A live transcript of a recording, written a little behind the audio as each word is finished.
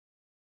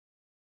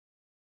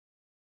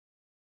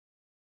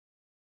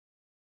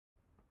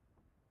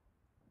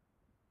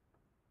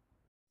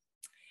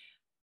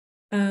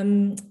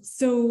Thank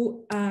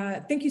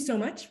you so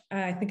much.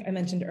 I think I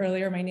mentioned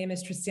earlier, my name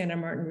is Tristana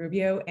Martin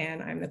Rubio,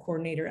 and I'm the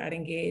coordinator at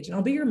Engage, and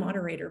I'll be your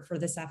moderator for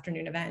this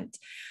afternoon event.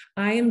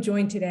 I am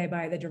joined today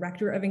by the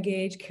director of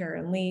Engage,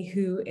 Karen Lee,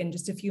 who in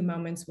just a few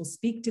moments will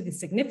speak to the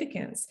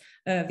significance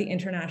of the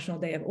International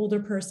Day of Older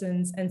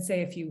Persons and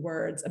say a few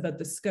words about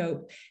the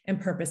scope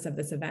and purpose of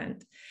this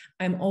event.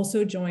 I'm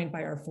also joined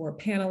by our 4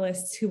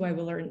 panelists, who I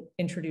will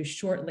introduce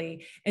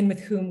shortly, and with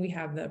whom we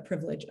have the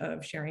privilege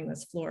of sharing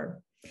this floor.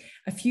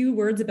 A few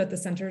words about the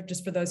center,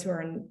 just for those who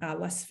are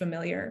less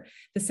familiar.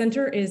 The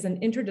center is an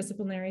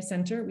interdisciplinary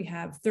center. We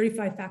have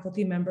 35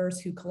 faculty members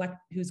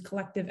whose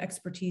collective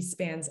expertise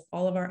spans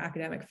all of our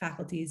academic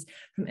faculties,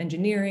 from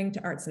engineering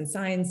to arts and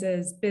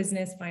sciences,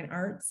 business, fine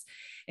arts.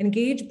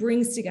 Engage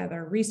brings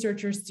together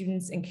researchers,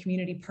 students, and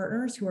community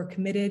partners who are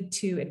committed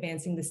to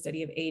advancing the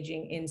study of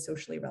aging in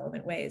socially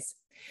relevant ways.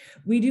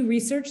 We do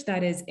research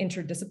that is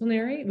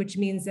interdisciplinary, which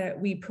means that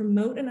we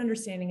promote an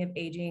understanding of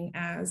aging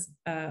as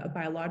a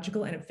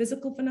biological and a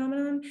physical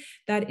phenomenon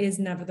that is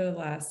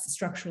nevertheless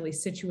structurally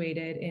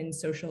situated in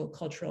social,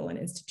 cultural, and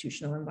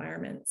institutional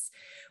environments.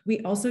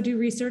 We also do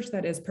research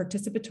that is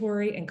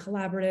participatory and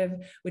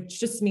collaborative, which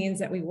just means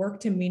that we work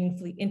to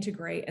meaningfully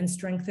integrate and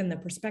strengthen the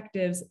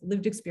perspectives,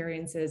 lived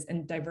experiences,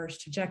 and diverse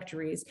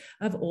trajectories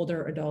of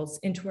older adults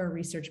into our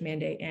research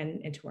mandate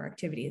and into our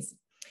activities.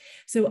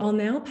 So I'll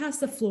now pass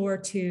the floor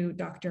to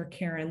Dr.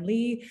 Karen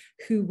Lee,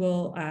 who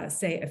will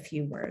say a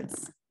few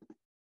words.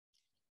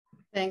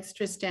 Thanks,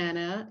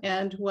 Tristana,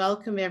 and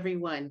welcome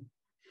everyone.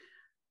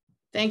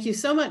 Thank you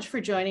so much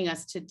for joining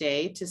us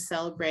today to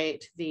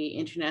celebrate the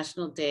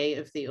International Day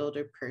of the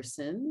Older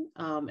Person.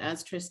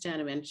 As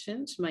Tristana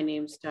mentioned, my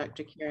name is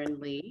Dr.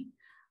 Karen Lee.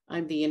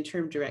 I'm the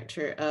interim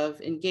director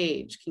of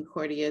Engage,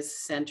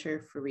 Concordia's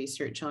Center for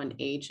Research on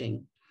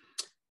Aging.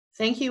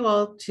 Thank you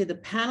all to the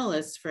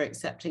panelists for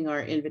accepting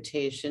our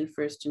invitation,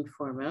 first and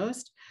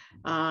foremost,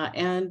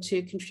 and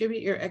to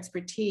contribute your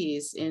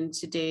expertise in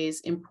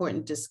today's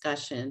important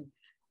discussion.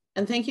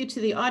 And thank you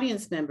to the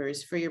audience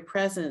members for your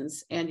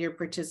presence and your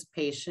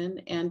participation,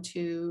 and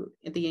to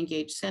the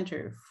Engage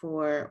Center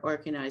for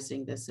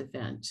organizing this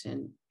event,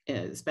 and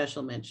a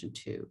special mention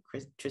to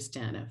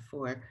Tristana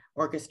for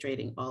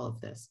orchestrating all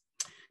of this.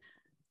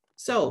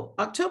 So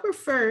October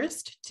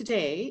 1st,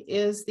 today,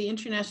 is the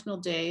International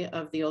Day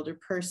of the Older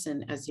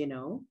Person, as you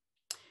know.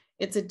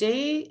 It's a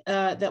day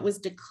that was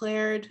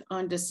declared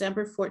on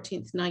December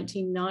 14th,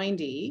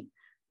 1990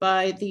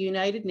 by the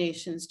United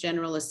Nations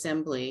General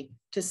Assembly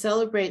to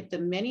celebrate the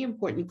many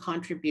important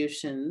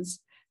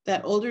contributions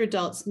that older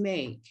adults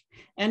make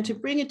and to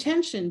bring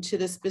attention to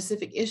the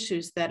specific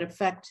issues that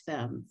affect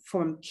them,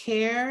 from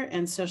care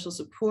and social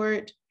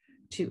support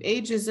to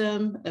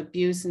ageism,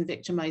 abuse and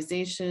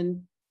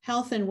victimization,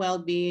 health and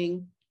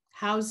well-being,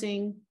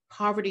 housing,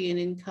 poverty and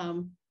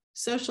income,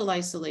 social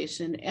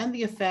isolation, and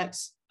the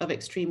effects of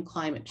extreme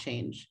climate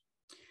change.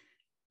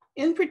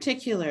 In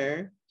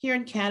particular, here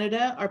in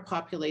Canada, our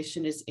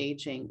population is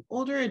aging.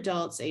 Older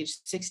adults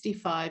aged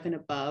 65 and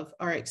above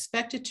are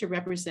expected to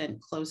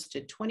represent close to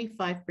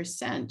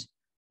 25%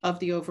 of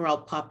the overall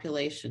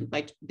population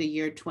by the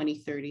year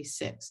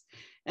 2036.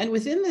 And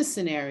within this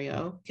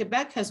scenario,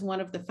 Quebec has one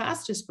of the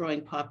fastest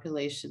growing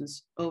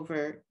populations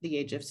over the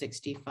age of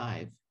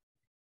 65.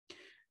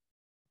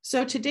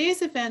 So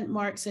today's event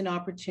marks an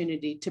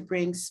opportunity to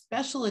bring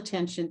special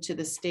attention to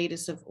the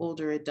status of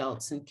older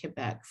adults in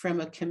Quebec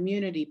from a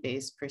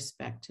community-based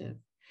perspective.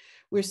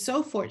 We're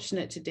so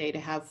fortunate today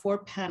to have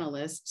 4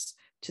 panelists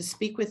to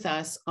speak with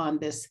us on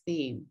this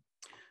theme.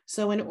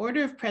 So in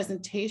order of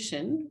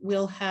presentation,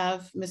 we'll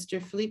have Mr.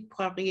 Philippe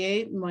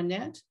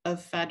Poirier-Monette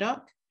of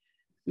FADOC,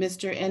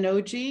 Mr.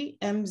 Enoji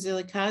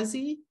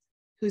Mzilikazi,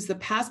 who's the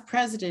past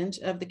president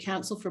of the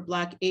Council for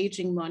Black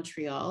Aging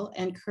Montreal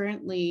and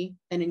currently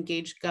an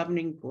engaged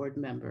governing board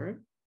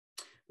member.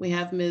 We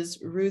have Ms.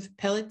 Ruth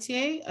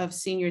Pelletier of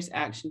Seniors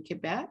Action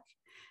Quebec,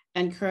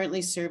 and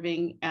currently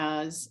serving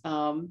as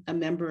a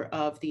member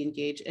of the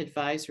Engage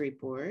Advisory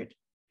Board.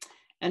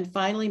 And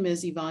finally,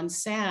 Ms. Yvonne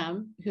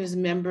Sam, who's a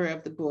member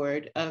of the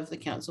board of the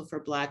Council for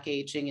Black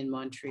Aging in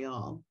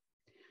Montreal.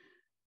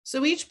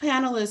 So each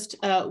panelist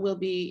will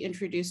be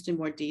introduced in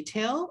more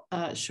detail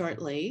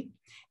shortly,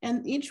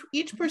 and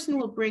each person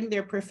will bring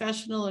their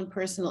professional and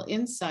personal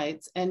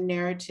insights and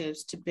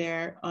narratives to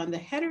bear on the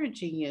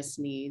heterogeneous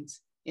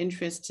needs,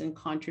 interests, and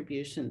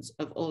contributions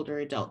of older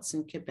adults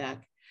in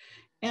Quebec,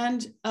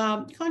 and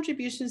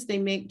contributions they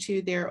make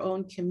to their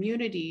own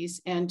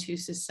communities and to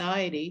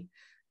society,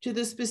 to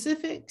the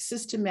specific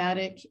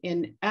systematic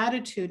and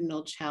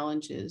attitudinal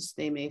challenges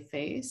they may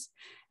face,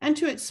 and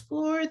to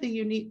explore the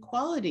unique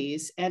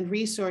qualities and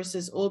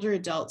resources older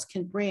adults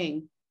can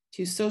bring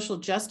to social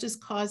justice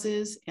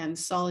causes and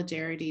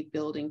solidarity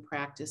building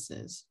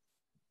practices.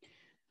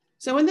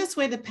 So in this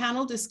way, the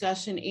panel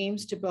discussion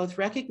aims to both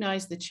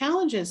recognize the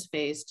challenges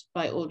faced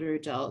by older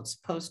adults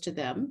posed to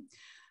them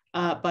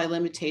by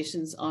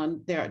limitations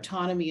on their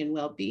autonomy and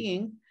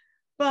well-being,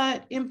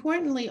 but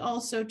importantly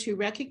also to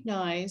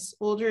recognize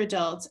older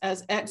adults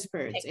as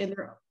experts in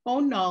their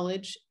own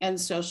knowledge and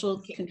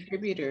social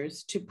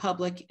contributors to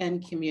public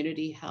and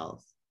community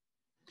health.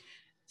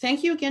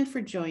 Thank you again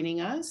for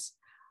joining us.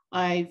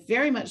 I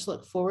very much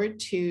look forward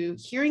to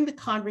hearing the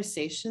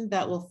conversation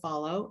that will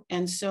follow.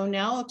 And so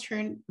now I'll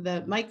turn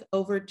the mic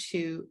over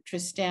to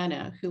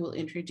Tristana, who will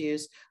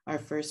introduce our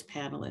first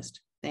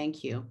panelist.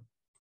 Thank you.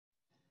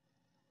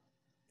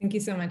 Thank you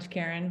so much,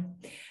 Karen.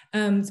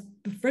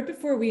 Right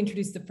before we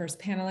introduce the first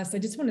panelist, I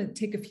just want to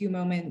take a few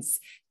moments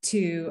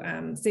to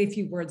say a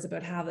few words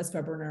about how this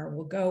webinar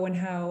will go and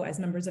how, as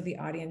members of the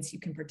audience,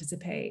 you can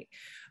participate.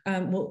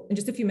 In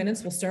just a few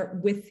minutes, we'll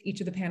start with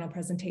each of the panel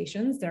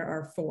presentations. There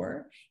are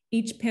 4.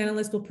 Each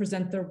panelist will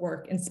present their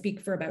work and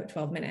speak for about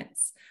 12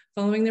 minutes.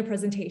 Following their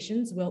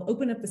presentations, we'll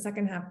open up the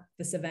second half of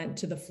this event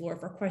to the floor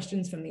for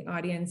questions from the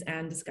audience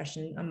and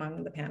discussion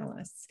among the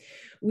panelists.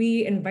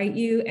 We invite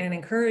you and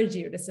encourage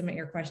you to submit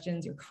your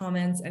questions, your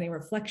comments, any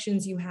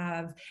reflections you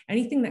have,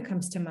 anything that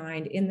comes to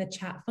mind in the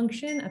chat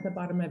function at the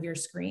bottom of your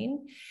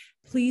screen.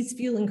 Please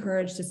feel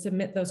encouraged to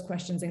submit those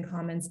questions and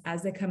comments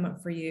as they come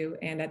up for you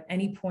and at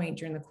any point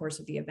during the course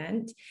of the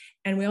event.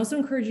 And we also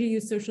encourage you to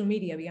use social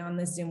media beyond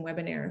this Zoom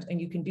webinar.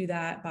 And you can do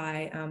that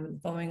by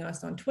following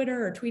us on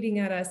Twitter or tweeting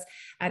at us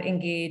at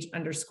engage_CU.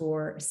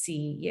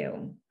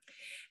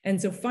 And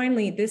so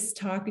finally, this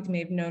talk, you may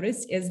have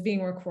noticed, is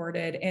being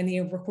recorded, and the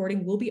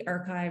recording will be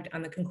archived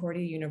on the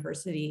Concordia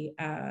University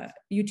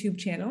YouTube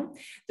channel.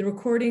 The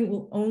recording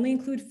will only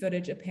include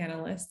footage of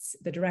panelists,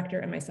 the director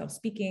and myself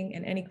speaking,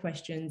 and any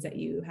questions that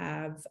you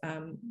have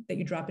that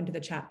you drop into the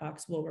chat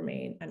box will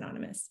remain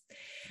anonymous.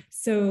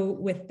 So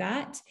with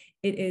that,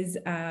 it is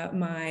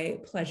my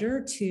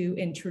pleasure to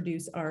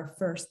introduce our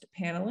first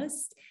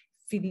panelist,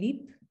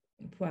 Philippe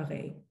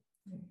Poiret.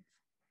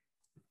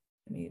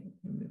 Let me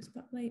remove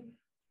spotlight.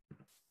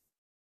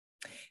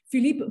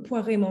 Philippe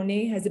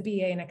Poiret-Monet has a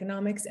BA in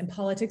economics and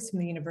politics from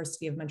the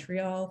University of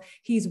Montreal.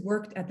 He's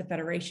worked at the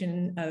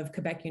Federation of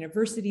Quebec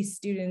University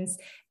Students,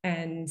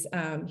 and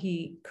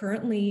Mr.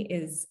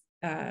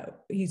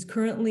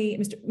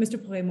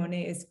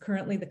 Poiret-Monet is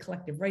currently the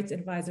collective rights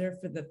advisor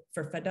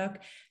for FADOC,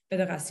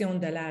 Fédération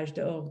de l'âge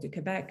dehors du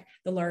Québec,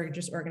 the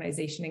largest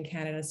organization in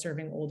Canada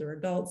serving older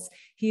adults.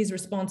 He is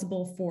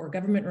responsible for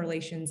government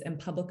relations and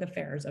public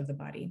affairs of the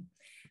body.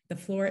 The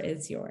floor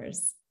is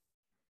yours.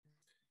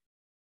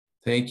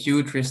 Thank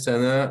you,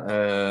 Tristana.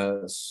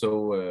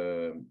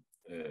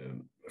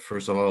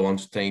 First of all, I want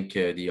to thank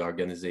the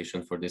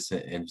organization for this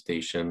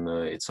invitation.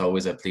 It's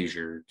always a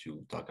pleasure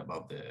to talk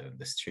about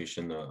the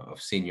situation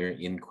of seniors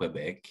in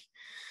Quebec.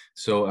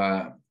 So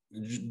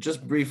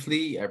just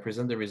briefly, I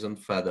present the reason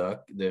FADOC.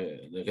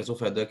 The Réseau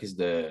FADOC is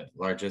the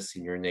largest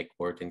senior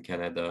network in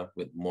Canada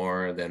with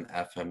more than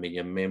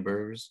 500,000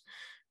 members.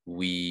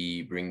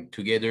 We bring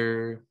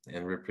together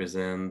and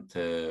represent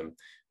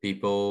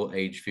people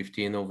age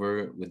 50 and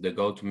over with the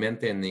goal to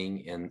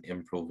maintaining and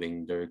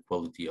improving their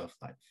quality of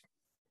life.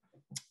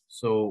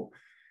 So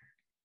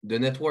the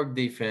network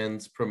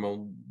defends,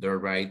 promote their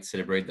rights,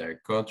 celebrate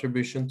their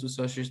contribution to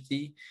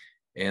society,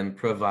 and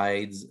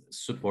provides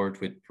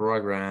support with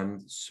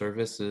programs,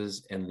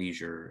 services, and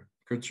leisure,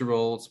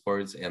 cultural,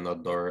 sports, and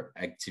outdoor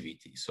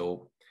activities.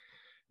 So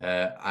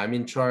I'm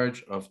in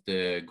charge of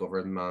the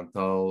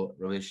governmental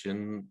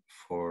relation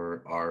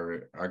for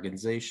our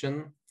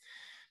organization.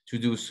 To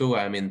do so,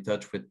 I'm in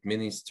touch with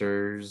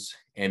ministers,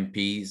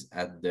 MPs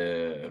at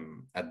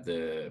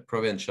the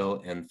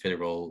provincial and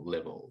federal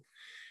level.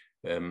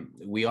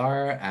 We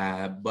are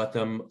a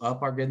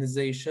bottom-up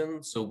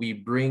organization, so we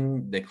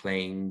bring the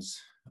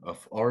claims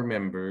of our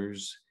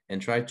members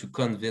and try to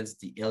convince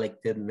the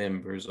elected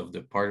members of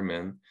the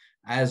parliament,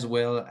 as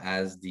well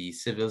as the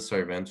civil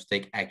servant, to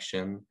take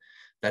action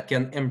that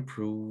can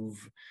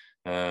improve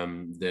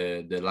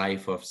the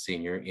life of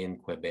seniors in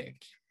Quebec.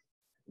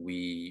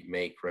 We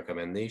make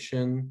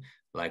recommendations,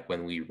 like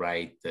when we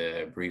write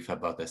a brief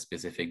about a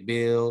specific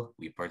bill.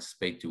 We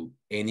participate to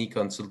any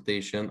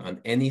consultation on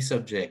any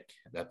subject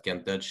that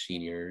can touch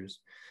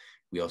seniors.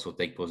 We also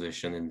take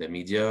position in the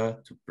media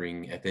to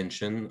bring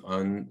attention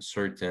on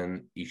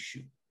certain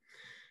issues.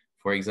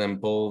 For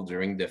example,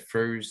 during the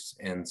first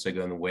and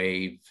second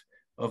wave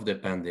of the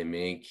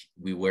pandemic,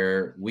 we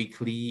were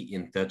weekly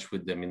in touch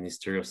with the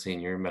Minister of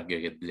Senior,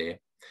 Marguerite Blais,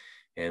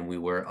 and we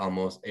were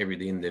almost every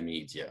day in the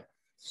media.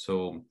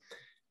 So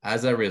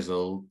as a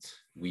result,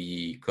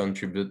 we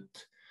contribute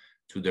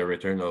to the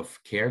return of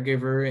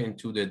caregiver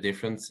into the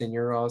different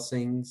senior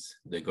housings.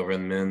 The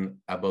government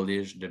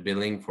abolished the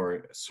billing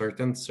for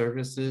certain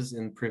services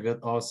in private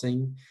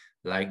housing,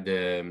 like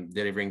the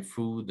delivering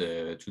food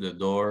to the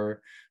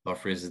door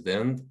of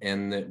residents.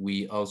 And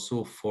we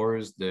also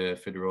forced the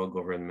federal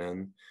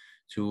government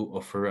to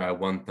offer a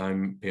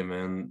one-time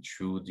payment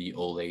through the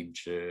old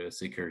age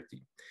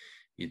security.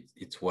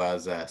 It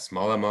was a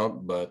small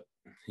amount, but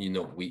you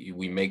know,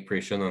 we make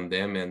pressure on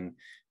them, and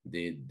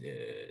they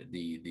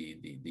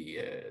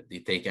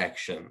take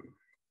action.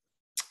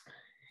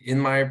 In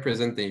my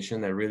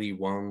presentation, I really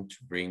want to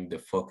bring the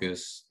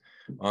focus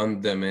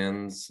on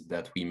demands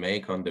that we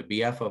make on the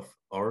behalf of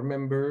our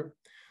member.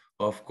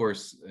 Of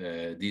course,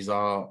 these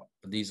are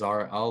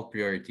all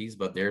priorities,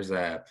 but there's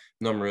a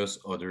numerous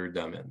other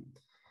demands.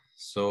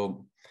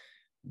 So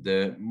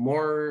the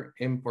more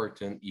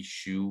important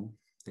issue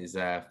is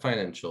a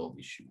financial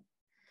issue.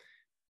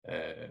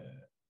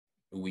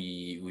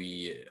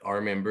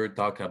 Our member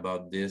talk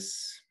about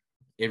this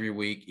every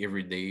week,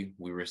 every day.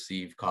 We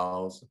receive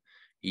calls,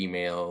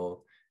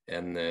 email,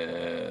 and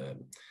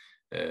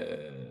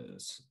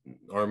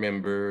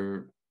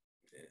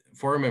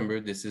for a member,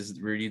 this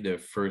is really the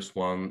first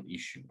one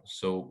issue.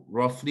 So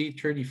roughly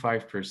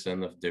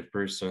 35% of the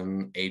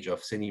person age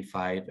of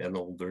 75 and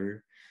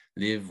older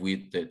live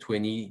with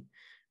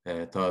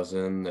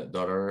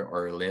 $20,000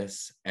 or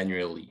less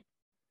annually.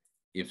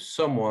 If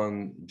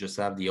someone just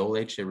have the old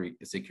age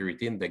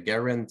security and the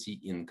guarantee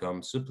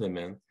income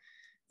supplement,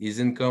 his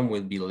income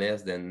will be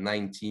less than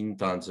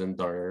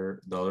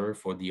 $19,000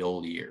 for the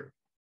whole year.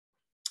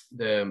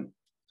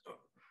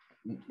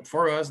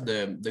 For us,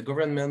 the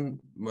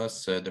government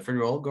must, the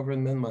federal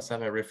government must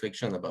have a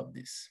reflection about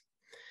this.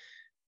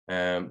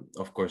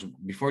 Of course,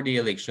 before the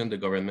election, the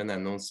government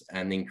announced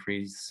an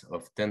increase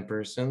of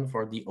 10%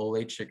 for the old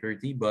age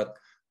security, but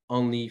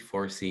only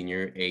for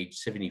senior age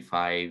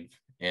 75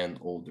 and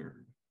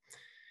older.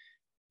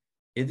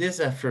 It is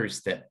a first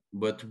step,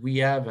 but we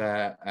have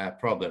a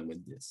problem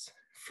with this.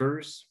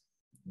 First,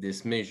 with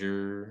this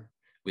measure,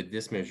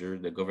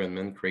 the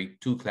government create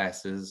two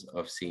classes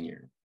of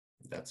senior.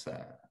 That's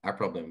a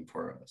problem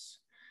for us.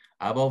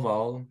 Above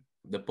all,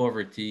 the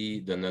poverty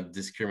does not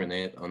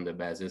discriminate on the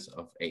basis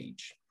of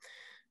age.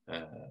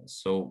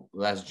 So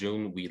last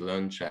June, we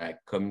launched a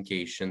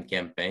communication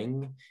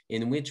campaign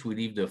in which we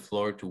leave the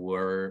floor to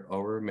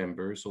our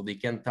members so they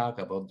can talk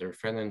about their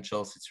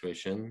financial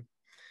situation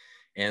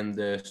and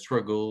the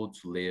struggle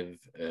to live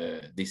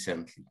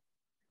decently.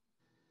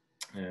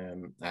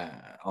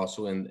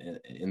 Also,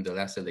 in the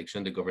last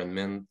election, the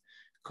government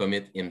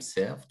commit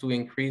himself to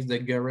increase the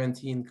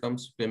guarantee income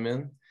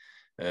supplement.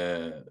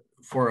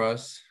 For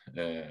us,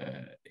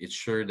 it's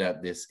sure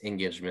that this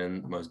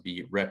engagement must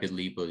be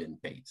rapidly put in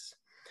place.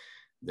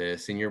 The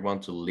senior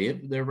want to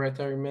live their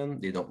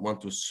retirement. They don't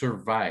want to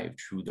survive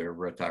through their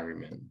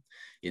retirement.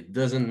 It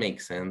doesn't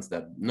make sense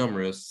that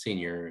numerous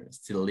seniors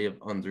still live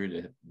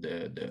under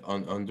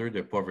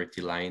the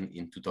poverty line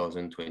in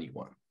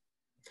 2021.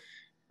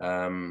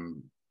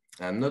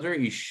 Another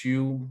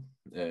issue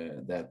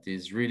that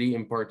is really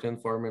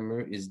important for our member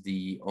is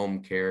the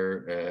home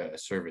care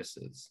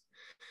services.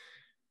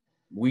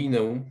 We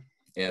know,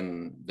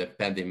 and the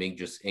pandemic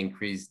just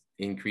increased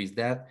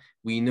that,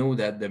 we know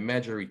that the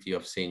majority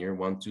of seniors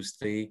want to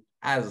stay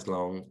as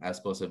long as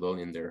possible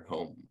in their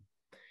home.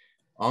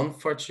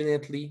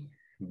 Unfortunately,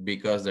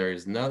 because there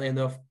is not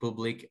enough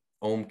public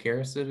home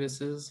care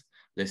services,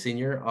 the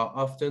seniors are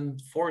often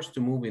forced to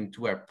move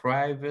into a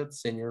private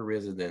senior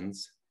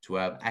residence to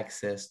have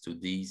access to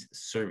these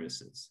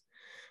services.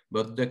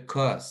 But the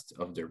cost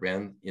of the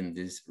rent in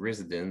this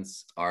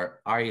residence are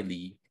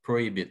highly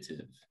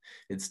prohibitive.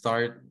 It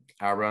starts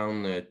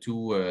around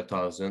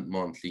 $2,000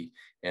 monthly,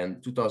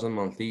 and $2,000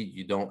 monthly,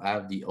 you don't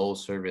have the all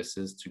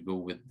services to go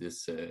with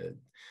this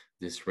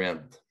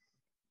rent.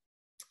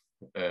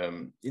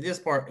 It is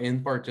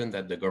important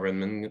that the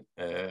government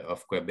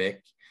of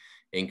Quebec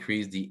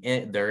increase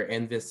their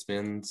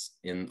investments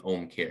in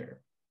home care.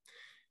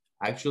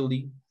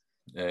 Actually,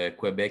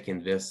 Quebec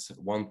invests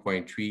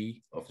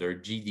 1.3% of their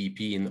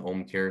GDP in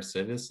home care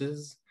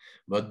services,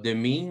 but the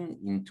mean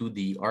into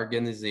the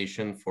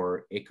Organization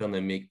for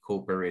Economic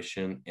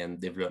Cooperation and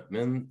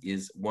Development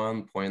is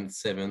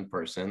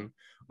 1.7%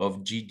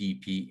 of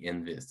GDP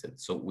invested.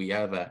 So we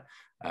have a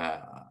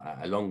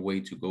long way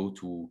to go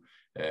to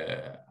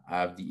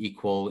have the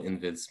equal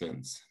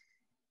investments.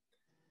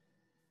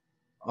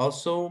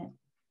 Also,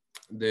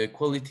 the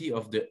quality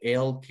of the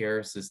health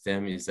care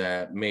system is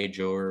a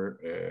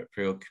major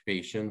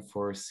preoccupation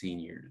for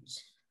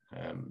seniors.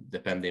 The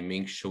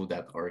pandemic showed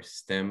that our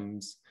system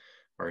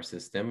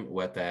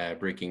was at a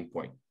breaking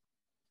point.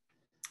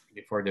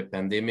 Before the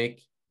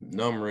pandemic,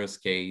 numerous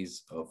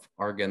cases of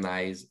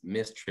organized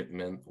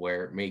mistreatment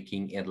were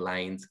making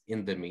headlines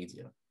in the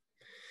media.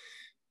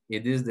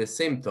 It is the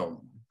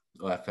symptom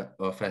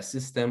of a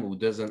system who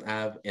doesn't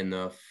have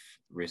enough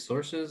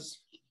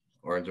resources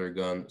or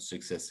undergone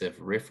successive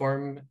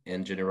reform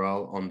and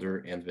general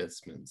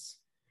underinvestments.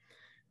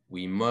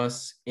 We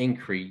must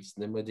increase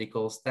the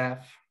medical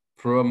staff,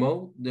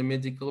 promote the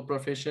medical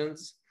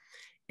professions,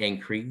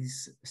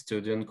 increase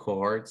student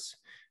cohorts,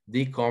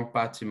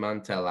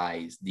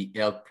 decompartmentalize the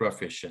health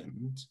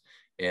professions,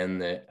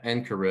 and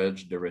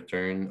encourage the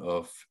return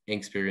of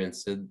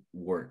experienced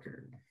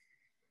workers.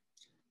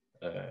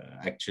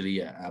 Actually,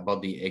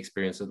 about the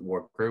experienced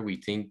worker, we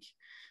think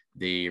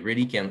they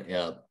really can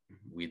help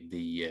with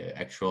the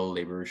actual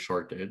labor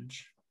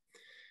shortage.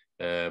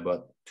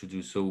 But to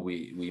do so,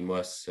 we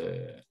must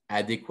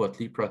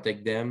adequately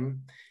protect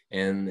them,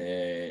 and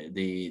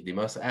they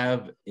must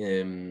have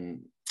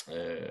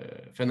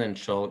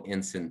financial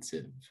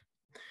incentive.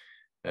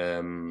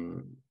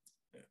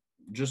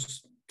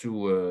 Just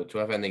to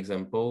have an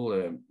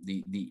example,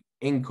 the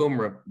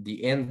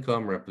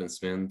income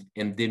replacement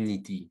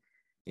indemnity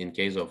in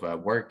case of a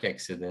work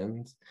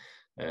accident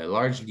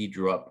largely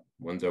drop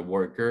when the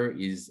worker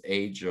is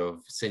age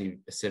of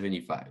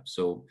 75.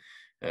 So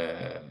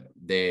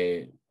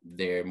they're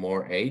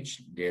more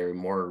aged, they're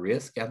more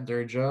risk at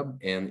their job,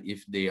 and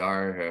if they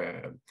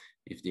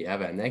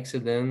have an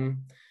accident,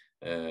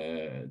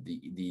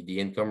 the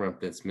income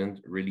replacement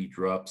really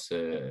drops.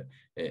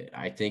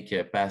 I think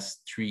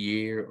past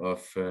 3 or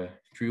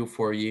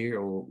 4 years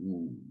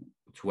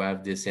to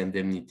have this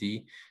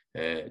indemnity,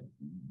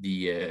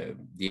 the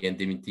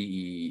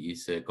indemnity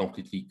is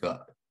completely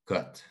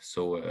cut.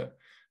 So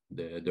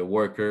the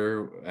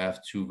worker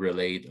have to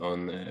relate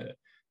on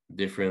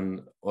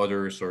different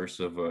other source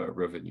of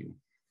revenue.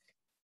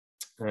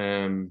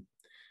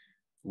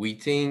 We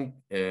think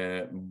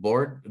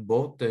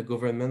both the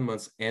government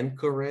must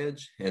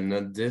encourage and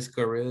not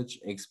discourage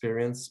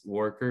experienced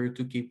worker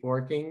to keep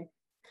working.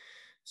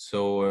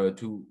 So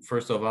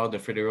first of all, the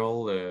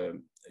federal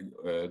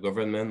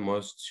government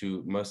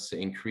must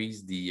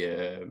increase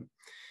the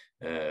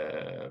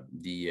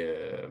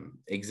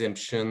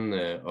exemption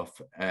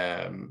of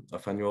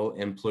annual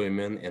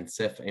employment and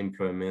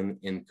self-employment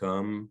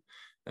income,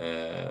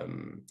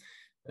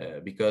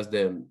 because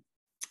the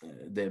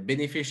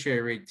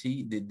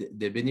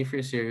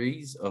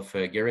beneficiaries of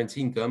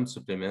guaranteed income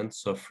supplement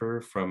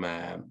suffer from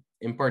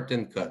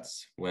important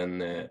cuts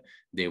when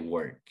they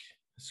work.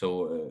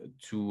 So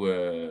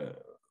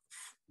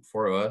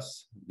for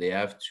us, they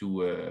have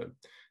to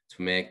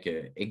make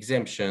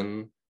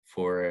exemption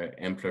for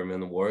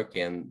employment work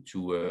and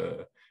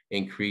to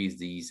increase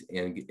these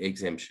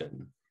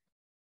exemption.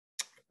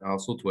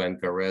 Also, to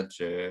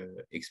encourage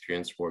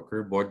experienced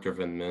worker, board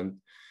government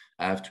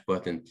have to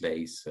put in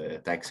place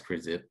tax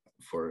credit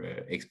for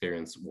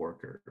experienced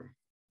worker.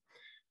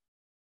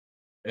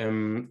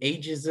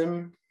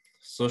 Ageism,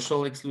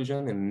 social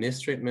exclusion, and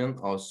mistreatment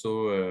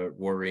also a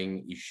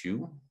worrying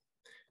issue.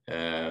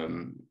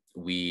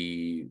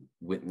 We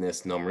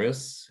witnessed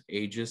numerous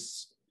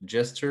ageist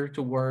gesture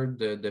toward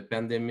the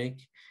pandemic,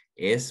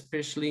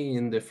 especially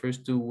in the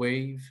first two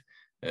waves.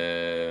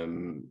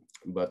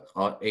 But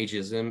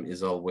ageism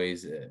is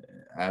always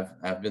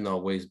have been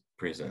always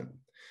present.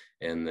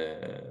 And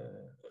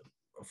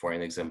for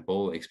an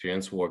example,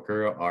 experienced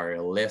workers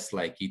are less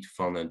likely to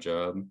find a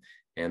job,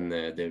 and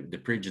the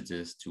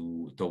prejudice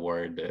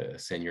toward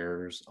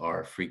seniors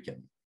are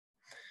frequent.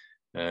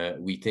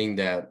 We think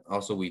that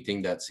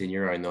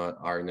seniors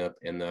are not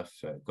enough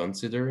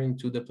considered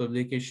into the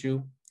public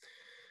issue.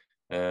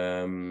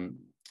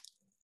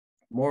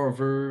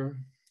 Moreover,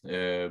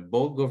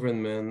 both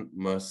government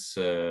must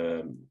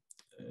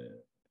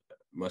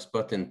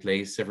put in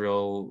place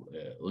several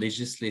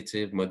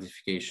legislative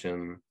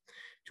modifications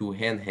to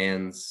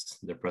enhance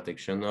the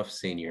protection of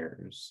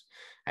seniors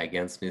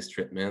against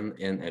mistreatment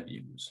and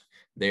abuse.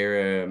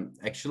 There's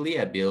actually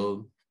a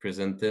bill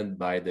presented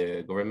by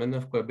the government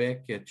of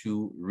Quebec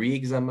to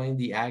re-examine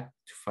the act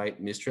to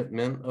fight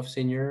mistreatment of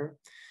seniors.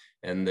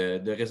 And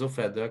the Réseau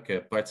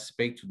FADOC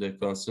participate to the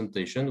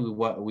consultation.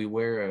 We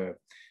were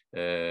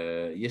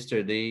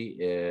yesterday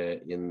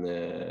in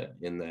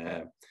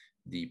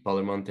the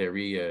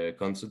parliamentary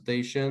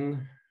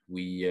consultation.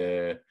 We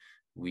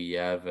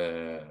have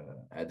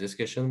a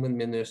discussion with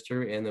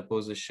minister and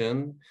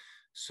opposition.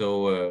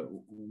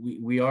 So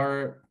we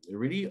are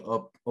really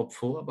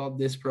hopeful about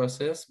this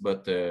process,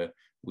 but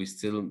we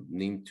still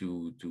need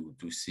to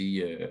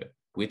see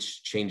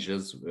which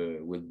changes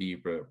will be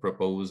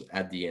proposed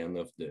at the end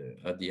of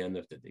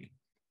the day.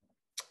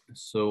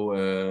 So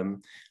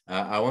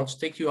I want to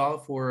thank you all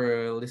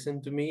for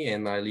listening to me,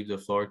 and I leave the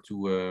floor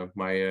to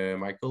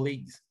my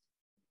colleagues.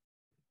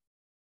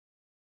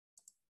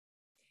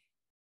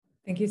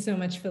 Thank you so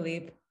much,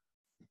 Philippe.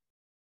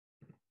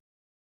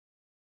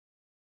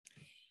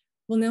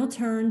 We'll now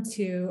turn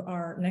to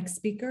our next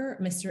speaker,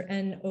 Mr.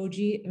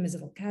 Oji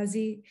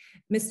Mzilikazi.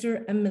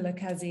 Mr.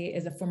 Mzilikazi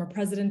is a former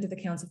president of the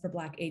Council for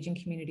Black Aging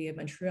Community of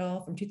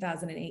Montreal from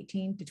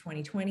 2018 to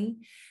 2020,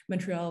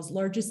 Montreal's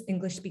largest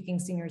English-speaking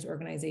seniors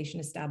organization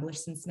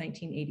established since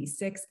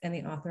 1986, and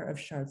the author of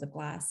Shards of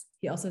Glass.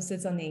 He also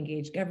sits on the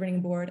Engage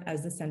Governing Board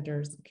as the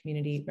Center's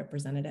community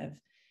representative.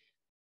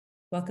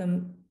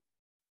 Welcome,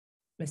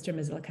 Mr.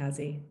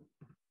 Mzilikazi.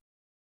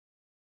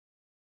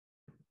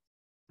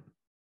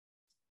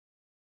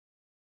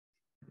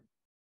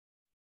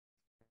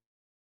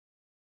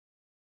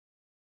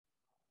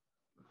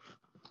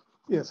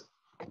 Yes,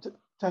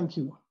 thank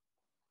you.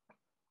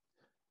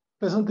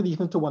 Pleasant good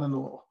evening to one and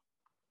all.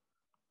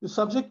 The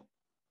subject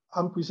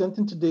I'm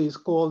presenting today is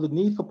called The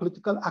Need for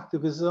Political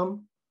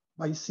Activism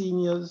by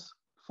Seniors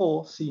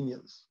for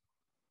Seniors.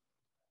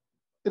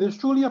 It is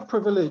truly a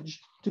privilege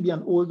to be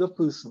an older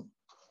person.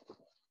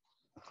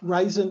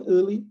 Rising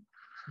early,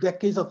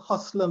 decades of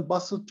hustle and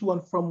bustle to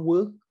and from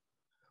work,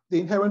 the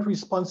inherent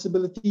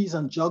responsibilities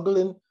and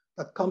juggling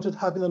that comes with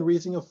having and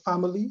raising a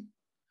family,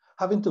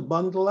 having to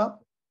bundle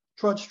up,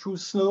 trudge through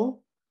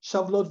snow,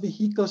 shovel out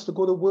vehicles to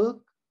go to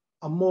work,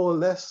 are more or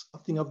less a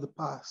thing of the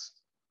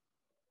past.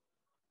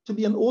 To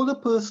be an older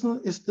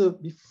person is to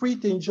be free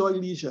to enjoy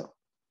leisure,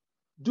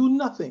 do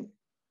nothing,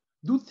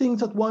 do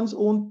things at one's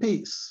own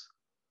pace,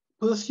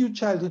 pursue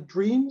childhood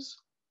dreams,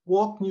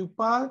 walk new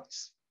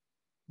paths,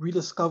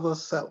 rediscover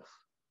self.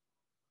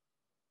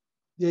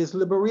 There is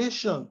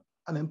liberation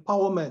and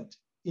empowerment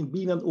in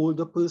being an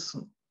older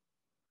person.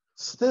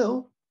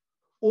 Still,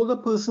 older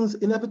persons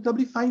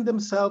inevitably find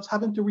themselves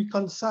having to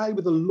reconcile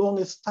with the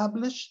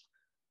long-established,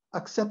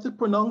 accepted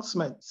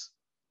pronouncements.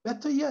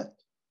 Better yet,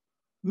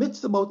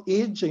 myths about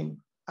aging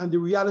and the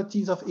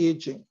realities of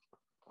aging.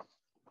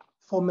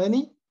 For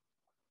many,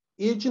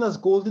 aging as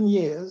golden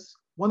years,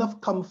 one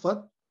of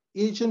comfort,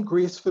 aging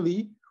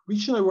gracefully,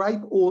 reaching a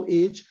ripe old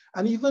age,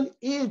 and even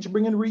age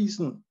bringing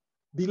reason,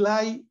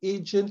 belie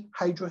aging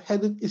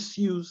hydra-headed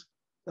issues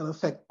that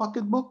affect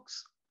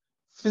pocketbooks,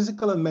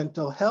 physical and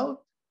mental health,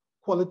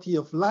 quality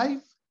of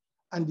life,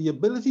 and the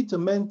ability to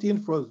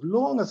maintain for as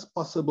long as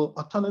possible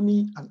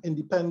autonomy and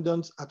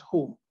independence at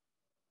home.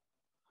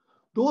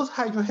 Those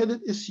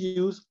hydra-headed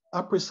issues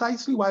are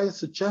precisely why I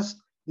suggest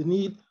the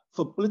need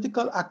for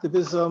political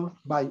activism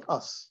by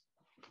us.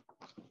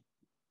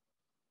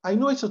 I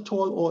know it's a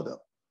tall order.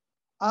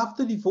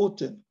 After the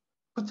voting,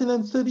 putting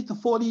in 30 to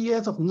 40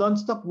 years of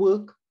nonstop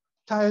work,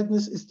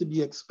 tiredness is to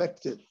be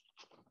expected.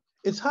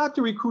 It's hard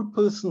to recruit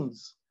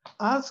persons.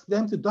 Ask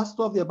them to dust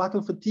off their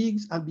battle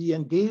fatigues and be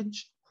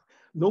engaged,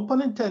 no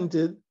pun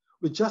intended,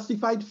 with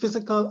justified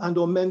physical and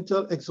or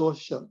mental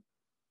exhaustion.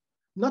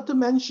 Not to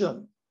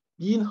mention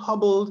being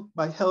hobbled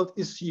by health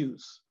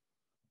issues.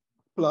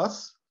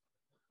 Plus,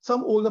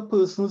 some older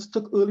persons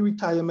took early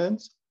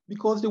retirements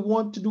because they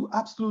want to do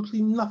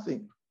absolutely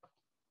nothing.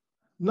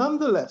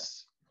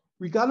 Nonetheless,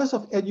 regardless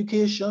of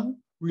education,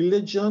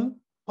 religion,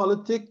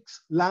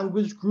 politics,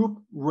 language group,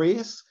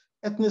 race,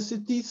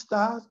 ethnicity,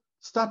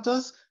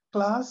 status,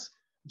 class,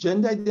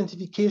 gender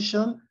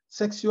identification,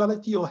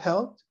 sexuality, or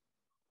health,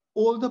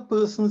 older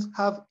persons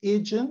have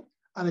aging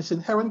and its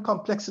inherent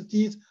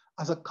complexities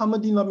as a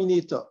common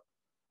denominator,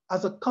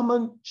 as a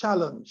common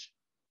challenge,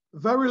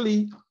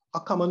 verily a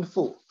common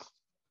foe.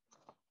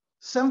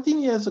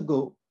 17 years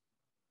ago,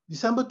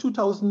 December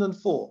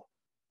 2004,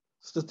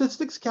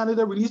 Statistics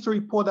Canada released a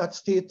report that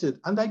stated,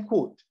 and I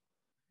quote,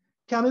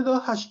 "Canada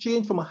has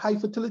changed from a high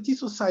fertility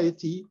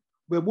society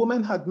where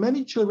women had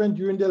many children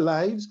during their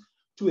lives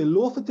to a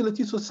low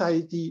fertility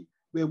society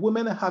where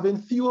women are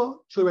having fewer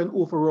children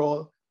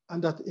overall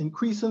and at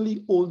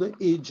increasingly older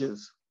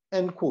ages,"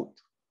 end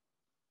quote.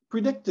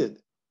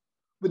 Predicted,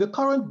 with the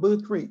current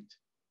birth rate,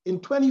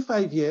 in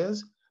 25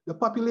 years, the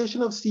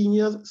population of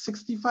seniors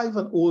 65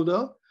 and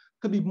older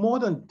could be more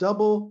than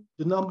double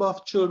the number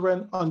of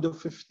children under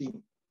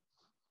 15.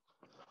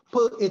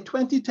 Per a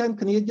 2010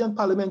 Canadian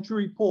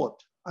parliamentary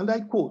report, and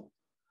I quote,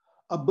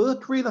 "A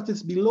birth rate that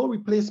is below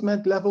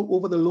replacement level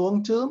over the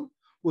long term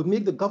would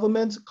make the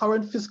government's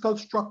current fiscal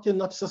structure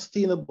not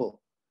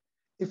sustainable.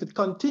 If it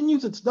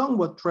continues its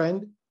downward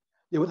trend,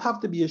 there would have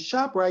to be a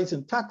sharp rise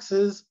in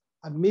taxes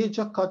and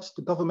major cuts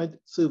to government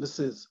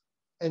services,"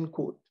 end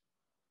quote.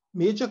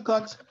 Major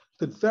cuts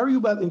could very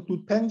well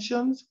include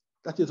pensions,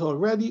 that is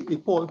already a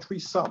paltry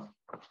sum.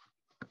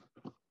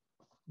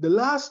 The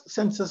last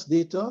census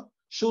data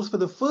shows for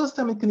the first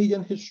time in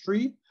Canadian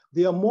history,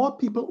 there are more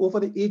people over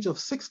the age of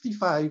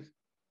 65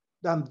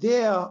 than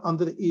there are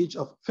under the age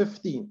of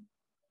 15.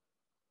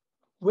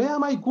 Where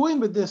am I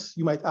going with this,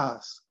 you might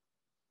ask?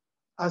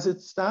 As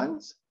it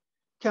stands,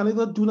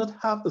 Canada do not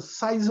have a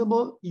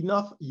sizable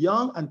enough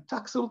young and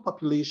taxable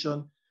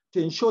population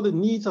to ensure the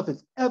needs of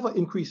its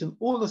ever-increasing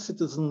older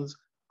citizens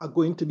are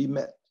going to be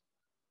met.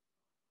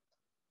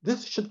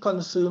 This should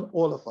concern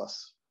all of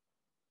us.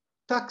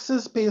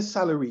 Taxes pay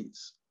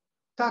salaries.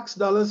 Tax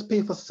dollars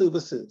pay for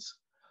services.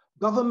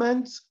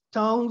 Governments,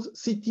 towns,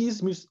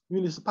 cities,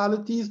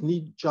 municipalities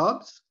need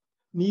jobs,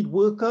 need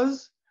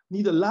workers,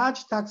 need a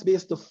large tax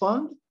base to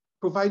fund,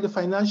 provide the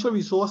financial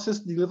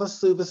resources to deliver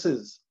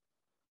services,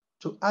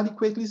 to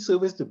adequately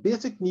service the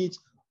basic needs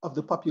of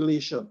the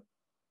population.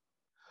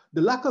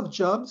 The lack of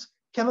jobs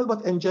cannot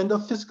but engender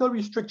fiscal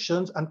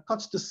restrictions and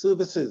cuts to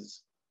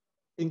services,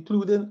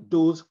 including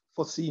those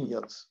for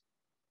seniors.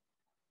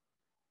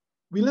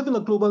 We live in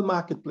a global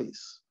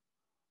marketplace.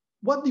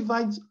 What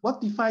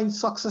defines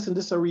success in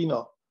this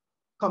arena?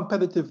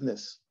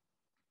 Competitiveness.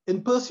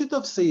 In pursuit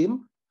of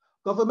same,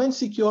 governments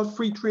secured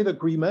free trade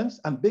agreements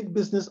and big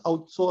business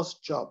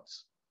outsourced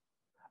jobs.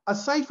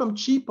 Aside from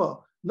cheaper,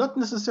 not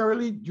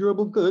necessarily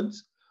durable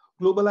goods,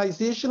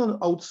 globalization and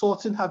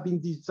outsourcing have been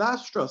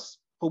disastrous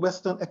for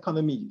Western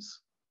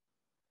economies.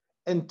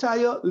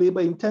 Entire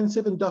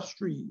labor-intensive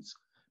industries,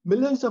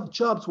 millions of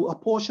jobs were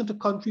apportioned to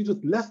countries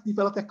with less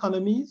developed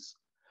economies,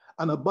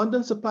 an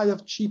abundant supply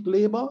of cheap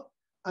labor,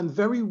 and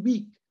very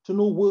weak to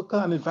no worker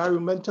and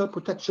environmental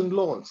protection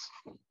laws.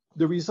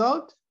 The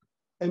result?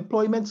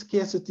 Employment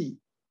scarcity,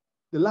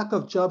 the lack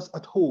of jobs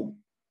at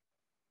home,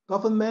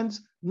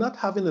 governments not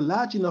having a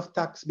large enough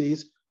tax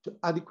base to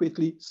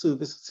adequately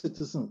service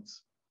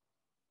citizens.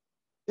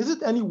 Is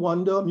it any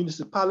wonder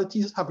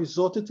municipalities have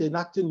resorted to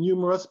enacting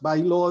numerous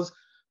bylaws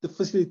to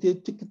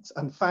facilitate tickets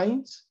and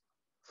fines?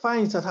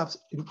 fines that have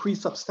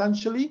increased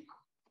substantially.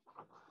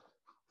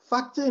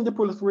 Factor in the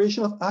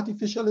proliferation of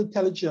artificial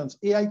intelligence,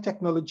 AI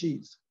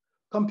technologies,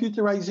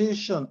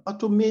 computerization,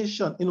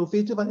 automation,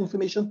 innovative and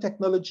information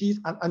technologies,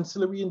 and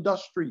ancillary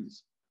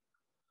industries.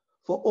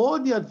 For all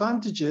the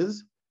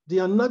advantages, they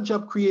are not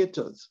job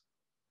creators.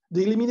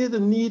 They eliminate the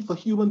need for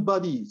human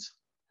bodies.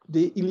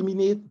 They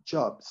eliminate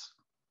jobs.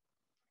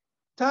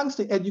 Thanks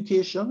to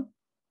education,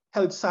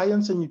 health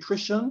science and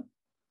nutrition,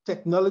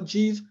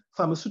 technologies,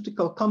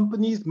 pharmaceutical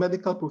companies,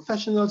 medical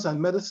professionals, and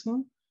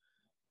medicine,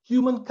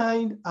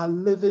 humankind are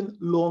living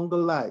longer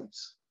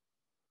lives.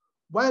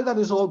 While that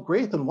is all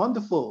great and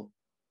wonderful,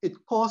 it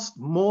costs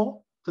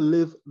more to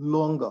live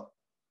longer.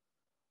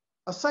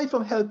 Aside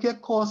from healthcare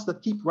costs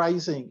that keep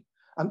rising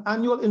and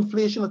annual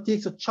inflation that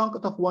takes a chunk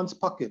out of one's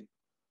pocket,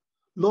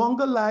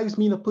 longer lives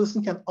mean a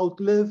person can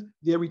outlive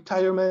their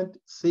retirement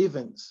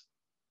savings.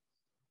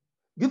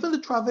 Given the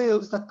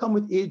travails that come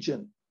with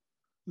aging,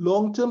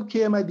 long-term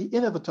care might be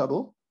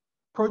inevitable.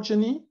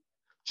 Progeny,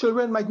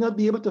 children might not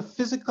be able to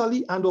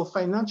physically and/or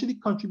financially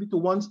contribute to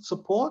one's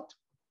support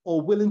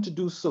or willing to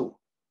do so.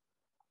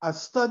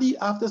 As study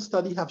after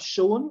study have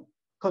shown,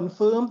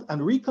 confirmed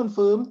and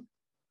reconfirmed,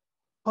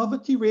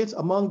 poverty rates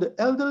among the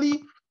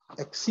elderly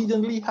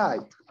exceedingly high.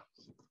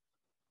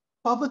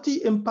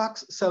 Poverty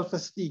impacts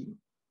self-esteem.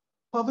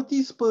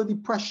 Poverty spurs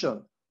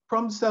depression,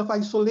 prompts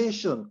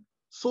self-isolation,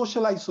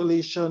 social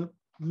isolation,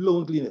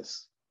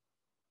 loneliness.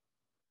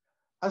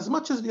 As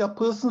much as there are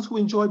persons who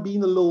enjoy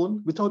being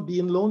alone without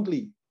being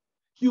lonely,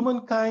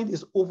 humankind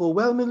is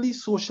overwhelmingly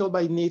social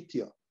by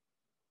nature.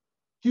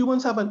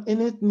 Humans have an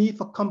innate need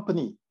for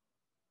company.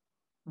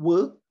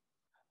 Work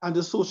and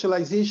the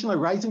socialization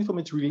arising from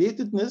its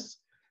relatedness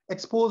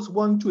expose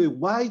one to a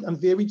wide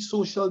and varied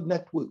social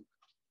network,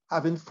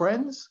 having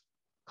friends,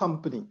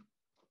 company.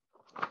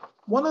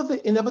 One of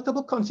the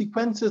inevitable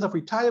consequences of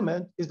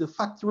retirement is the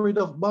factoring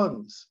of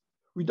bonds,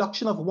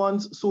 reduction of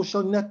one's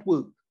social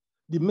network,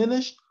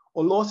 diminished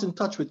or lost in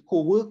touch with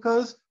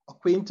co-workers,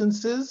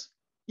 acquaintances,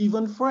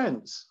 even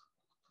friends.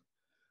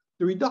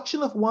 The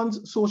reduction of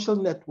one's social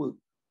network,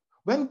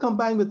 when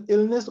combined with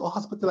illness or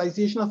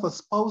hospitalization of a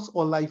spouse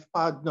or life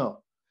partner,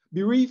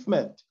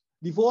 bereavement,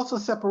 divorce or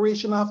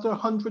separation after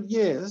 100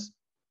 years,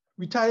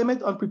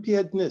 retirement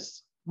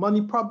unpreparedness,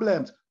 money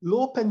problems,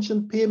 low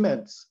pension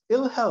payments,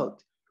 ill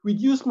health,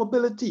 reduced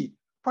mobility,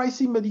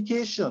 pricey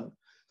medication,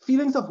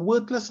 feelings of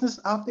worthlessness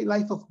after a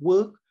life of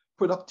work,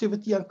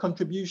 productivity, and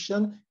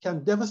contribution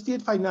can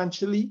devastate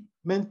financially,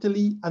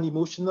 mentally, and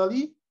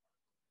emotionally,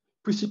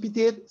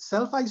 precipitate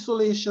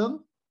self-isolation,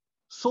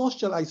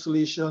 social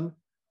isolation,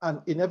 and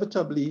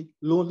inevitably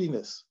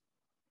loneliness.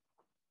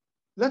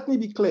 Let me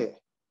be clear.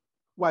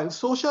 While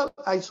social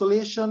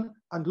isolation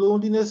and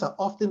loneliness are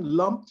often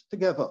lumped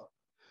together,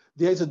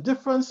 there is a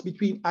difference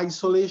between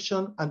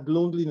isolation and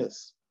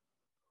loneliness.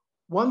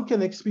 One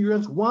can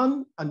experience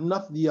one and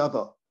not the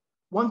other.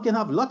 One can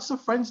have lots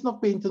of friends and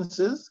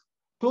acquaintances,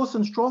 close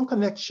and strong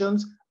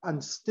connections,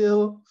 and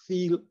still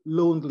feel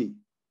lonely.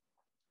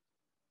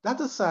 That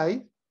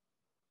aside,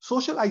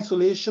 social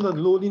isolation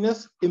and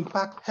loneliness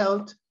impact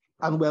health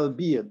and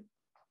well-being.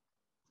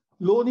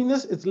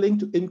 Loneliness is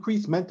linked to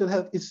increased mental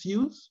health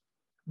issues,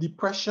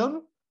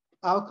 depression,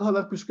 alcohol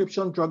and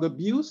prescription drug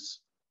abuse,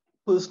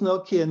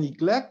 personal care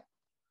neglect,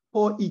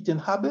 poor eating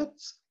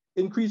habits,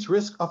 increased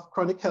risk of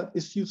chronic health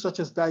issues such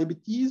as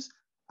diabetes,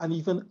 and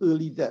even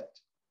early death.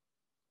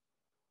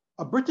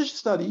 A British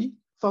study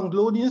found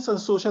loneliness and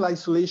social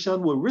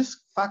isolation were risk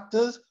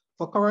factors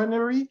for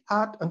coronary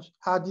heart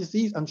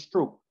disease and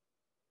stroke.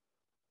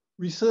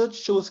 Research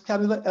shows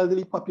Canada's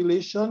elderly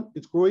population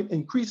is growing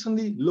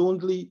increasingly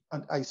lonely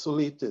and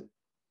isolated.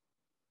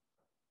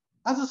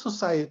 As a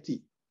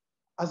society,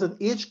 as an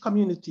aged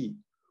community,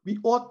 we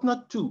ought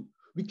not to.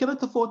 We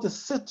cannot afford to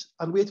sit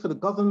and wait for the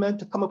government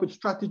to come up with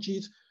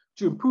strategies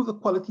to improve the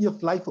quality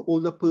of life for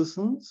older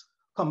persons,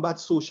 combat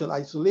social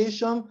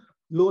isolation,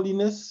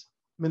 loneliness,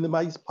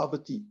 minimize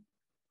poverty.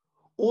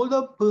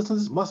 Older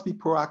persons must be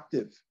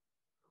proactive.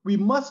 We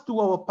must do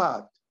our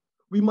part.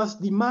 We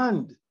must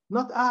demand,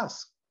 not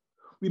ask.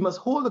 We must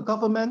hold the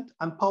government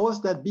and powers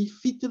that be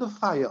feet to the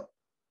fire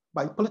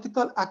by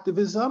political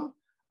activism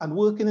and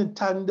working in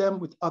tandem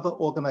with other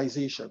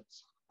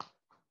organizations.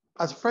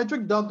 As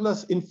Frederick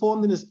Douglass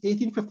informed in his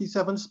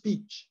 1857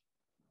 speech,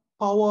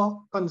 power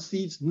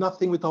concedes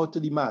nothing without a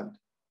demand.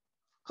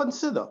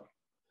 Consider,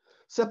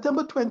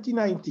 September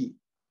 2019,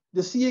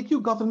 the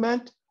CAQ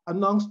government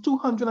announced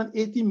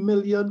 $280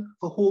 million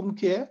for home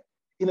care,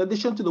 in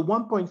addition to the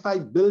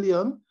 $1.5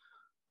 billion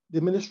the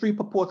ministry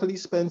purportedly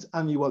spends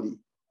annually.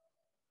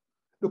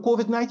 The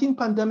COVID-19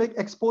 pandemic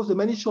exposed the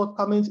many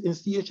shortcomings in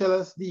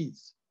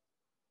CHLSDs,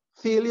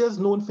 failures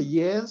known for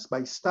years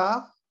by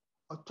staff,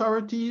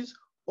 authorities,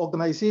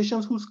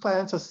 organizations whose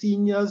clients are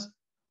seniors,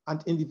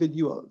 and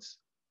individuals.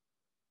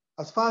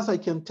 As far as I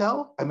can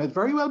tell, I might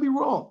very well be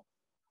wrong.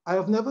 I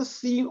have never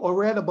seen or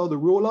read about the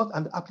rollout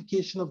and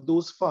application of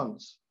those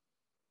funds.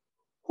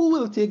 Who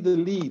will take the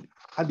lead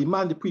and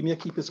demand the Premier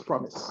keep his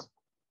promise?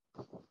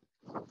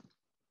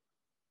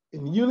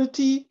 In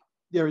unity,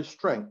 there is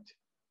strength.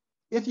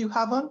 If you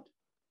haven't,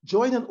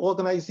 join an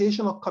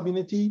organization or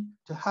community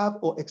to have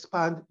or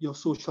expand your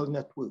social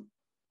network.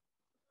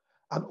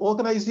 An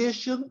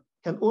organization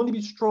can only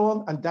be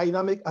strong and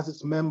dynamic as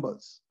its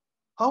members.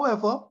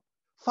 However,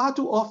 far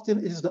too often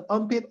it is the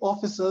unpaid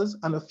officers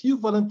and a few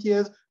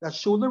volunteers that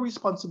shoulder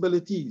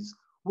responsibilities,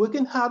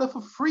 working harder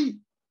for free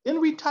in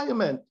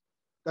retirement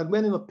than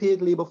when in a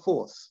paid labor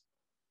force.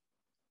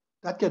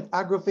 That can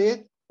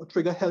aggravate or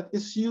trigger health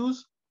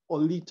issues or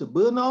lead to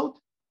burnout,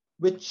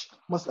 which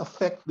must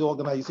affect the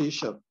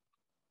organization.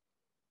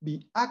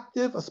 Be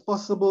active as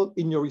possible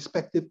in your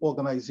respective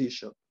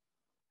organization.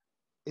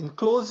 In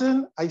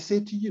closing, I say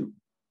to you,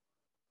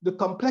 the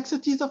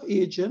complexities of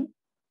aging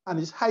and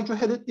its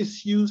hydra-headed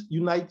issues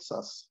unites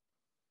us.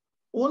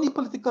 Only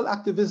political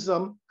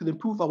activism can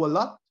improve our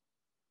lot,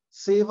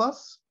 save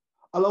us,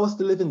 allow us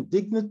to live in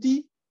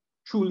dignity,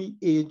 truly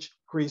age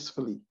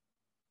gracefully.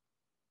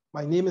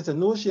 My name is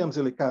Enoshi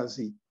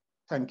Mzilikazi.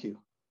 Thank you.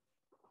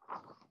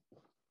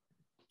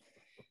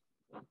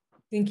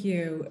 Thank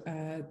you.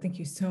 Thank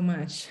you so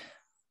much.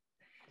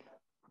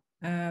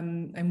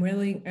 I'd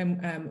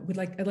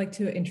like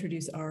to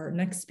introduce our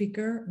next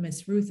speaker,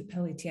 Ms. Ruth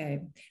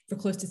Pelletier. For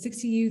close to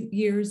 60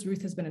 years,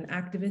 Ruth has been an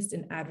activist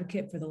and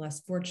advocate for the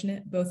less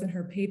fortunate, both in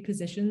her paid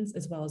positions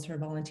as well as her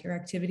volunteer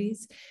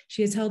activities.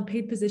 She has held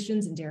paid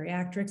positions in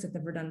geriatrics at the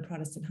Verdun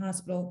Protestant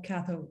Hospital,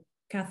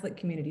 Catholic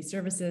Community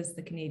Services,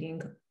 the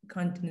Canadian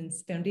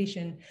Continence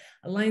Foundation,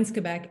 Alliance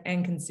Quebec,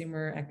 and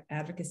consumer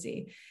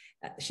advocacy.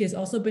 She has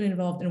also been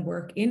involved in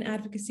work in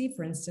advocacy,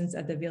 for instance,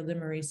 at the Ville de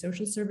Marie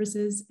Social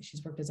Services.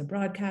 She's worked as a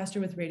broadcaster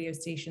with radio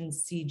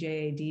stations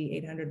CJAD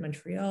 800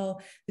 Montreal,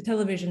 the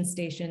television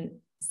station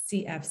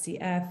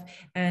CFCF,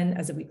 and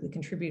as a weekly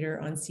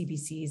contributor on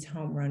CBC's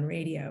Home Run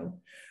Radio.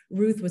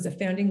 Ruth was a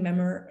founding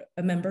member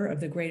of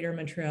the Greater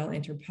Montreal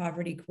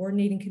Anti-Poverty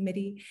Coordinating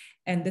Committee,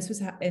 and this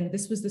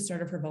was the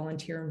start of her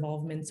volunteer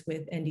involvements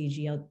with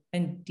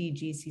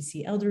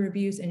NDGCC Elder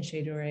Abuse and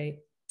Chez Doré,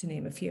 to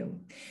name a few.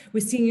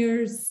 With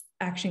Seniors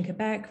Action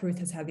Quebec, Ruth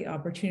has had the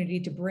opportunity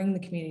to bring the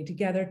community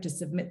together to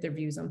submit their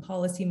views on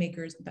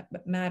policymakers that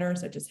matter,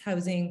 such as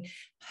housing,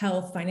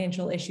 health,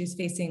 financial issues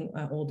facing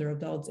older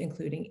adults,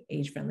 including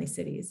age-friendly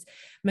cities.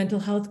 Mental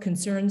health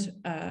concerns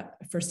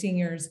for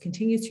seniors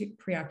continue to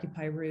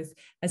preoccupy Ruth,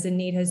 as the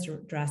need has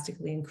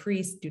drastically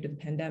increased due to the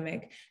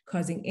pandemic,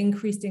 causing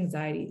increased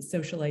anxiety,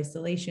 social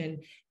isolation,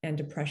 and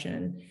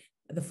depression.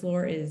 The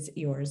floor is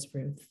yours,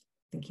 Ruth.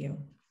 Thank you.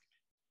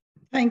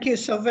 Thank you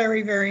so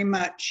very, very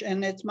much.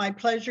 And it's my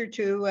pleasure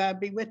to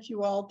be with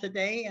you all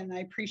today, and I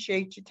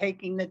appreciate you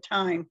taking the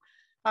time.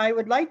 I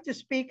would like to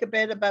speak a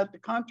bit about the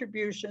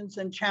contributions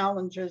and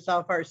challenges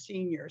of our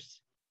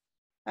seniors.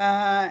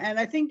 And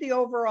I think the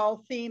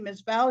overall theme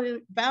is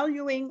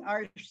valuing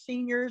our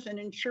seniors and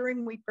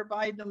ensuring we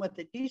provide them with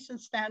a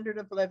decent standard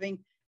of living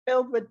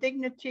filled with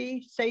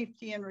dignity,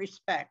 safety, and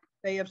respect.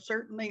 They have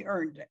certainly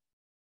earned it.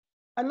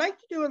 I'd like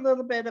to do a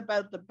little bit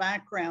about the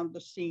background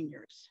of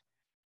seniors.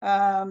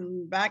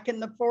 Back in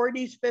the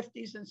 40s,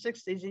 50s, and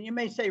 60s, and you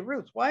may say,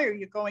 Ruth, why are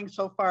you going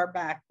so far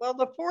back? Well,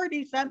 the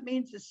 40s, that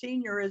means the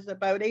senior is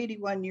about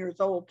 81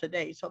 years old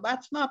today. So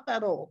that's not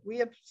that old. We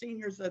have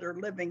seniors that are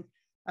living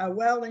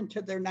well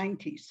into their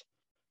 90s.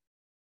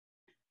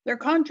 Their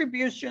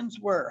contributions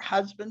were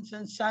husbands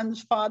and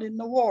sons fought in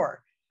the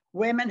war.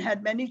 Women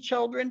had many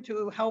children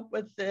to help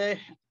with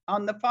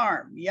on the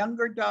farm.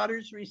 Younger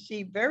daughters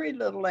received very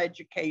little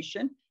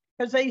education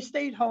because they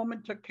stayed home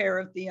and took care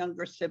of the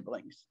younger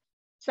siblings.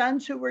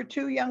 Sons who were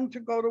too young to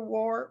go to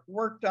war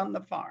worked on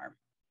the farm.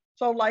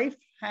 So life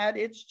had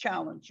its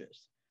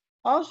challenges.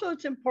 Also,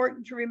 it's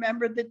important to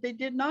remember that they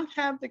did not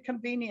have the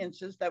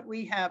conveniences that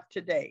we have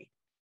today.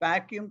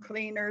 Vacuum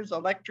cleaners,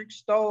 electric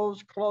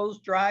stoves, clothes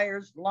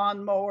dryers,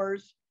 lawn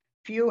mowers.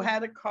 Few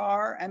had a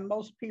car, and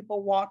most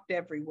people walked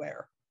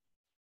everywhere.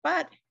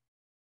 But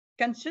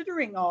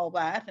considering all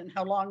that and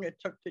how long it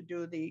took to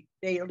do the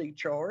daily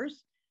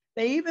chores,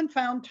 they even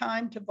found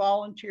time to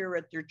volunteer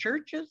at their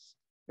churches,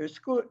 their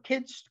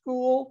kids'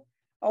 school,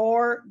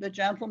 or the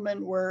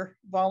gentlemen were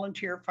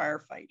volunteer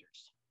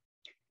firefighters.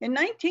 In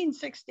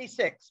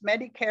 1966,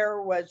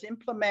 Medicare was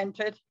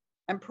implemented,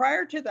 and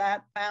prior to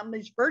that,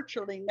 families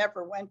virtually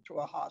never went to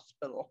a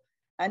hospital.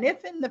 And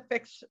if in the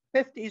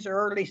 50s or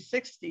early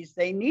 60s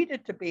they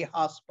needed to be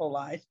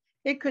hospitalized,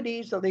 it could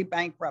easily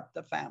bankrupt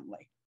the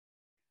family.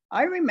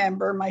 I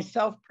remember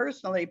myself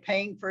personally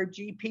paying for a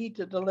GP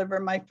to deliver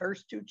my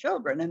first two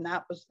children, and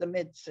that was the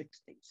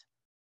mid-60s.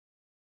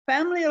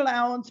 Family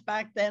allowance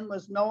back then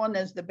was known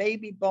as the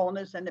baby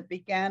bonus, and it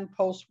began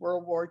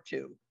post-World War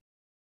II.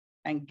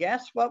 And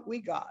guess what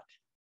we got?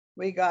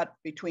 We got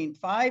between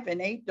 $5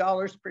 and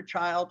 $8 per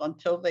child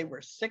until they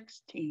were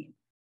 16.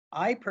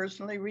 I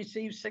personally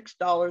received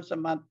 $6 a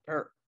month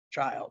per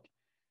child.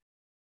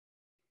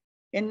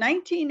 In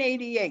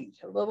 1988,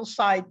 a little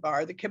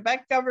sidebar, the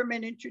Quebec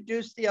government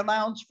introduced the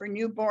allowance for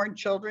newborn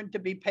children to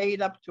be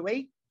paid up to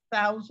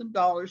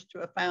 $8,000 to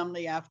a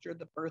family after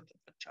the birth of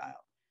a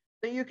child.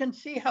 So you can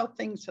see how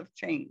things have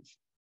changed.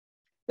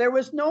 There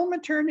was no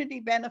maternity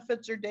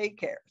benefits or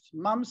daycares.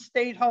 Moms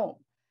stayed home.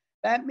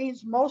 That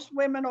means most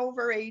women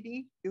over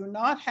 80 do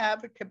not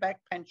have a Quebec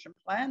pension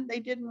plan. They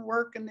didn't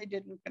work and they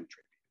didn't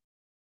contribute.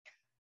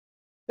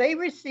 They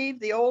receive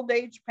the old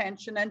age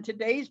pension, and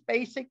today's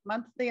basic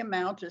monthly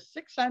amount is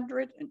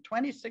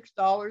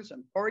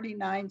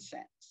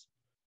 $626.49.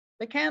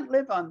 They can't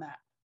live on that.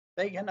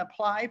 They can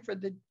apply for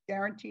the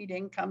guaranteed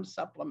income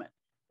supplement,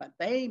 but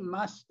they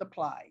must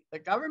apply. The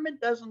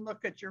government doesn't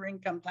look at your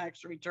income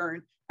tax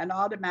return and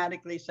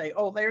automatically say,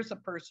 oh, there's a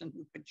person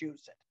who could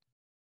use it.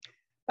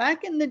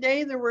 Back in the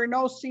day, there were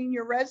no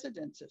senior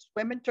residences.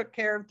 Women took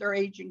care of their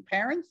aging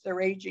parents,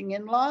 their aging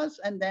in-laws,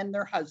 and then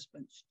their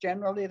husbands.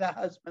 Generally, the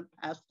husband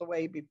passed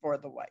away before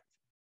the wife.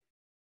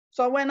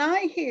 So when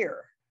I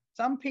hear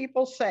some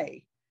people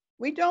say,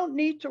 we don't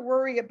need to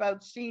worry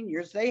about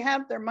seniors, they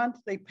have their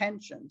monthly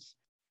pensions,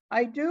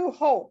 I do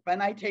hope,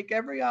 and I take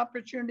every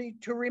opportunity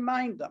to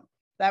remind them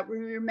that we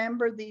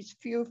remember these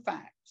few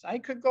facts. I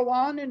could go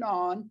on,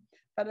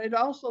 but I'd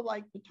also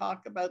like to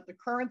talk about the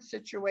current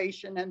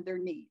situation and their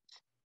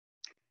needs.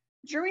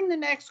 During the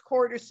next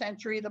quarter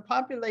century, the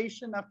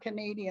population of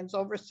Canadians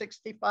over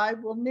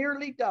 65 will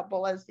nearly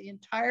double as the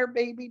entire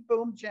baby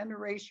boom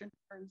generation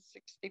turns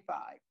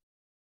 65.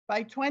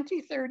 By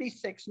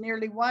 2036,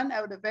 nearly 1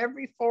 out of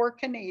every 4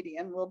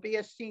 Canadian will be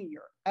a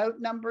senior,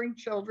 outnumbering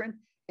children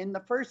in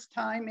the first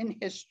time in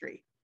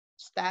history.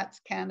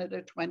 Stats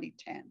Canada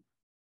 2010.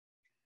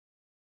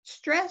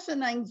 Stress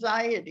and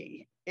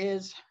anxiety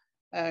is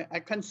a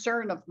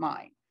concern of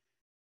mine.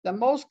 The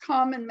most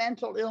common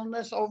mental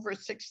illness over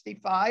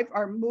 65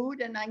 are mood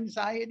and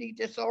anxiety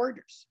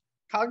disorders,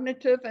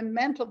 cognitive and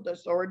mental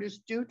disorders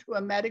due to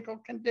a medical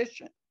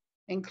condition,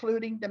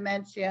 including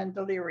dementia and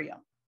delirium.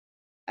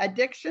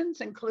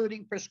 Addictions,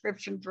 including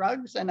prescription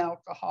drugs and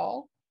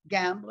alcohol,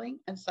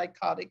 gambling, and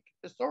psychotic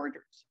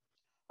disorders.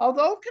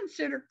 Although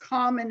considered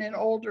common in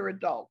older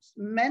adults,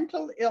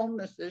 mental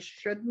illnesses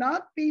should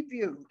not be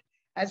viewed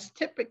as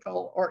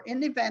typical or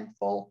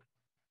inevitable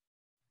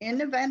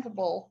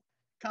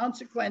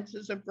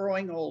consequences of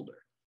growing older.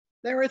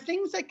 There are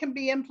things that can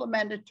be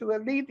implemented to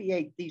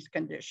alleviate these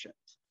conditions.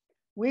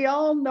 We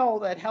all know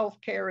that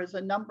healthcare is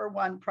a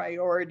 #1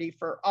 priority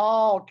for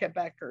all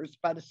Quebecers,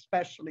 but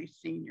especially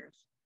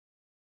seniors.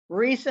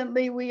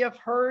 Recently, we have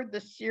heard the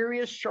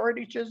serious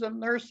shortages of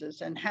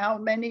nurses and how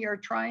many are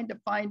trying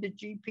to find a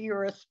GP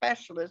or a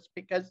specialist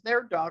because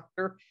their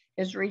doctor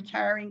is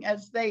retiring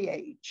as they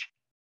age.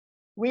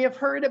 We have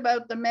heard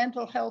about the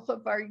mental health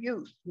of our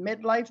youth,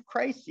 midlife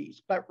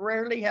crises, but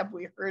rarely have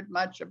we heard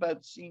much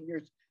about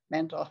seniors'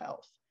 mental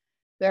health.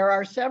 There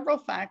are several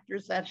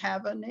factors that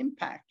have an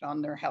impact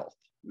on their health,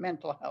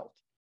 mental health.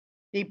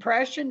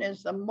 Depression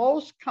is the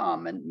most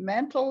common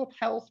mental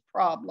health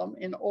problem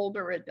in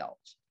older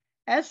adults,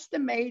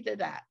 estimated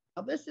at,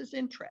 now this is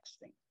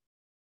interesting,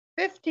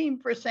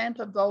 15%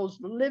 of those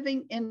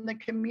living in the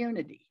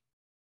community,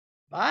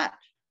 but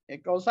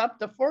it goes up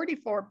to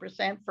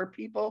 44% for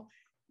people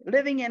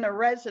living in a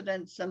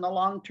residence in a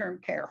long-term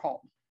care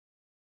home.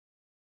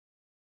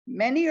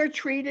 Many are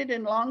treated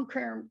in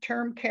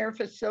long-term care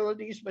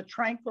facilities with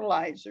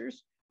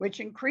tranquilizers, which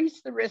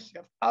increase the risk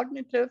of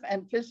cognitive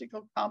and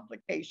physical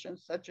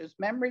complications such as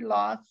memory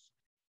loss,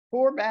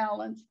 poor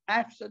balance,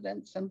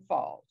 accidents, and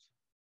falls.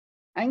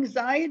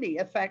 Anxiety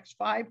affects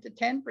 5 to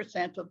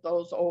 10% of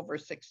those over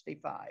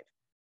 65.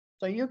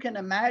 So you can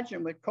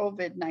imagine with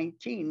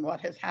COVID-19 what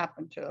has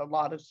happened to a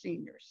lot of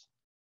seniors.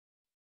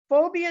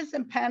 Phobias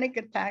and panic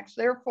attacks,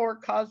 therefore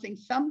causing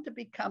some to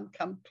become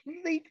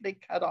completely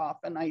cut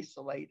off and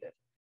isolated.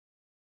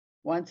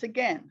 Once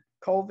again,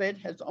 COVID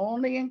has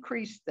only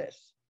increased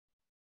this.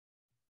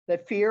 The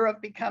fear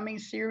of becoming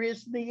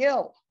seriously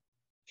ill,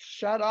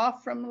 shut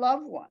off from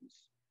loved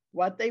ones,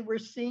 what they were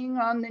seeing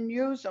on the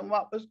news and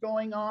what was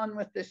going on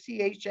with the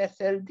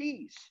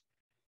CHSLDs.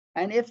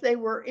 And if they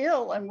were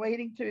ill and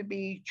waiting to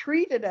be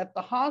treated at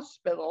the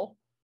hospital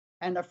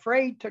and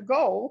afraid to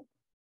go,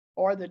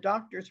 or the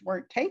doctors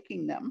weren't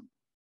taking them,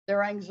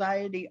 their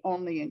anxiety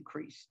only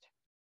increased.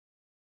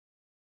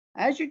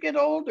 As you get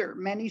older,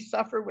 many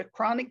suffer with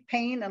chronic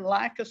pain and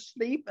lack of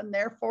sleep, and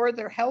therefore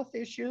their health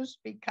issues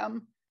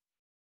become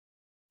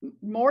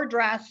more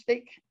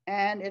drastic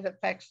and it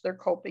affects their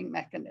coping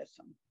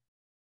mechanism.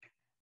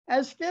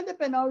 As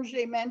Philip and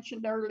Auger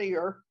mentioned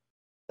earlier,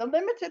 the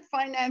limited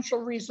financial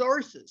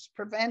resources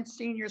prevent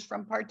seniors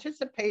from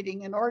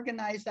participating in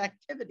organized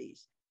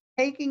activities.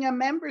 Taking a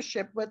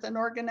membership with an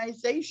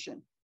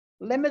organization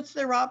limits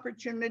their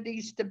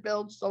opportunities to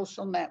build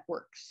social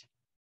networks.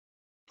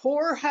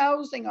 Poor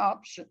housing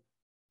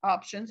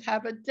options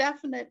have a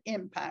definite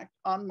impact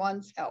on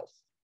one's health.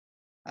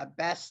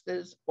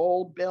 Asbestos,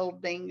 old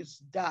buildings,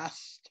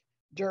 dust,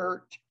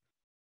 dirt,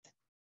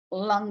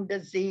 lung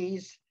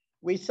disease.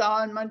 We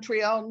saw in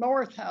Montreal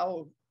North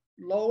how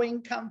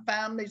low-income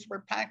families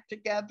were packed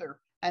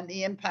together and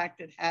the impact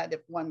it had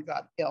if one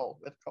got ill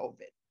with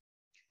COVID.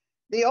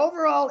 The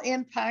overall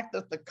impact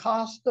of the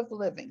cost of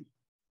living,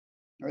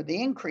 or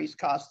the increased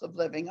cost of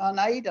living on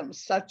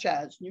items such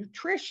as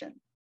nutrition,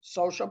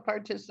 social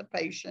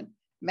participation,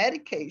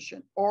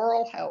 medication,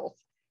 oral health,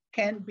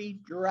 can be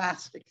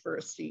drastic for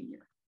a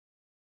senior.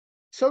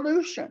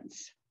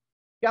 Solutions.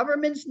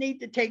 Governments need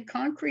to take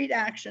concrete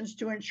actions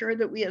to ensure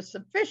that we have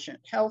sufficient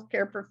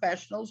healthcare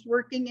professionals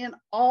working in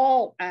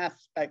all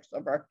aspects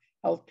of our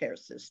healthcare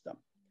system.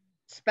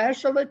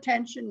 Special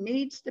attention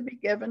needs to be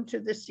given to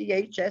the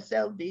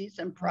CHSLDs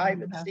and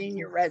private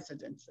senior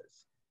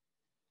residences.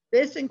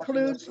 This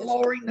includes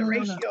lowering the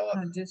ratio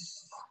of,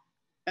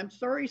 I'm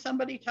sorry,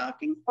 somebody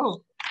talking?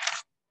 Oh,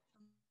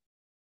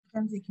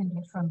 Kenzie can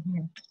get from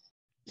here.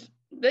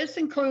 This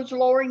includes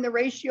lowering the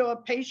ratio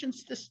of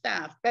patients to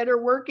staff, better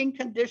working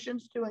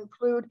conditions to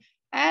include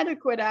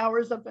adequate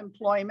hours of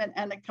employment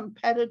and a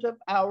competitive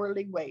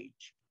hourly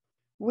wage.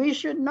 We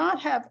should not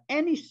have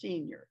any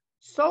senior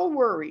so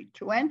worried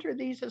to enter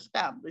these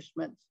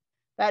establishments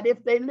that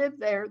if they live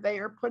there, they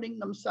are putting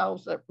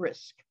themselves at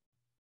risk.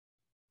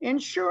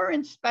 Ensure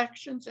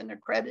inspections and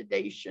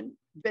accreditation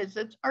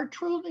visits are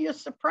truly a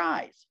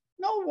surprise.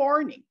 No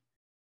warning,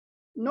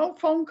 no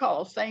phone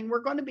calls saying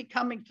we're going to be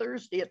coming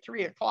Thursday at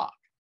 3 o'clock.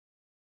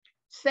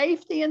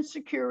 Safety and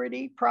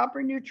security,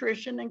 proper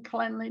nutrition and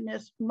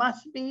cleanliness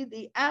must be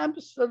the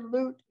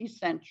absolute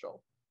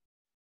essential.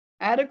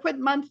 Adequate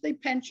monthly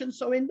pension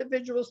so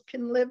individuals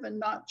can live and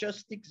not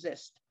just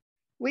exist.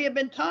 We have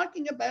been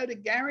talking about a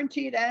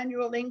guaranteed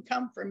annual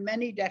income for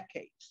many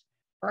decades.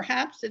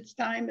 Perhaps its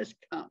time has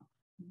come,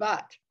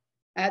 but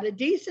at a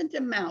decent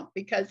amount,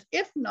 because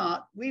if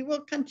not, we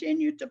will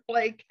continue to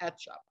play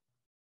catch up.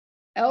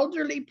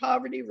 Elderly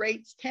poverty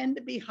rates tend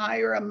to be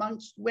higher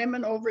amongst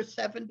women over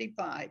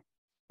 75.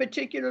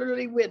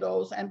 Particularly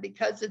widows, and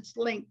because it's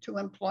linked to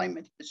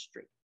employment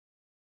history.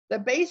 The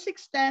basic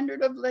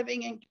standard of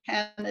living in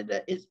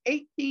Canada is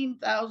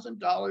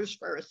 $18,000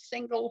 for a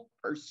single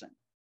person.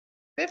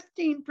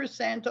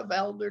 15% of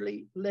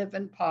elderly live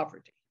in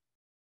poverty.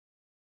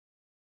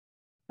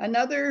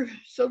 Another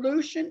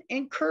solution,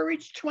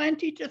 encourage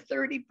 20 to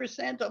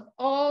 30% of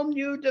all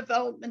new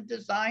development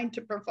designed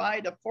to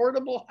provide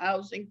affordable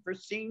housing for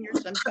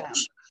seniors and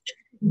families.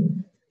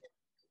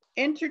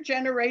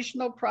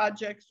 Intergenerational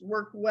projects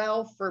work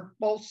well for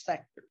both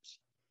sectors.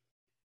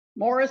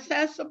 More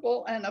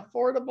accessible and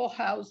affordable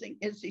housing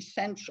is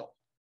essential,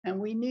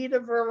 and we need a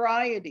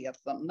variety of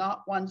them,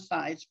 not one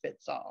size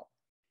fits all.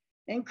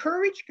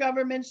 Encourage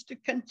governments to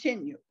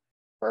continue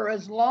for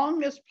as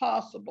long as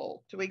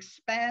possible to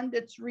expand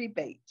its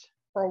rebate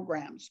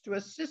programs to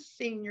assist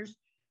seniors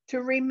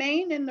to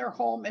remain in their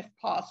home if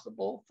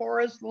possible for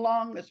as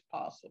long as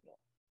possible.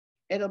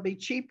 It'll be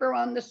cheaper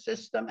on the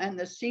system and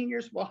the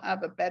seniors will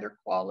have a better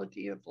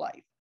quality of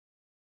life.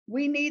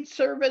 We need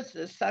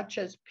services such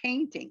as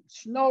painting,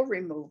 snow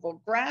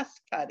removal, grass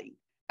cutting,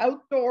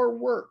 outdoor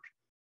work,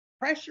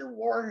 pressure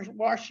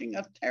washing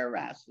of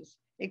terraces,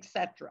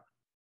 etc.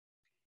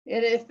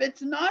 If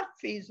it's not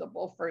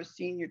feasible for a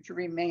senior to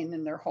remain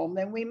in their home,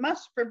 then we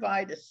must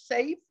provide a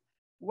safe,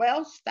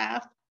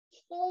 well-staffed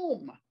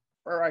home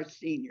for our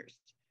seniors.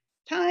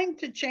 Time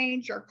to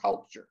change our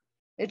culture.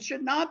 It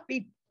should not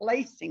be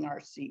placing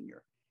our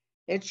senior.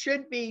 It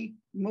should be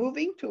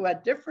moving to a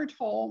different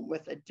home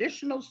with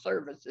additional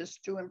services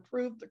to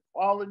improve the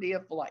quality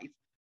of life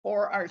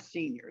for our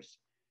seniors.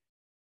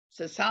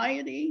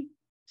 Society,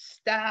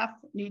 staff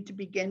need to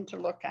begin to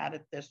look at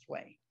it this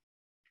way.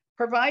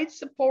 Provide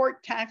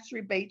support tax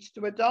rebates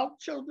to adult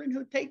children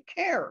who take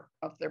care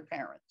of their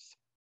parents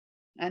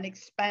and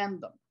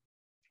expand them.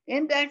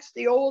 Index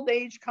the old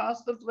age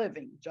cost of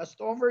living. Just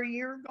over a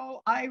year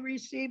ago, I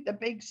received a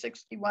big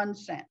 61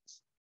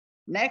 cents.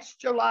 Next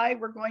July,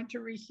 we're going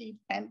to receive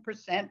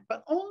 10%,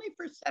 but only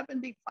for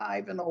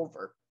 75 and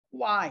over.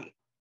 Why?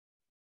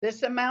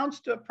 This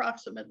amounts to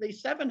approximately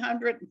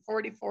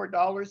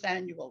 $744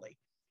 annually.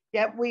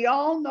 Yet we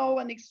all know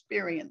and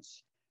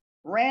experience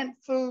rent,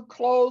 food,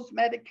 clothes,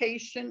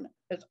 medication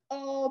has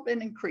all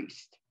been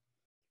increased.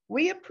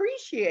 We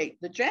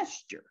appreciate the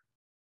gesture,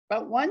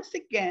 but once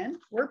again,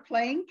 we're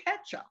playing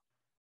catch up.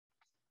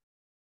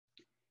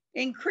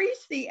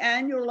 Increase the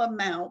annual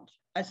amount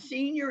a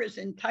senior is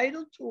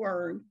entitled to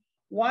earn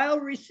while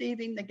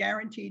receiving the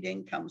guaranteed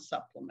income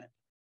supplement.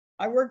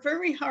 I work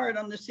very hard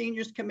on the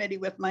seniors committee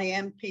with my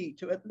MP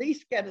to at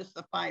least get us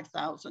the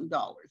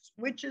 $5,000,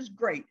 which is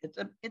great. It's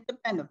a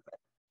benefit.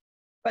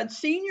 But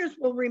seniors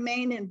will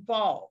remain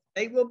involved.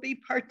 They will be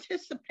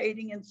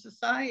participating in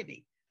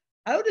society.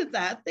 Out of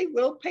that, they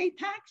will pay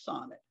tax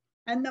on it.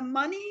 And the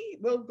money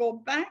will go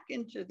back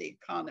into the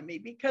economy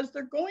because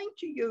they're going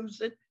to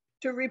use it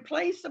to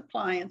replace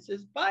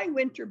appliances, buy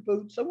winter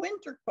boots, a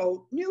winter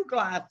coat, new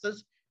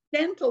glasses,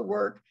 dental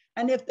work,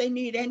 and if they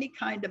need any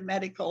kind of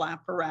medical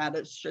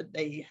apparatus, should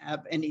they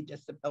have any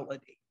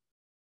disability.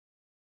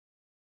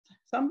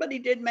 Somebody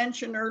did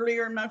mention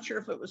earlier, I'm not sure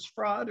if it was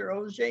Fraud or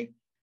OJ,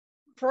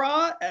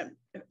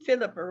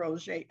 Philip or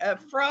OJ,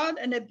 fraud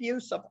and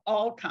abuse of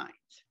all kinds.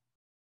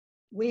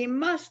 We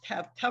must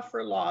have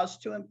tougher laws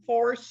to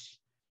enforce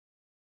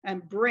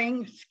and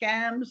bring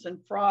scams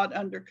and fraud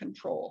under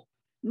control.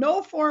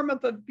 No form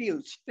of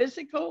abuse,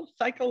 physical,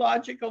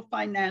 psychological,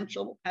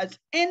 financial, has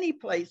any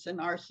place in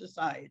our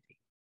society.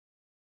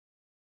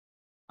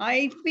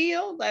 I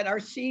feel that our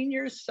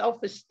seniors'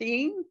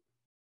 self-esteem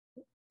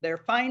Their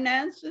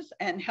finances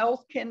and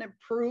health can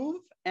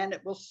improve, and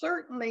it will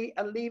certainly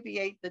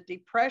alleviate the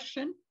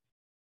depression,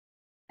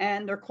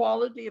 and their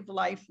quality of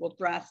life will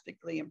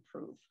drastically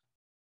improve.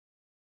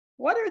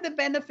 What are the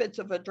benefits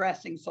of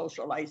addressing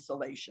social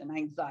isolation,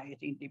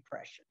 anxiety, and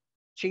depression?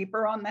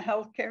 Cheaper on the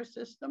healthcare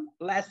system,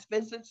 less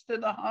visits to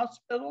the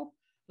hospital,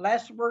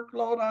 less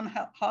workload on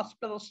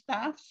hospital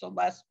staff, so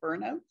less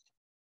burnouts,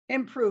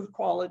 improved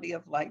quality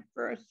of life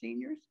for our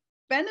seniors,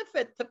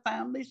 benefit to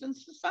families and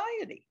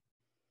society,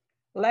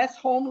 less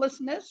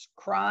homelessness,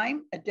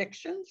 crime,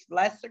 addictions,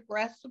 less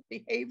aggressive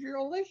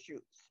behavioral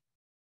issues.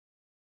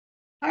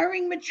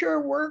 Hiring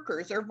mature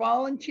workers or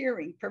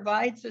volunteering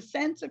provides a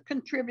sense of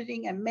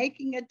contributing and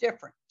making a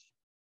difference.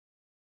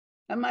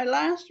 And my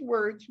last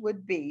words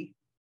would be,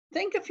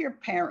 think of your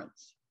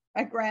parents,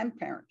 a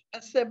grandparent,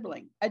 a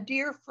sibling, a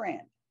dear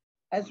friend,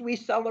 as we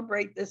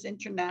celebrate this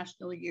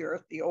International Year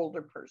of the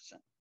Older Person.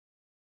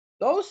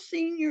 Those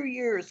senior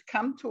years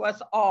come to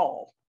us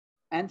all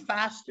and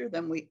faster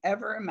than we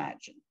ever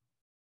imagined.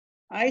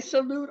 I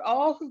salute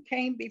all who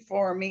came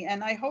before me,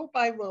 and I hope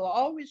I will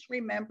always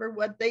remember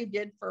what they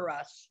did for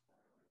us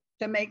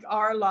to make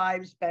our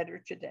lives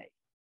better today.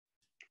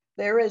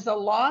 There is a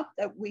lot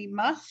that we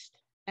must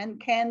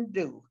and can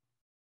do.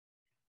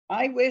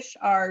 I wish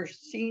our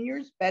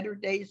seniors better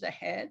days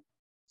ahead,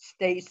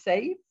 stay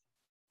safe,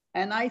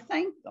 and I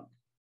thank them.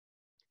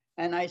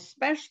 And I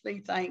especially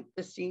thank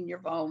the senior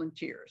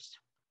volunteers.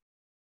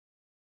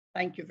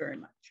 Thank you very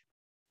much.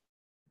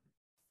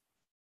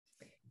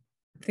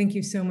 Thank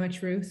you so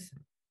much, Ruth.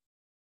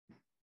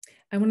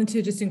 I wanted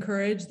to just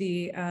encourage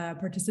the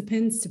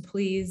participants to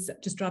please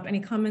just drop any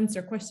comments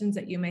or questions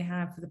that you may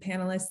have for the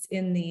panelists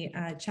in the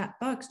chat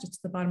box just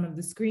at the bottom of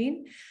the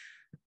screen.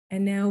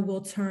 And now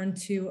we'll turn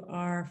to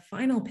our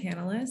final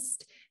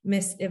panelist,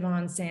 Miss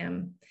Yvonne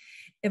Sam.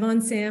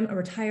 Yvonne Sam, a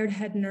retired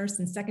head nurse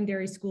and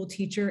secondary school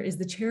teacher, is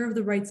the chair of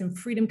the Rights and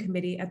Freedom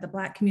Committee at the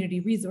Black Community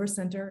Resource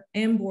Center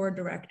and board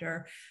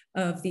director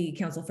of the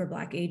Council for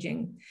Black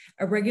Aging.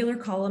 A regular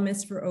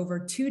columnist for over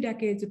 2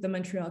 decades with the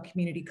Montreal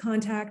Community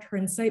Contact, her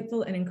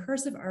insightful and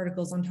incursive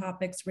articles on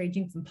topics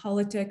ranging from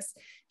politics,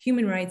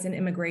 human rights, and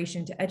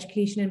immigration to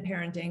education and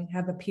parenting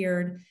have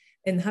appeared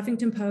in the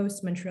Huffington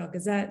Post, Montreal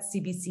Gazette,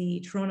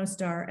 CBC, Toronto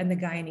Star, and the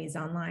Guyanese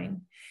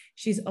Online.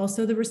 She's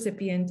also the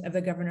recipient of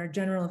the Governor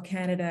General of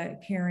Canada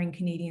Caring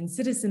Canadian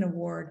Citizen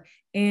Award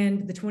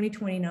and the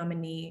 2020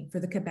 nominee for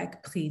the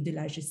Quebec Prix de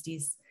la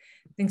Justice.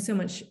 Thanks so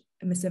much,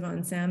 Ms.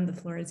 Yvonne Sam. The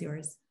floor is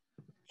yours.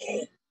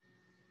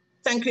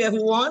 Thank you,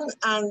 everyone.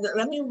 And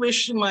let me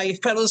wish my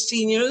fellow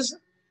seniors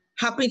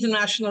Happy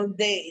International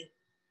Day.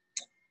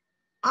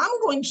 I'm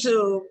going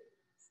to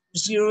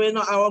zero in,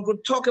 I will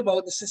talk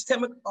about the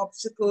systemic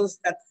obstacles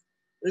that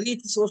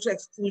lead to social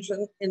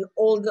exclusion in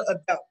older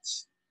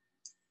adults.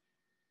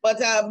 But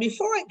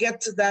before I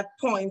get to that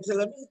point,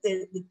 the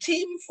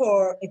theme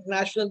for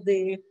International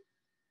Day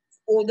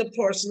for Older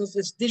Persons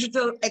is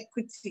digital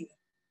equity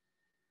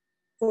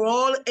for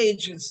all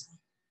ages.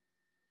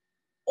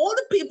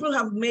 Older people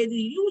have made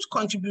huge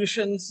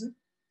contributions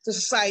to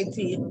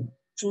society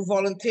through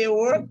volunteer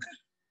work,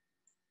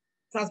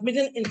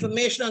 transmitting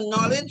information and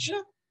knowledge,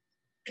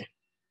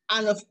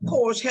 and of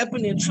course,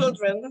 helping their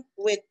children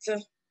with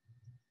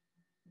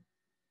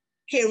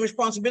care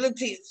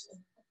responsibilities.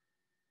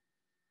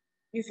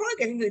 Before I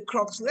get into the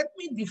crux, let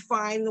me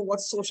define what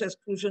social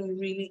exclusion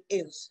really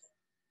is.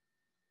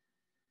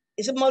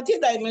 It's a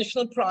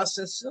multi-dimensional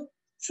process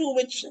through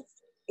which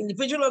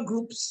individual or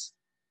groups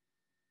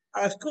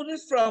are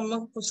excluded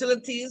from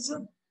facilities,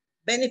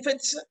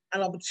 benefits,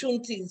 and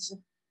opportunities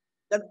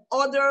that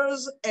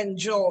others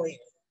enjoy.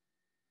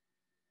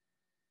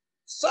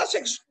 Such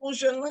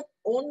exclusion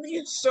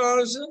only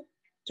serves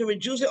to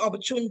reduce the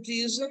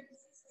opportunities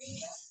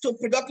to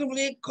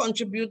productively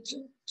contribute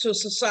to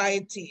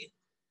society.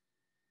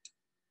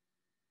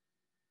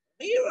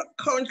 We are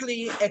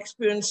currently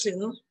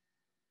experiencing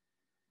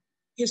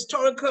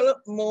historical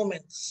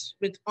moments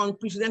with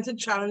unprecedented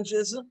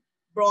challenges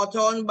brought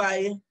on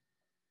by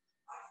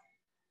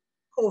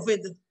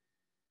COVID.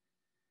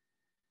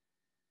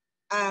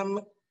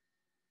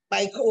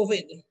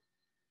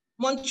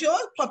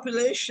 Montreal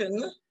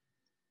population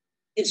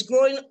is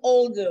growing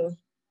older,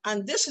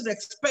 and this is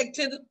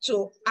expected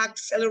to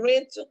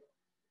accelerate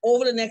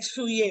over the next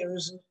few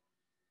years.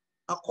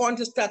 According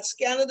to Stats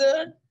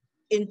Canada,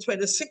 in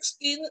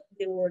 2016,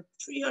 there were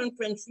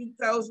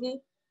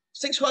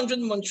 323,600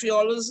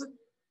 Montrealers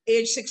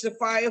age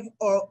 65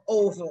 or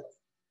over.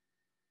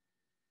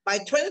 By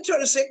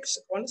 2036,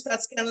 according to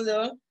Stats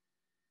Canada,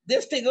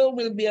 this figure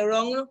will be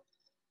around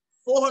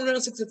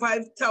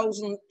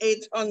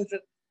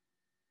 465,800.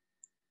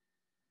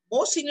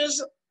 Most seniors,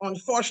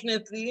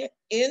 unfortunately,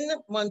 in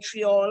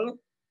Montreal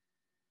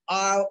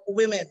are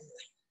women.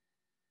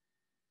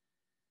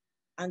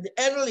 And the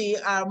elderly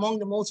are among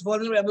the most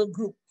vulnerable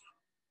group.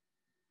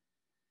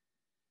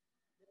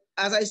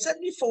 As I said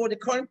before, the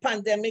current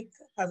pandemic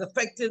has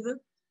affected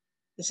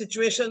the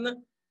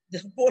situation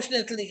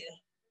disproportionately.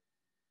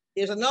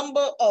 There's a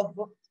number of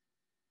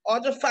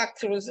other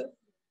factors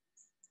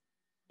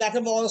that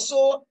have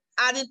also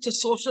added to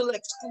social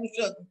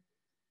exclusion.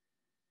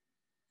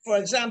 For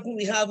example,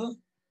 we have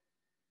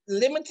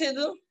limited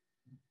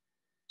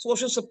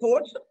social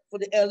support for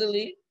the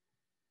elderly,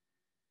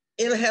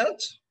 ill health,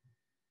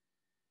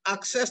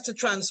 access to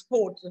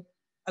transport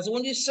has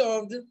only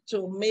served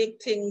to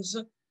make things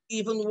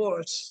even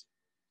worse.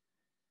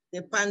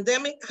 The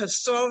pandemic has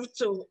served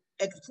to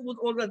exclude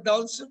older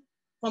adults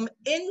from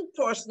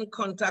in-person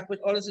contact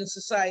with others in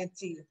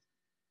society.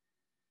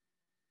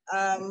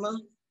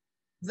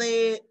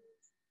 The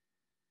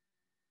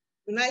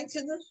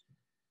United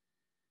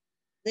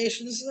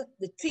Nations,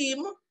 the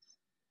team,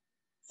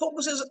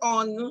 focuses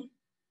on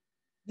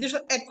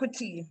digital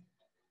equity.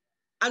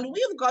 And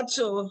we've got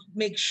to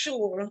make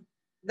sure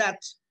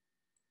that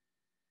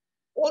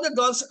all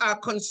adults are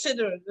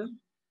considered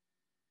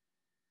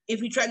if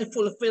we try to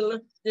fulfill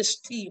this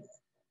theme.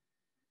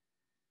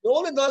 The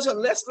older adults are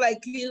less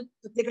likely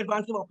to take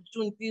advantage of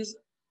opportunities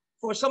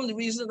for some of the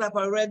reasons I've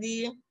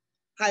already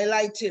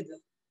highlighted.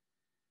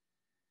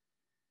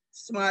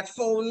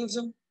 Smartphones,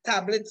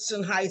 tablets,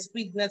 and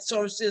high-speed net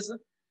sources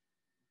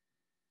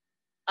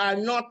are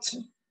not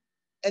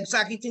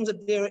exactly things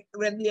that they're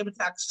readily able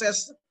to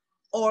access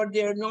or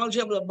they're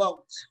knowledgeable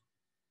about.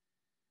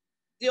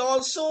 They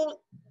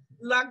also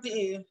lack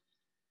the,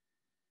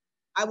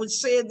 I would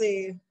say,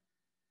 the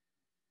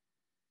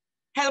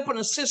help and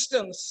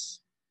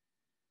assistance,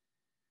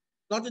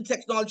 not the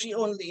technology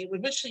only,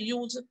 with which to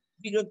use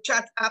video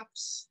chat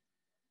apps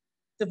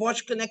to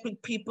watch, connect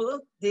with people,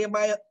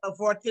 thereby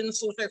avoiding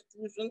social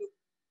exclusion.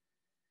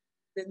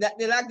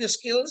 They lack the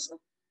skills,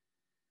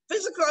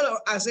 physical or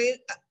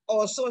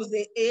also as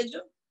they age.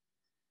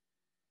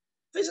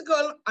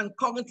 Physical and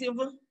cognitive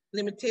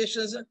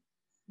limitations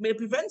may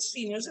prevent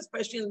seniors,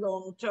 especially in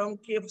long-term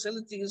care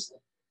facilities,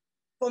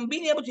 from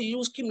being able to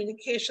use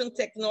communication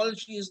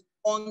technologies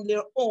on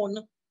their own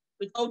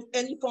without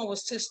any form of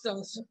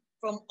assistance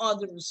from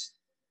others.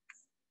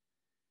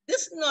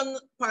 This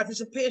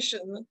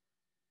non-participation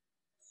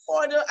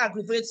further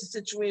aggravates the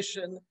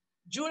situation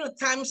during the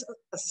times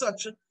as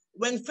such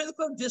when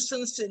physical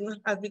distancing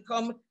has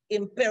become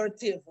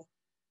imperative.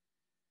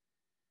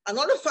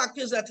 Another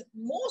factor is that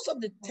most of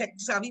the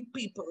tech-savvy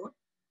people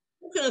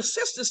who can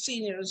assist the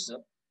seniors,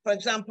 for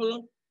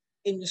example,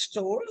 in the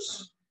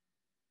stores,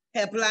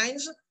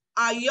 helplines,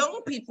 are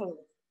young people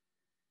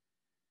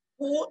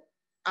who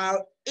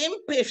are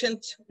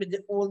impatient with the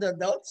older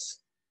adults,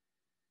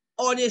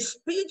 or they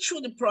speed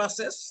through the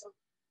process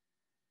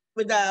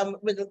with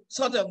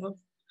sort of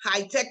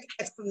high-tech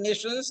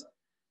explanations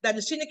that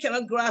the senior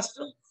cannot grasp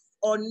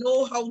or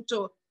know how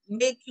to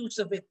make use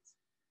of it.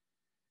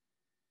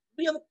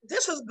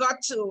 This has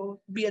got to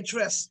be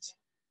addressed.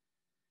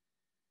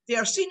 There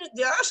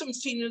are some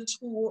seniors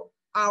who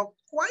are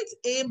quite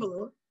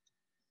able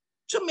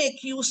to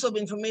make use of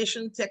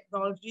information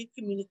technology,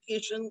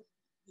 communication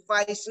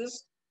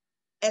devices,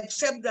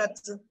 except that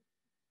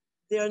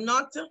they're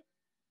not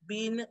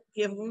being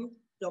given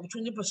the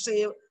opportunity per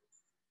se,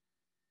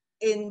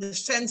 in the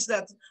sense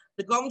that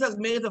the government has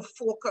made a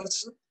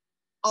focus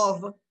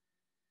of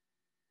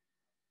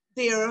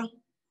their,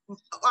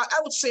 I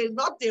would say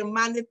not their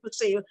mandate per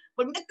se,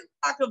 but make it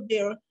part of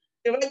their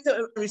right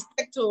to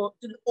respect to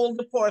the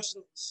older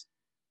persons,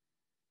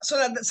 so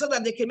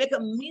that they can make a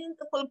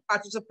meaningful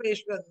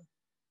participation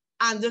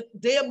and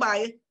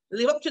thereby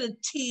live up to the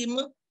theme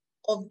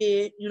of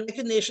the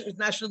United Nations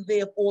International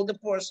Day of Older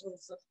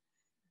Persons.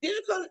 We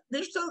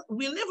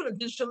live in a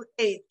digital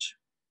age,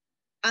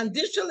 and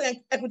digital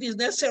equity is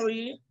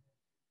necessary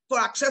for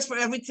access for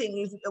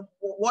everything.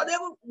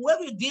 Whatever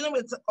you're dealing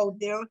with out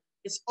there,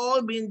 it's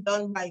all being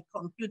done by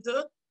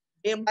computer.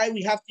 Thereby,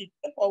 we have to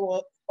equip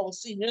our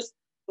seniors,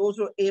 those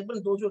who are able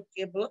and those who are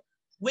capable,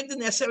 with the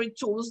necessary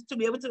tools to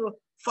be able to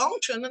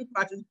function and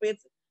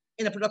participate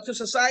in a productive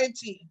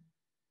society.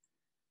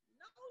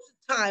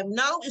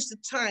 Now is the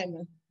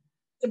time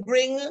to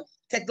bring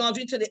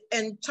technology to the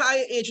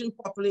entire aging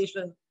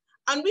population.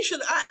 And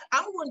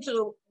I'm going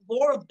to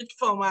borrow a bit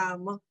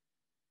from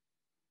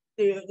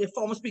the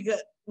former speaker,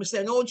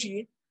 Mr.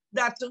 Enoji,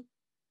 that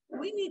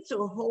we need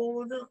to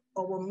hold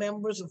our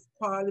members of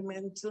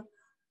parliament,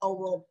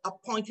 our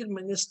appointed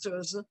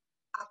ministers,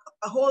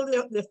 hold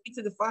their feet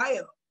to the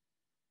fire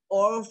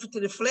or to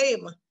the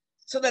flame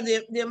so that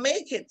they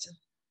make it.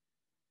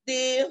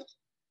 The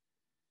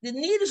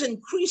need is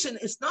increasing.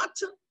 It's not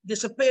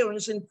disappearing,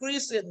 it's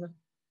increasing.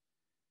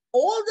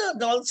 Older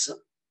adults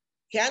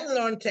can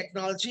learn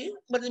technology,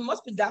 but it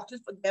must be adapted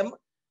for them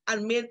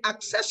and made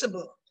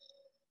accessible.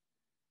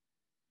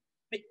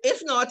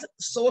 If not,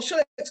 social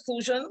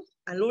exclusion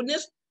and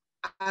loneliness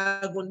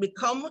are going to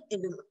become,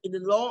 in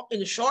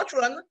the short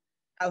run,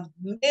 a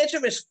major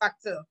risk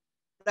factor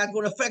that's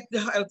going to affect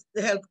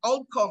the health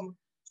outcome.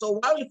 So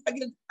while we're fighting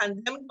the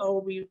pandemic,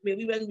 or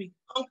maybe when we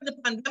conquer the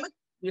pandemic,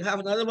 we'll have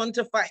another one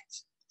to fight.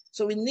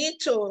 So we need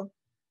to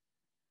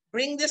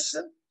bring this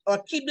or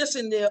keep this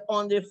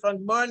on the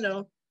front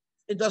burner.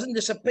 It doesn't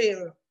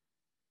disappear.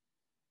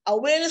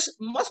 Awareness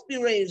must be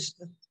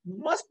raised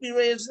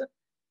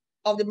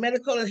of the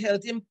medical and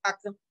health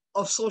impact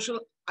of social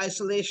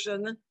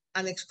isolation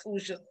and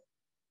exclusion.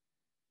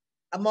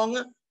 among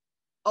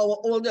our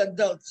older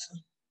adults.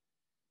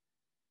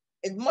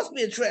 It must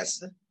be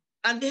addressed.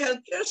 And the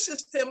healthcare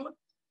system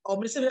or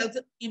Ministry of Health,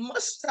 it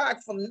must start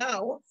from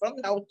now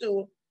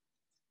to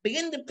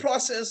begin the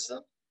process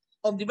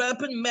of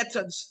developing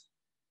methods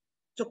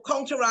to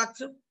counteract,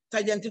 to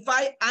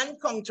identify and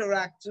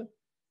counteract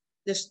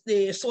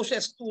the social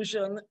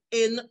exclusion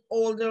in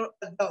older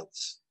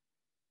adults.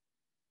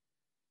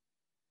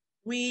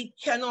 We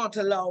cannot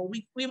allow,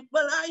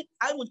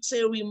 I would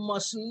say we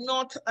must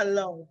not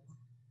allow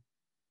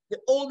the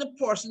older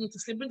person to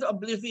slip into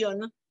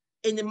oblivion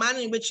in the manner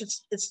in which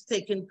it's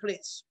taking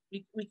place.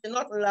 We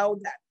cannot allow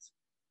that.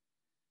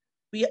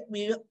 We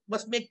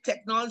must make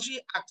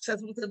technology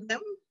accessible to them.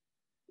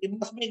 We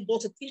must make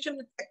those who teach them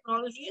the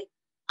technology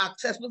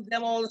accessible to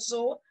them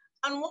also.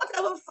 And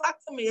whatever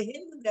factor may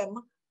hinder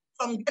them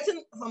from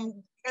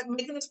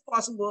making this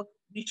possible,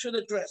 we should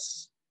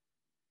address.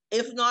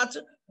 If not,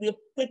 we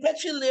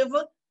perpetually live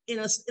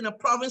in a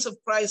province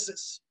of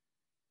crisis,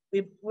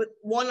 with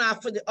one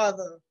after the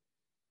other.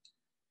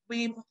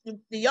 The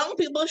young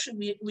people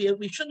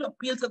we should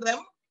appeal to them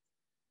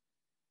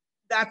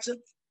that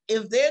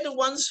if they're the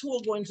ones who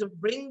are going to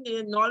bring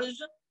their knowledge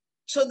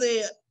to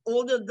the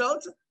older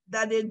adults,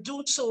 that they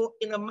do so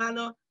in a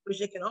manner which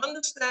they can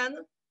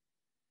understand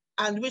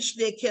and which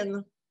they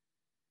can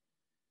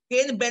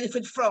gain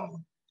benefit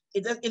from.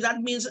 If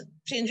that means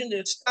changing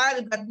their style,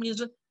 if that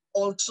means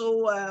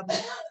also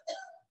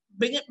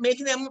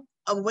making them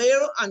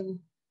aware and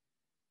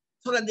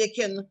so that they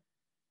can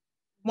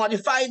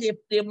modify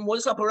their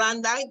modus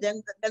operandi,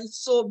 then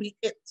so be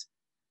it.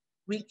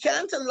 We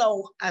can't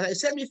allow, as I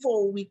said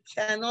before, we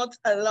cannot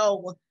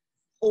allow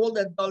old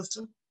adults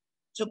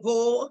to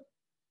go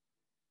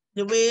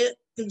the way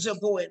things are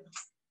going.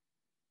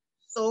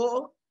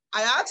 So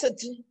I asked at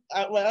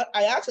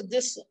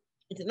this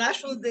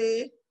International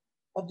Day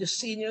of the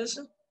Seniors,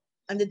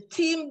 and the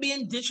theme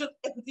being digital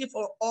equity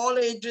for all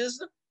ages,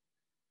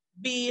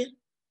 be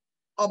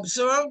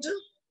observed,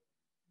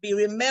 be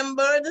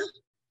remembered,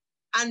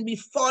 and be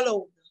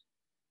followed,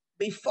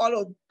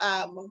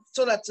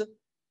 so that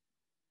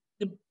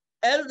the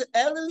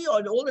elderly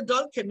or the old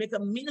adult can make a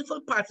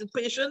meaningful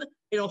participation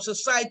in our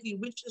society,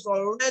 which is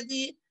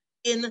already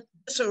in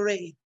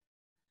disarray,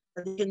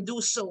 and they can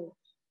do so.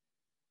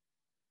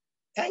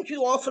 Thank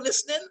you all for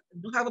listening.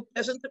 Do have a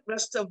pleasant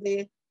rest of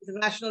the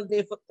International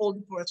Day for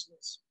Older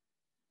Persons.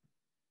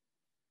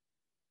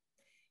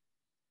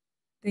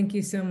 Thank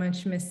you so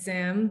much, Ms.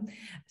 Sam.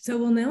 So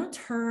we'll now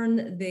turn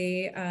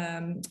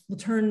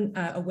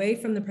away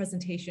from the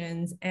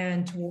presentations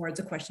and towards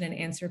a question and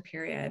answer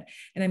period.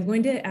 And I'm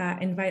going to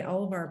invite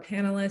all of our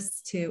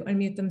panelists to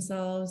unmute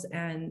themselves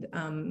and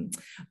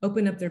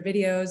open up their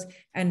videos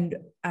and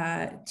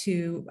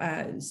to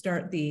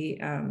start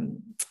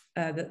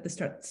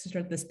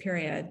start this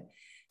period.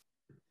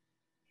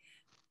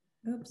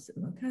 Oops,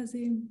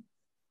 Makazi.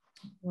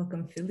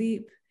 Welcome,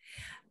 Philippe.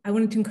 I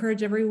wanted to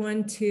encourage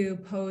everyone to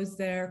pose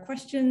their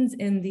questions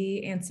in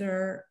the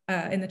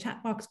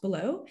chat box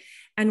below.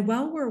 And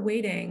while we're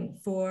waiting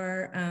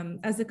for,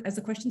 as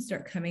the questions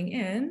start coming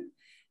in,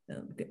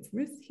 I'll get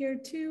Ruth here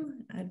too,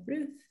 add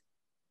Ruth.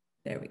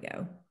 There we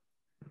go.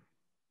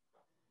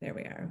 There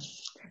we are.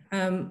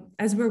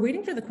 As we're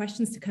waiting for the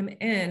questions to come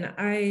in,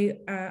 I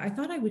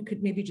thought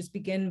could maybe just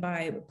begin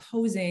by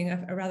posing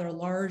a rather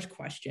large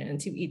question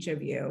to each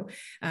of you.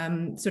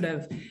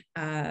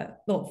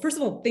 Well, first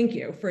of all, thank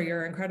you for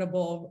your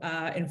incredible,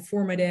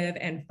 informative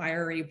and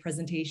fiery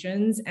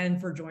presentations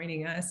and for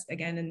joining us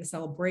again in the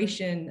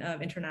celebration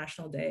of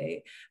International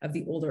Day of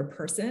the Older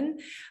Person.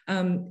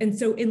 And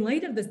so in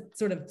light of the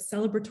sort of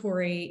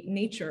celebratory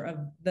nature of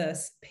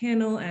this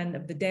panel and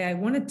of the day, I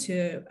wanted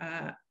to,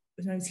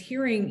 when I was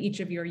hearing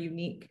each of your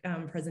unique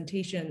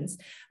presentations,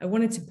 I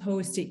wanted to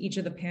pose to each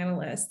of the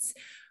panelists,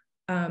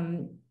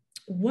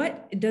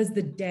 what does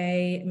the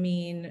day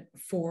mean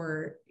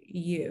for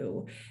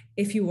you?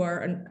 If you are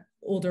an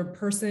older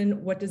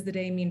person, what does the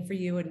day mean for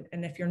you?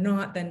 And if you're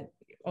not, then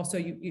also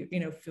you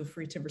know, feel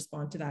free to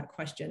respond to that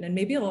question. And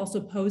maybe I'll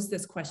also pose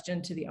this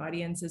question to the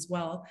audience as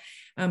well.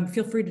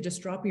 Feel free to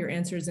just drop your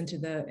answers into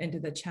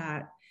the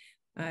chat.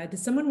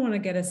 Does someone want to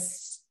get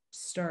us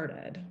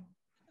started?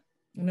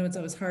 I know it's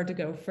always hard to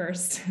go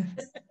first.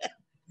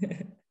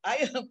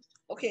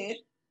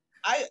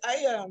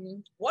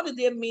 What the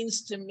day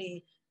means to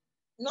me,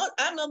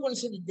 I'm not going to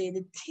say the day,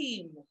 the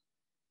theme.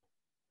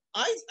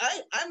 As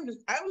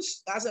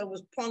I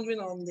was pondering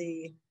on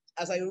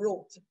as I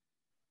wrote,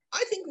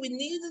 I think we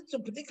needed to,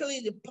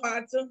 particularly the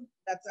part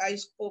that I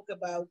spoke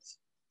about,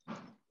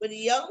 with the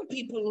young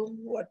people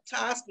who are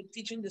tasked with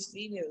teaching the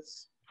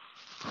seniors,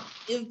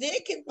 if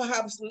they can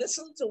perhaps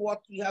listen to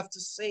what we have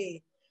to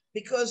say,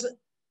 because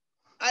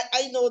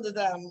I know that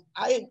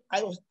I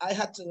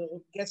had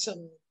to get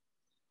some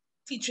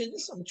teaching,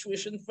 some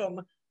tuition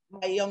from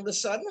my younger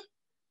son.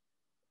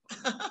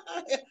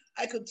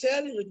 I could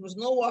tell you it was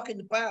no walk in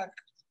the park,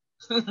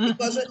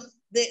 because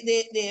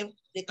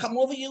they come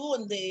over you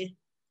and they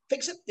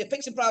fix it. They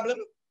fix the problem.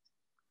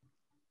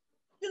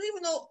 You don't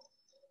even know.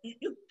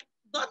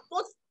 Not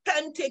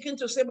time taken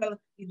to say, well,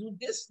 you do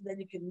this, then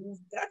you can move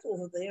that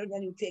over there, and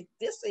then you take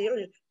this here,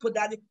 you put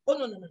that in. Oh,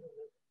 no, no, no,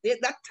 no.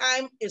 That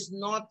time is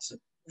not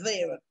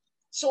there.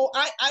 So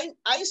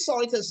I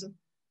saw it as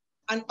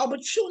an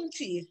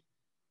opportunity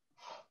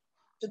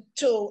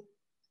to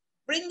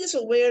bring this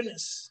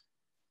awareness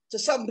to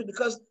some people,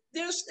 because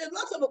there's a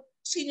lot of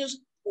seniors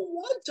who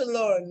want to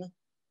learn,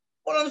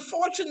 but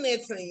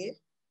unfortunately,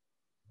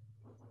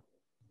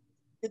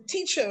 the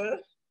teacher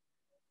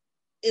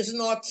is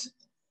not,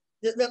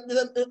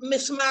 the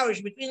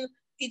mismarriage between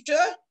teacher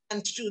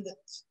and student.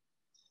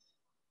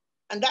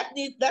 And that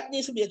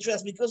needs to be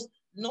addressed, because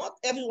not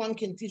everyone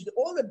can teach.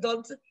 All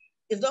adults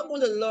is not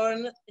going to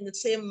learn in the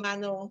same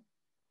manner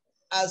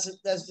as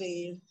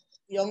the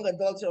young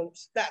adults or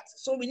that.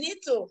 So we need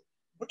to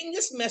bring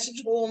this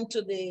message home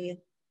to the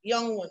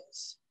young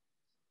ones.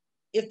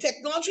 If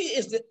technological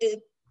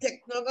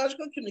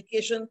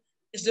communication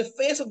is the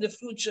face of the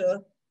future,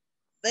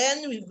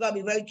 then we've got to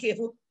be very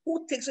careful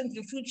who takes us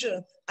into the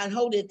future and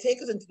how they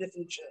take us into the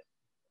future.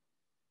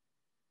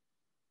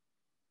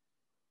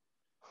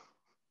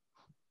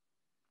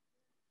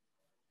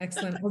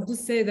 Excellent. I'll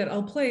just say that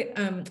I'll play,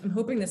 I'm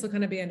hoping this will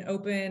kind of be an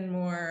open,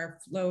 more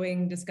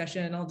flowing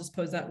discussion. I'll just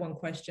pose that one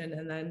question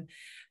and then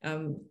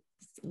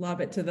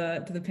lob it to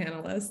the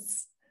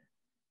panelists.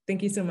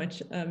 Thank you so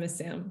much, Ms.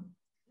 Sam.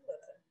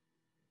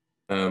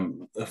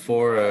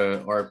 For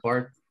our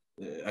part,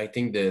 I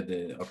think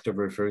the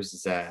October 1st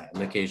is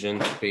an occasion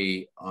to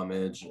pay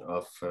homage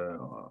of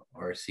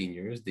our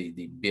seniors.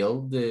 They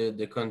build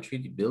the country,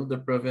 they build the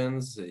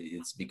province.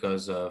 It's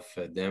because of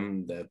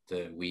them that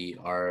we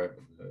are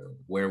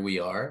where we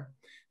are.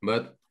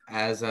 But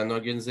as an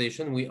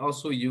organization, we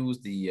also use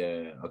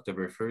the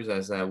October 1st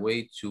as a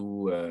way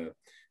to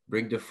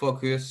bring the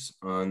focus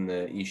on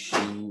the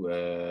issue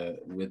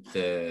with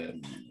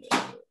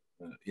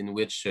in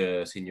which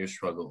seniors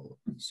struggle.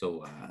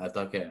 So I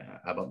talk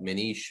about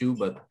many issues,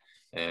 but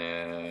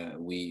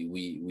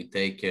we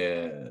take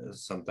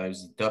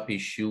sometimes the top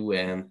issue,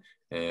 and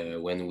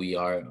when we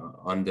are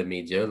on the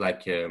media,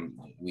 like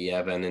we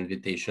have an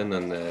invitation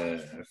on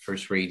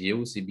First Radio,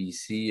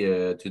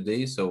 CBC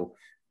today. So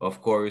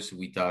of course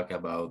we talk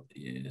about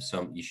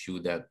some issue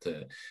that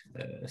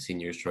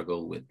seniors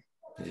struggle with.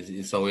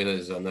 It's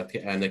always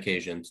an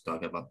occasion to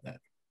talk about that.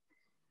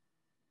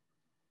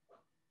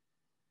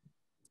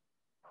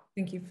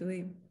 Thank you,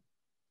 Philippe.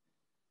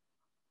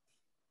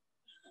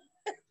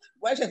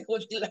 Why should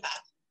you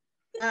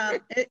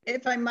laugh?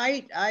 If I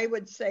might, I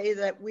would say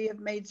that we have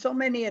made so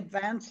many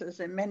advances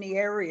in many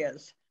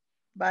areas,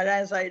 but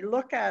as I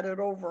look at it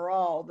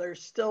overall,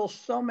 there's still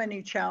so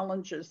many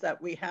challenges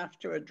that we have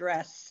to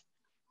address.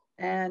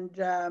 And,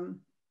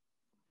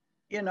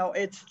 you know,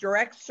 it's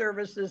direct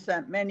services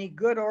that many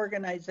good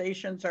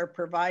organizations are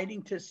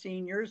providing to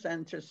seniors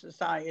and to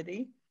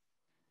society.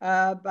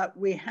 But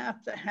we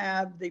have to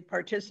have the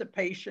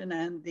participation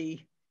and the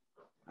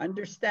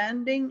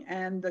understanding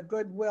and the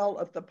goodwill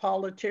of the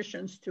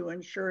politicians to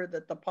ensure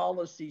that the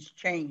policies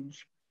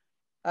change.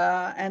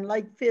 And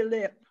like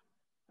Philippe,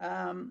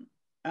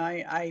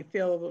 I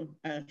feel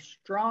a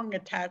strong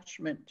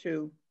attachment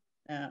to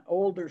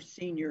older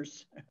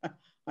seniors.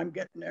 I'm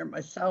getting there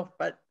myself,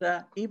 but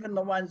even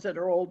the ones that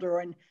are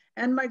older,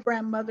 and my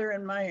grandmother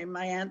and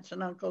my aunts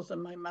and uncles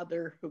and my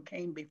mother who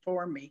came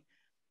before me.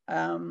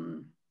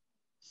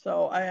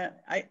 So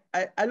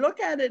I look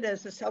at it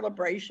as a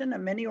celebration,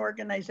 and many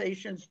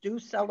organizations do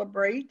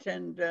celebrate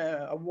and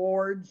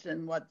awards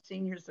and what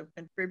seniors have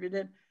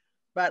contributed.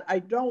 But I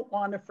don't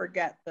want to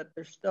forget that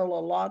there's still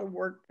a lot of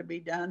work to be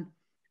done.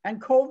 And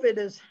COVID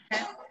has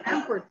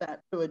hampered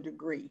that to a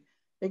degree,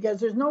 because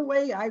there's no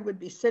way I would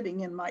be sitting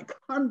in my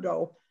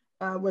condo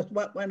with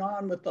what went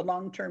on with the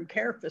long-term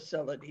care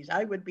facilities.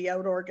 I would be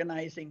out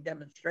organizing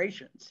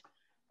demonstrations.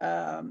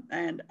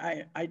 And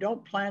I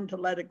don't plan to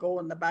let it go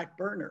in the back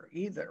burner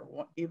either,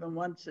 even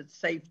once it's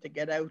safe to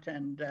get out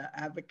and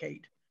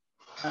advocate.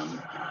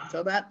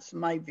 So that's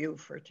my view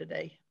for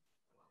today.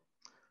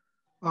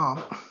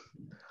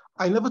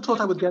 I never thought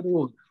I would get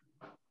old.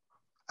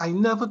 I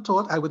never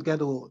thought I would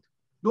get old.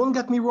 Don't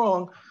get me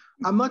wrong.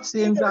 I'm not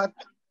saying that.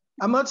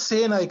 I'm not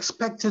saying I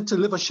expected to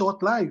live a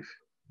short life.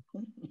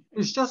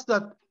 It's just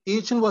that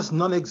aging was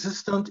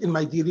non-existent in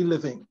my daily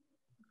living.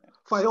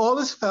 For I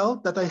always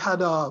felt that I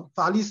had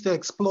valleys to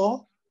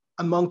explore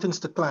and mountains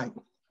to climb.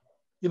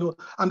 You know,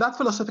 and that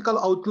philosophical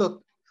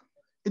outlook,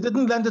 it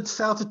didn't lend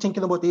itself to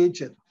thinking about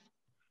aging,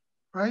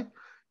 right?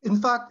 In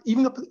fact,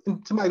 even up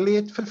into my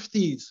late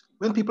 50s,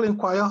 when people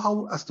inquire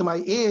how as to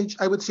my age,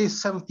 I would say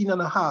 17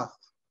 and a half,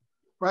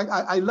 right?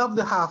 I love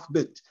the half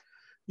bit.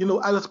 You know,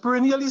 I was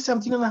perennially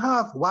 17 and a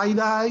half,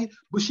 wide-eyed,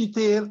 bushy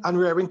tail, and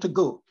raring to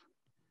go.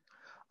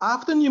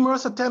 After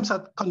numerous attempts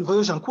at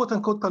conversion, quote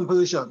unquote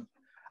conversion,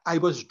 I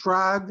was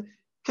dragged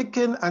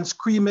kicking and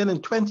screaming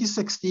in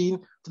 2016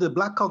 to the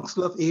Black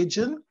Council of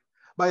Aging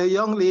by a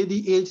young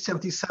lady aged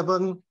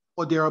 77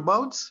 or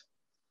thereabouts,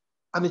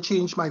 and it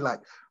changed my life.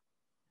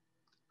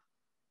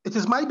 It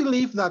is my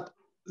belief that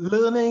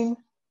learning,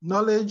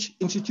 knowledge,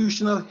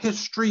 institutional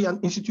history,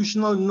 and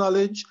institutional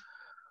knowledge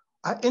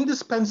are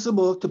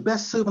indispensable to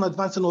best serve and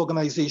advance an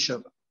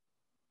organization.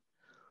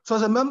 So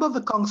as a member of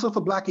the Council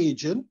for Black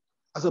Aging,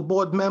 as a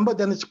board member,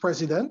 then its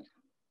president,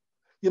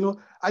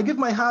 I give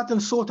my heart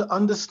and soul to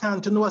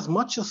understand, to know as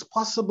much as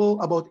possible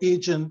about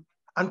aging,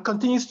 and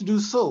continues to do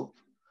so.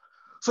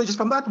 So it is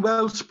from that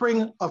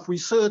wellspring of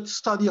research,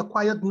 study,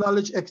 acquired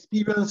knowledge,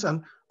 experience,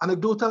 and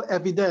anecdotal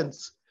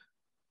evidence,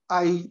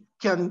 I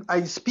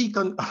speak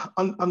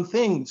on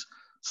things.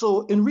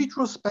 So in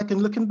retrospect,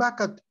 and looking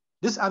back at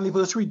this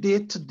anniversary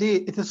date today,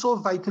 it is so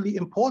vitally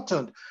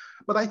important.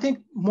 But I think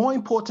more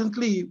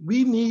importantly,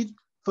 we need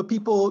for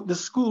people, the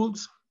school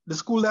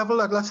level,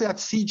 like let's say at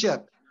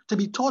CJEP, to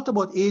be taught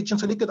about aging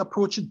so they could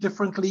approach it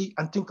differently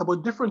and think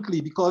about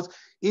differently, because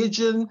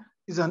aging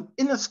is an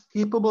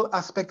inescapable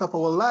aspect of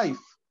our life.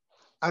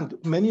 And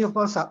many of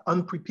us are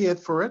unprepared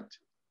for it.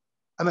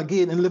 And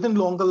again, in living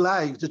longer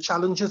lives, the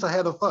challenges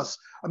ahead of us,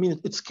 I mean,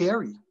 it's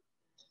scary.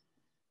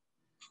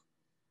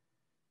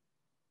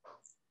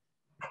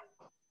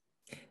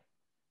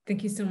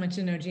 Thank you so much,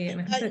 Inoji.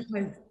 And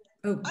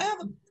I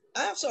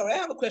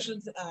have a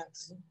question to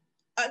ask.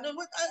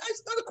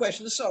 It's not a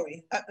question,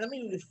 sorry. Let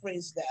me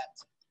rephrase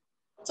that.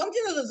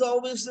 Something that has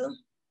always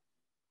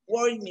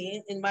worried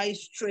me in my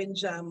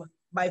strange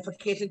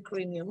bifurcated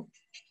cranium.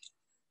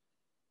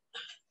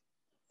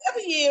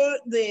 Every year,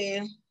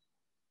 the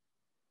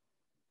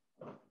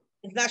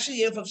International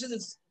Year from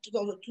since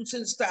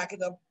 2002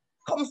 started up,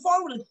 come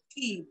forward with a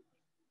team,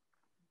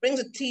 brings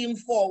a team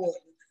forward.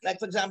 Like,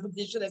 for example,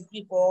 digital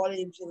FP for all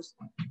ages.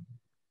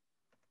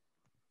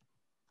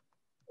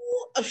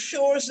 Who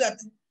assures that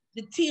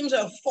the teams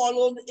are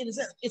followed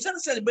instead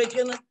of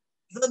celebrating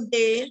the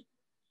day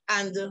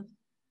and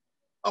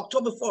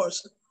October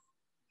 1st?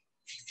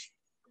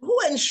 Who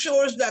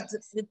ensures that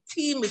the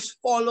team is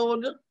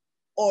followed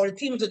or the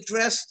team is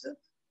addressed?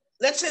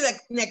 Let's say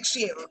like next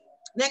year.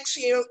 Next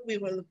year, we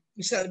will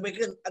be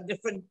celebrating a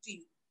different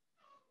team.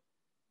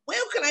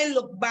 Where can I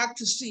look back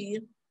to see,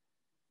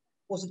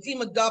 was the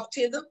team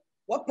adopted?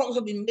 What progress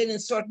have been made in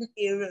certain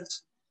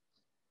areas?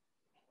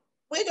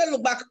 Where can I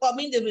look back? I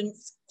mean, there have been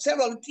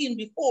several teams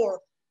before.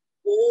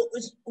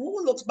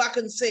 Who looks back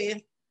and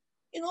say,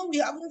 we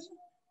haven't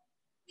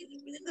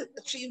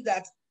achieved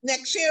that.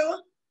 Next year,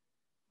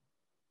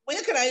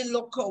 where can I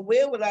look, or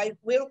where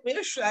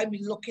should I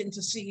be looking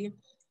to see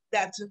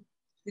that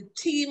the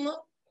team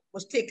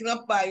was taken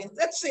up by,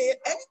 let's say,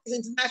 any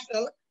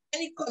international,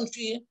 any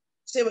country,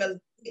 say, well,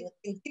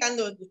 in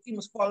Canada, the team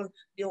was followed,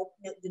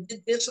 they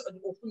did this, or they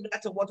opened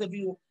that, or what have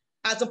you,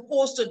 as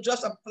opposed to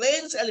just a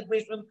plain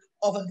celebration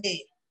of a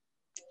day.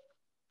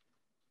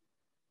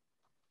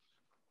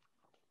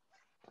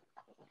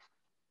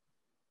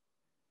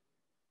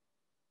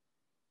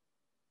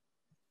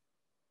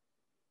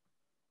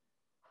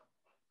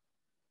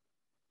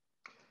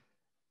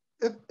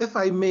 If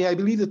I may, I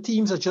believe the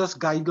teams are just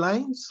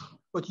guidelines,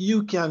 but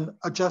you can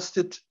adjust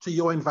it to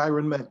your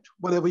environment,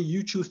 whatever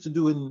you choose to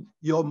do in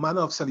your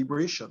manner of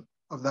celebration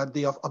of that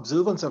day, of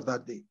observance of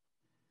that day.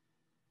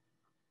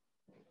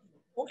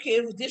 Okay,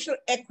 additional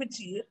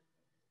equity,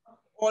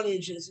 all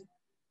ages.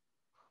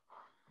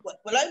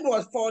 Well, I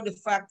brought forward the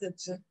fact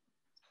that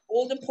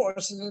older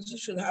persons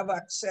should have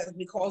access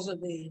because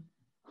of the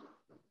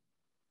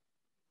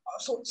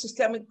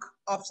systemic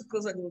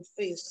obstacles that they would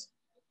face.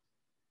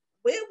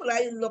 Where will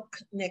I look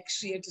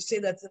next year to say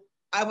that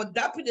I've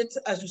adapted it,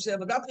 as you said,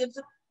 I've adapted it?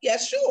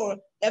 Yes, sure.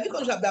 Every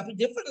country has adapted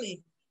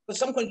differently, but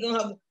some countries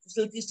don't have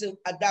facilities to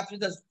adapt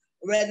it as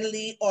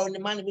readily or in the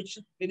manner which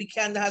maybe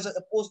Canada has as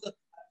opposed to a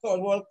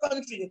third world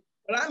country.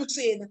 But I'm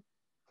saying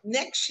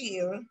next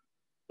year,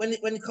 when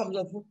it comes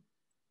up,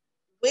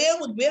 where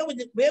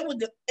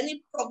would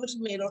any progress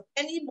made, or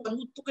anyone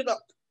who took it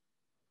up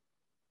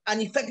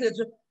and effected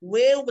it,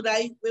 where would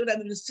I be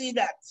able to see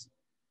that?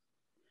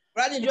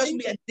 Rather than just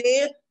be a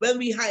day when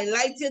we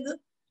highlighted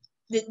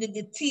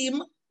the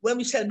team, when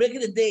we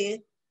celebrated the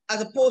day, as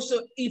opposed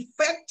to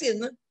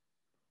affecting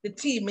the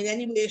team in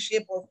any way,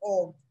 shape, or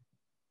form.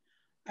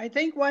 I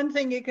think one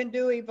thing you can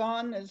do,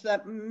 Yvonne, is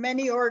that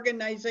many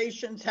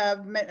organizations have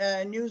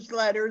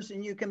newsletters,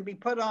 and you can be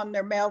put on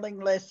their mailing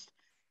list,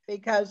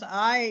 because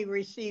I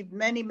received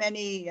many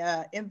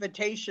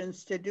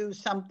invitations to do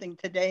something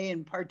today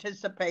and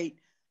participate.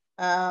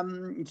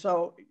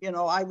 So,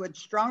 I would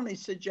strongly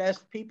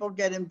suggest people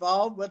get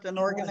involved with an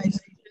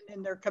organization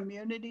in their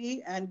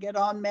community and get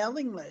on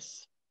mailing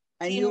lists.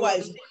 And you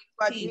will see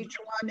what each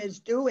one is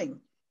doing.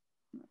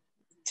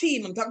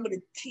 Team, I'm talking about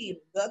the team,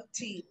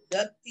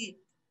 the team.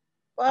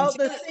 Well,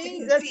 the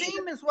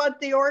theme is what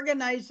the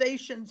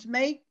organizations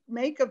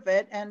make of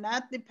it, and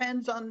that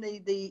depends on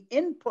the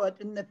input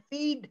and the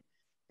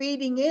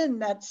feeding in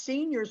that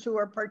seniors who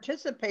are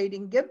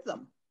participating give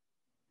them.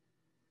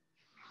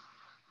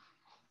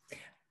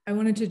 I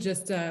wanted to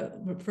just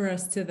refer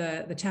us to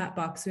the chat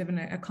box. We have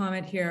a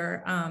comment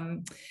here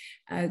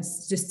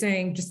just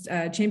saying,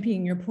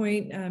 championing your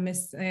point,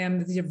 Ms.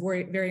 Sam, these are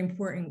very, very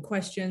important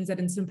questions, that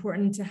it's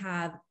important to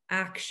have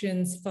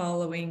actions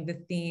following the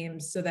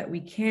themes so that we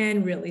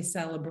can really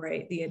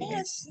celebrate the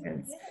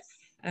advancements.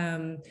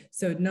 Yes.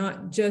 So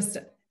not just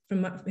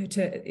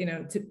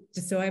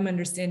just so I'm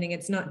understanding,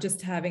 it's not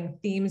just having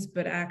themes,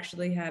 but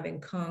actually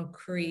having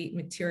concrete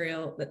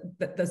material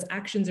that those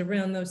actions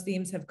around those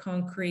themes have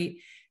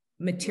concrete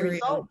material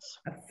Results.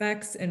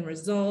 effects and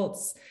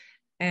results.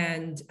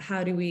 And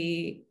how do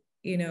we,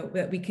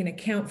 that we can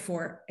account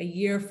for a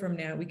year from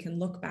now, we can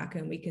look back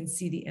and we can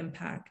see the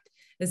impact.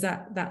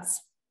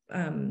 That's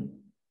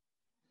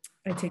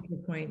I take your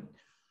point.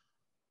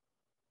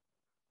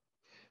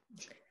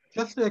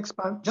 Just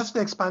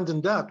to expand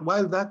on that,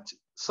 while that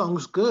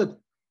sounds good,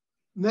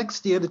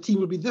 next year the team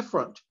will be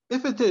different.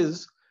 If it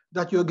is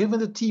that you're giving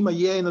the team a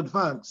year in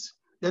advance,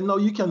 then now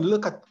you can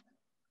look at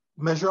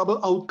measurable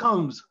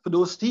outcomes for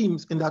those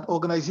teams in that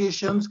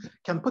organizations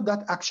can put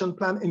that action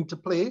plan into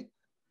play.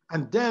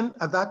 And then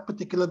at that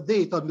particular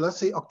date, or let's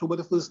say October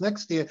the 1st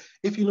next year,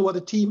 if you know what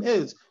the team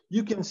is,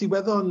 you can see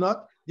whether or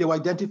not there are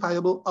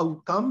identifiable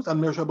outcomes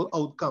and measurable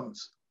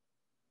outcomes.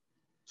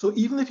 So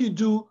even if you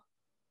do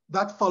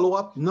that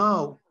follow-up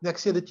now,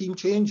 next year the team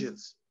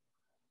changes.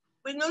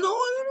 Wait, no,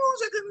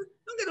 second,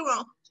 don't get it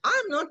wrong.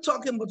 I'm not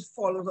talking about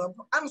follow-up.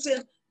 I'm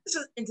saying this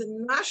is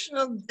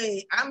International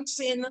Day. I'm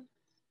saying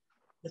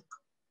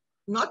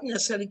not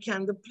necessarily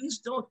Canada. Please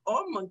don't,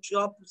 or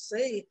Montreal per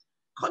se.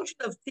 Country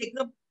have taken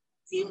up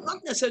team,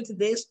 not necessarily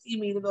today's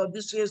team even or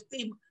this year's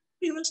team,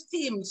 previous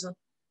teams.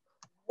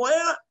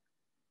 Where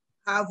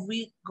have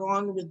we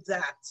gone with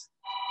that?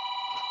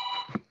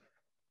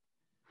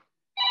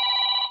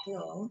 You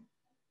know,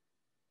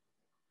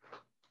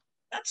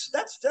 that's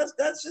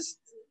just.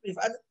 If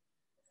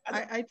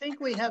I think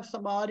we have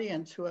some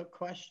audience who have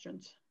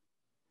questions.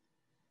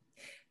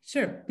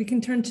 Sure, we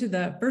can turn to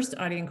the first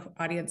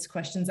audience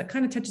questions that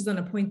kind of touches on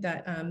a point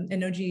that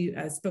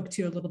Enoji spoke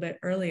to a little bit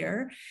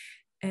earlier.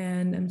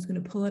 And I'm just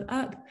going to pull it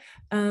up.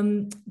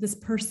 This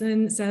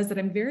person says that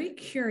I'm very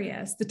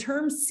curious, the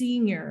term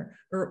senior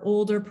or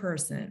older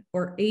person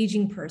or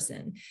aging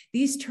person,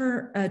 these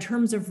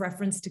terms of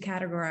reference to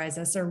categorize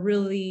us are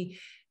really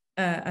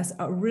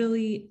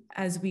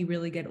as we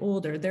really get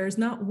older. There's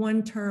not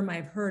one term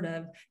I've heard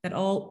of that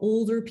all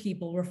older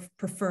people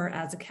prefer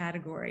as a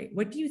category.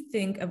 What do you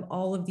think of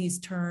all of these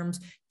terms?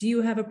 Do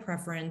you have a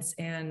preference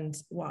and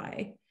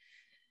why?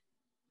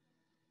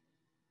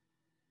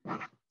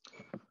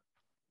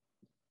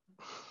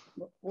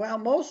 Well,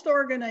 most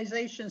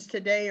organizations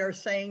today are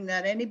saying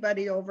that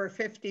anybody over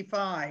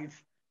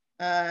 55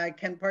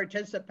 can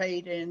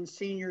participate in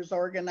seniors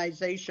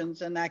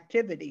organizations and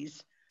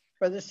activities.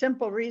 For the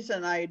simple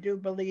reason, I do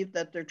believe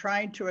that they're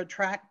trying to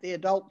attract the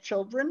adult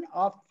children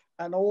of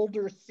an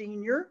older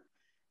senior,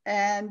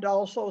 and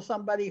also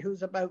somebody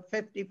who's about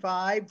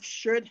 55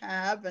 should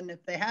have, and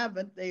if they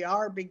haven't, they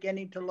are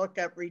beginning to look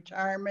at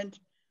retirement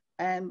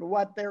and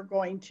what they're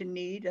going to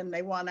need, and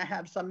they want to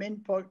have some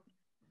input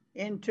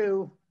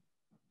into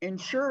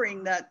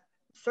ensuring that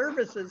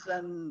services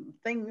and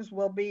things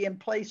will be in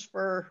place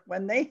for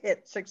when they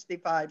hit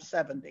 65,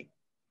 70.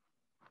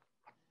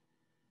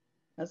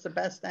 That's the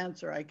best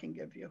answer I can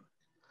give you.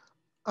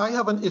 I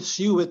have an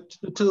issue with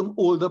the term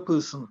older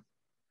person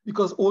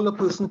because older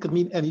person could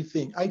mean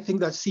anything. I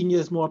think that senior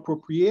is more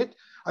appropriate.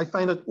 I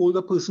find that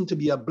older person to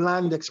be a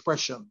bland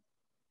expression.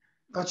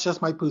 That's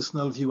just my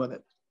personal view on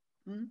it.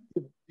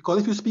 Mm-hmm.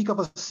 Because if you speak of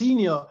a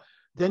senior,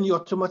 then you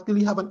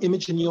automatically have an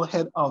image in your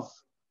head of,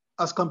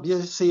 as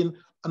compared to saying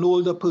an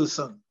older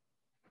person.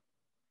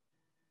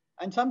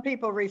 And some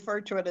people refer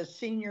to it as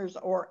seniors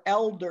or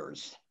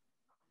elders.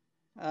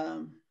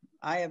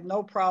 I have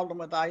no problem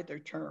with either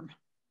term.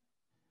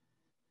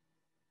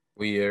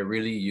 We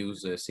really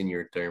use a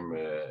senior term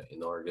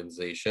in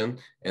organization,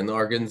 and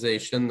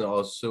organization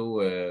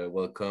also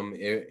welcome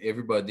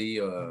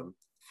everybody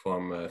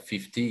from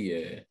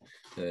 50.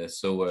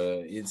 So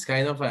it's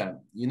kind of a,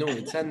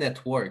 it's a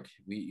network.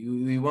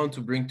 We want to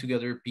bring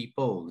together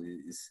people,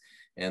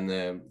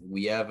 and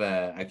we have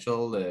an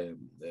actual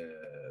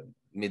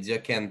media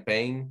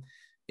campaign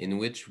in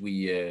which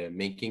we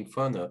making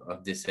fun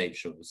of this age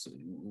shows.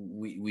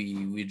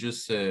 We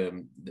just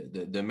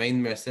the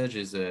main message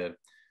is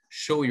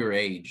show your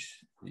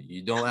age.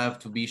 You don't have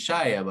to be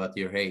shy about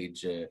your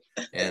age,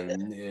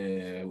 and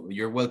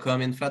you're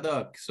welcome in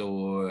FADOC.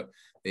 So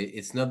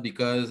it's not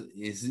because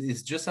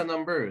it's just a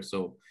number.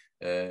 So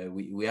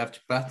we have to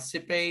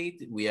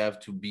participate. We have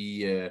to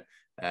be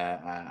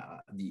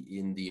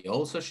in the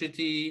whole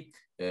society.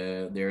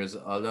 There's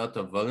a lot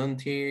of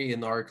volunteer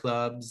in our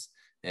clubs.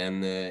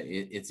 And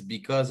it's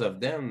because of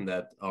them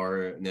that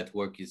our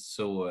network is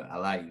so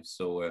alive.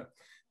 So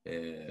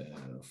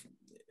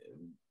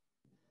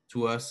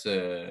to us,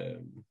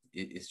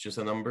 it's just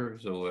a number.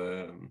 So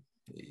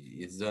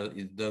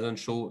it doesn't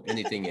show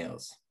anything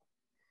else.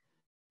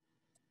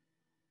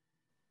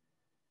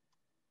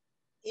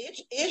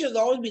 Age has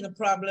always been a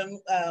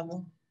problem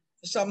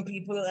for some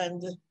people,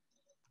 and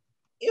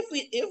if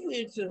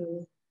we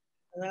to,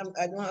 and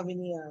I don't have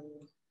any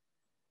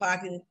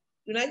part in it.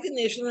 United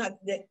Nations had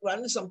run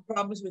into some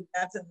problems with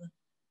that, and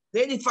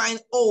they define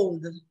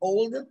old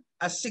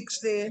as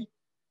 60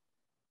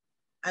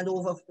 and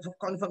over,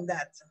 coming from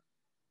that.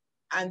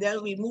 And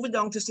then we moved it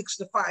down to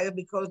 65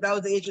 because that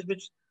was the age at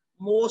which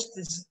most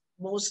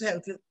most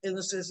health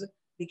illnesses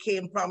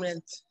became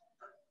prominent.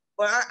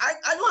 But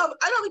I don't have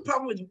any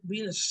problem with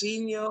being a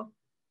senior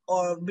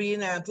or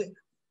being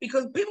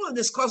because people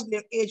discuss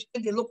their age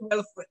and they look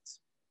well for it.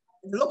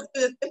 They look,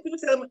 if people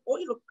tell them, oh,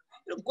 you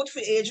look good for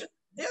age,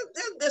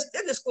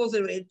 they'll disclose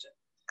their age.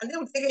 And they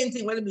don't take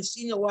anything, whether it be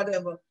senior or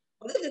whatever.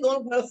 But if they don't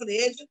look well for the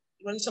age,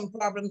 you're going to some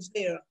problems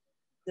there.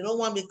 They don't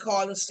want to be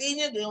called a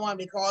senior, they don't want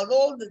to be called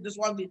old, they just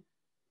want to be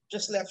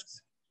just left.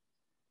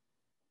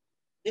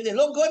 If they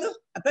look good,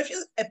 especially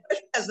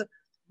as the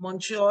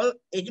Montreal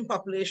aging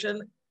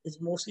population is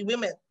mostly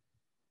women.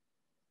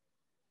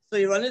 So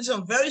you run into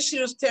some very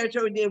serious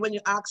territory there when you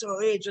ask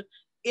her age,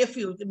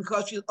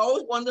 because she'll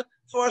always wonder,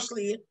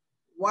 firstly,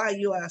 why are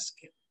you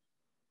asking?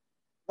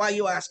 Why are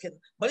you asking?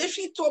 But if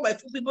she told by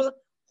two people,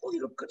 oh,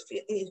 you look good for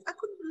your age, I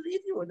couldn't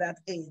believe you were that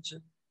age.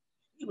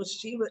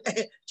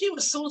 She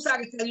was so sad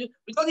to tell you,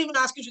 without even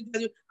asking, she'll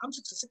tell you, I'm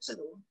 66 years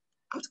old,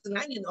 I'm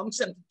 69 years old, I'm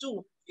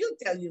 72. She'll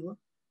tell you.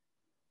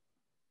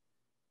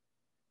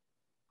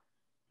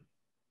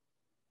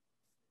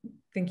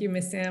 Thank you,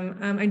 Ms. Sam.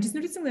 I'm just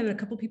noticing that a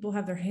couple people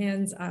have their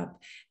hands up,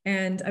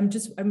 and I'm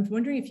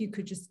wondering if you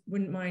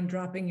wouldn't mind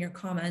dropping your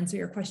comments or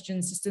your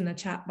questions just in the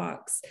chat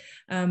box.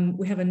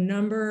 We have a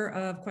number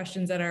of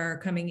questions that are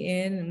coming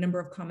in, a number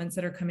of comments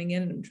that are coming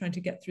in, and I'm trying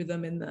to get through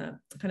them in the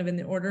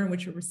order in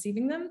which we're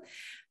receiving them.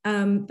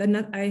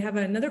 Then I have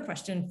another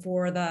question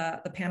for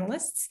the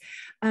panelists.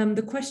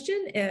 The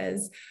question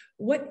is,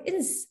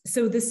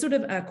 so this sort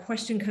of a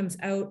question comes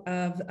out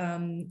of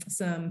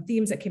some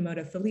themes that came out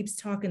of Philippe's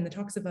talk and the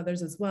talks of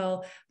others as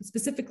well.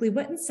 Specifically,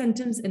 what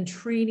incentives and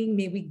training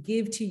may we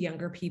give to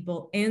younger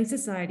people and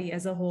society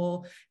as a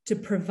whole to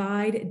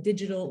provide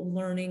digital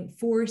learning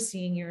for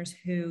seniors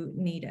who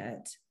need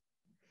it?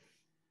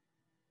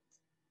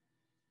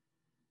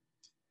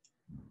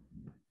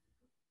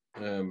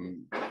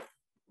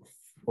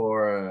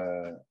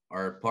 For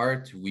our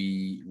part,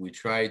 we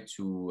try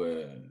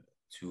to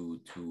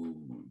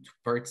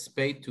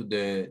participate to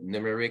the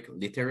numeric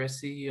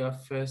literacy of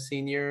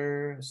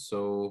senior.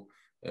 So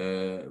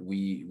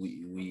we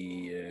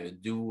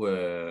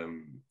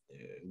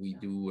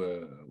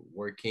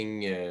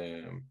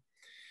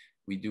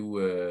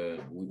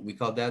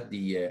call that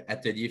the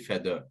atelier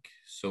FADOC.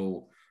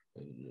 So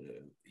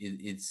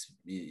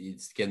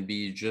it can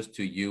be just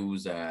to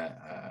use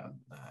a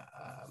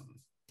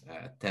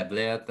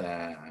tablet,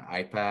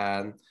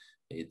 iPad.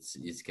 It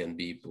can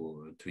be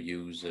to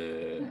use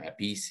a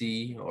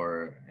PC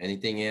or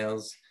anything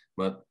else,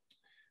 but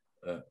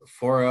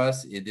for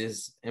us it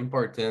is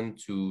important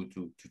to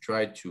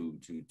try to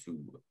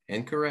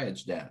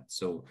encourage that.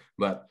 So,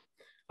 but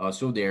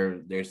also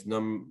there's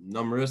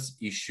numerous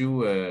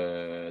issue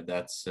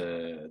that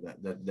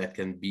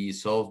can be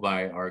solved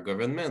by our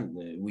government.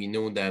 We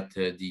know that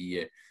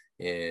the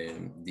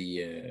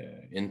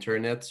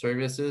internet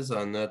services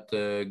are not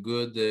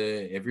good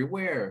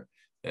everywhere.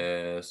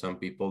 Some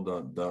people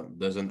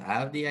doesn't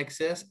have the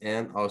access,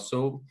 and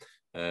also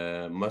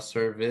most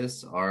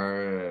services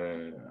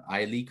are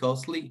highly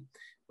costly.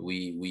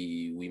 We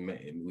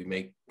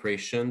make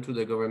pressure to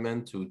the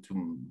government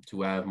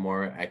to have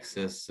more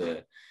access,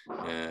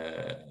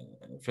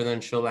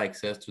 financial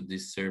access to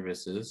these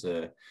services.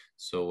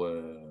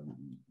 So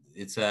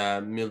it's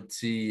a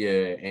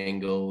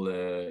multi-angle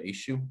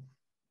issue.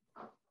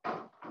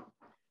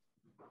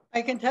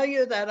 I can tell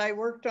you that I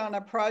worked on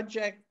a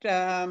project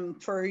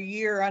for a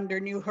year under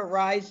New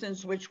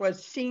Horizons, which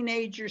was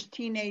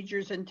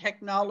teenagers and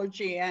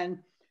technology. And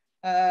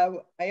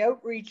I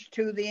outreached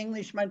to the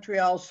English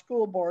Montreal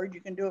School Board.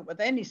 You can do it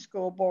with any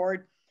school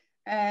board.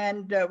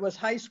 And it was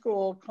high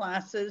school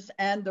classes,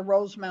 and the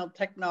Rosemount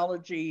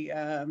Technology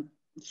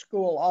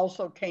School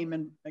also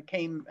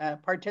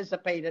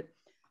participated.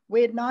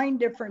 We had 9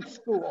 different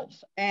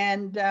schools,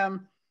 and a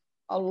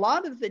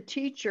lot of the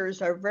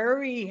teachers are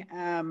very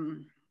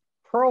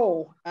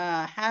pro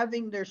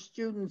having their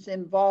students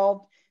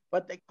involved,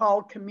 what they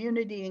call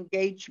community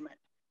engagement.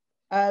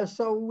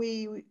 So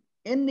we,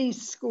 in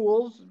these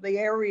schools,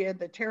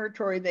 the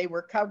territory they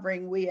were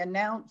covering, we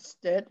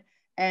announced it,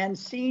 and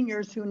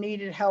seniors who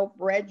needed help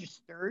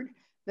registered.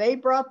 They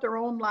brought their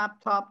own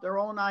laptop, their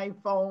own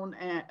iPhone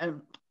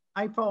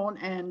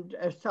and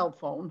a cell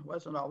phone,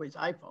 wasn't always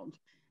iPhones,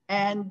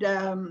 and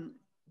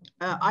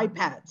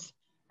iPads.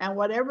 And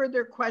whatever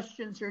their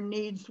questions or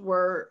needs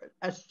were,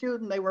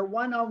 they were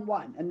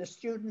one-on-one, and the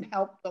student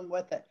helped them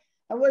with it.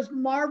 It was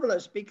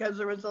marvelous because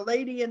there was a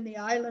lady in the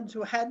islands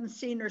who hadn't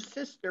seen her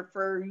sister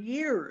for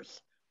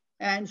years,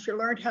 and she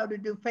learned how to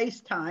do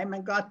FaceTime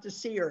and got to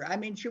see her. I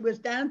mean, she was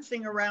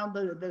dancing around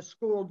the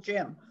school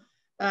gym.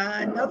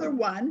 Another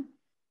one,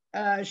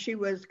 she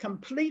was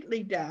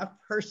completely deaf.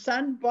 Her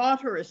son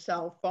bought her a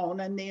cell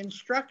phone, and the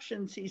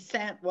instructions he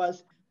sent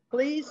was,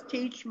 please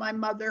teach my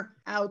mother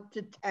how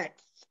to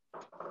text.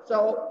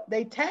 So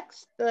they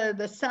text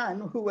the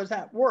son who was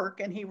at work,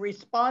 and he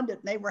responded,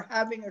 and they were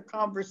having a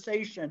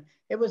conversation.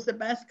 It was the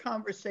best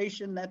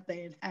conversation that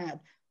they had had.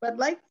 But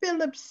like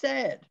Philip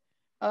said,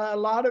 A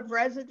lot of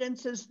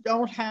residences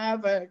don't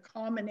have a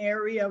common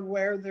area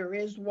where there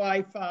is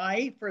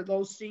Wi-Fi for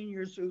those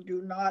seniors who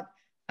do not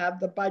have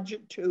the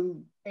budget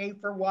to pay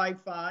for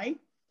Wi-Fi.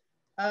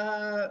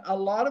 A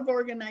lot of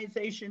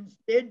organizations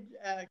did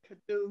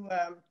do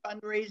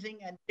fundraising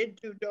and did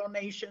do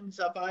donations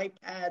of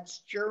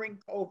iPads during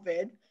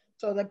COVID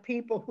so that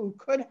people who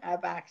could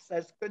have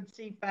access could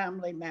see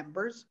family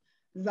members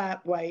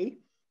that way.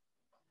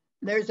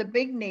 There's a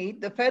big need.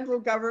 The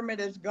federal government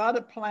has got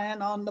a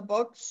plan on the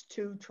books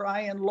to try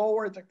and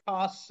lower the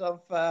costs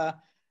of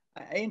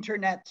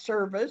internet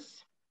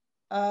service.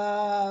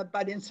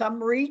 But in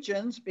some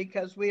regions,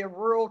 because we have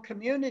rural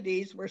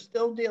communities, we're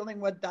still dealing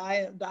with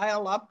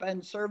dial-up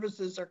and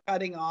services are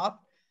cutting off.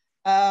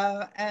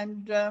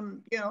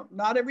 You know,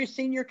 not every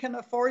senior can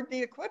afford the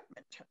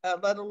equipment,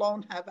 let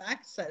alone have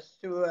access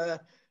to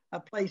a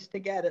place to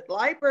get it.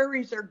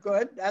 Libraries are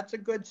good. That's a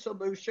good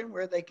solution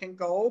where they can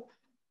go.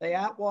 The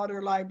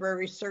Atwater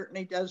Library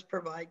certainly does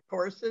provide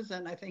courses,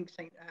 and I think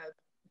St.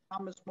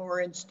 Thomas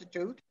More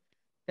Institute,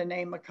 to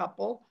name a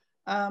couple.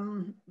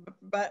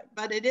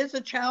 But it is a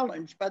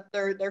challenge, but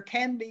there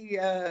can be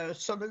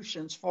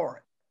solutions for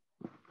it.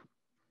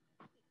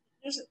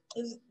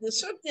 There's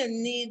certainly a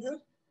need,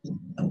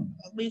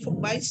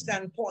 from my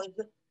standpoint,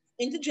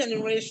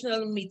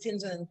 intergenerational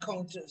meetings and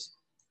encounters.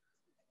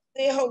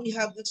 There how we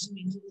have this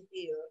meeting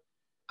here.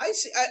 I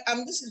see,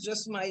 this is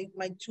just my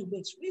 2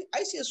 bits.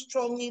 I see a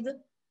strong need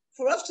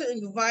for us to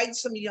invite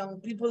some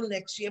young people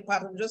next year,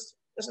 part of just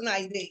an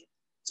idea,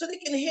 so they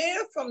can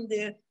hear from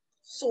the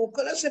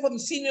so-called, let's say from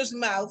seniors'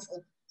 mouth,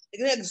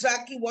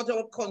 exactly what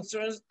our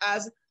concerns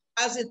as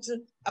it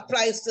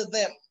applies to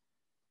them.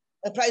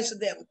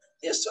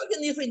 There's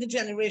certainly need for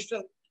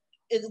intergenerational.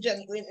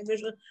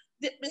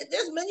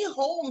 There's many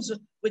homes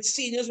with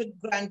seniors, with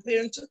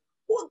grandparents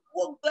who are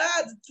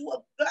glad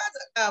to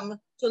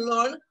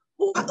learn,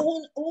 who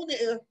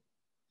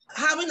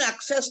having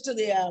access to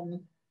the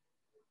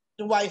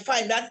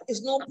Wi-Fi. That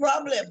is no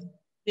problem.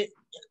 The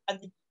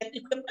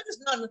equipment is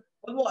none,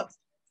 but what?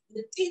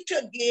 The teacher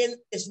again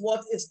is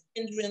what is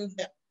hindering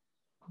them.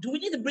 Do we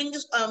need to bring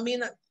this,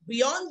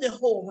 beyond the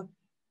home?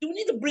 Do we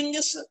need to bring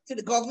this to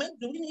the government?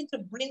 Do we need to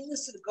bring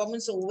this to the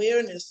government's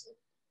awareness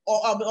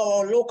or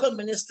local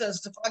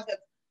ministers, the fact that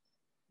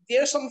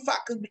there are some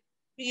factors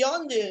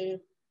beyond the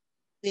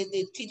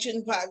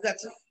teaching part, that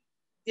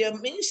there are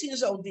many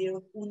seniors out there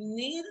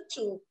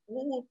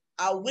who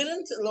are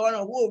willing to learn,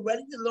 or who are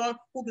ready to learn,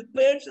 who are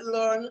prepared to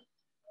learn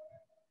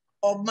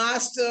or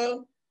master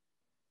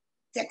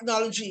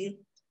technology,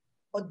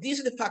 but these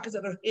are the factors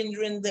that are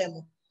hindering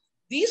them.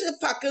 These are the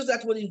factors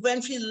that will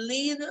eventually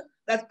lead,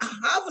 that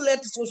have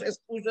led to social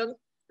exclusion,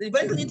 that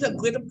eventually lead to a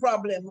greater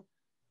problem.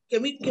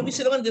 Can we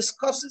sit down and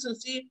discuss this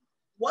and see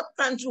what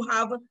plans you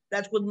have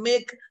that would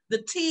make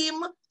the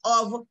team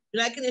of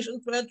United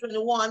Nations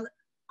 2021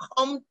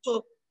 come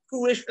to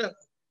fruition?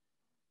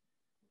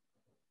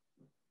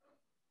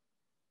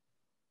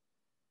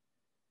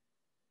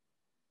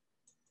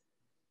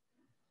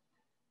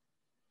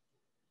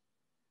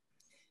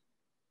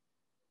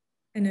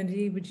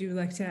 Anandi, would you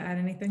like to add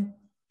anything?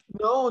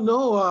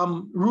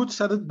 No, Ruth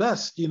said it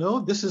best, you know,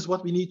 this is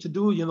what we need to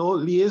do, you know,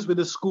 liaise with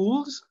the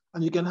schools,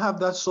 and you can have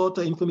that sort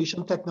of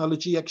information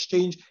technology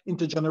exchange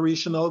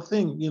intergenerational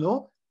thing, you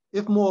know.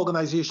 If more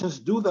organizations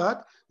do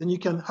that, then you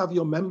can have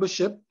your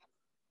membership,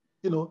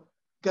 you know,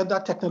 get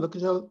that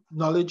technological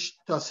knowledge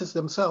to assist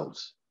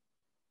themselves.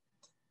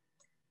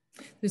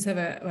 Just have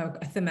a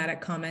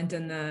thematic comment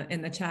in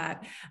the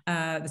chat.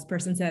 This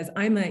person says,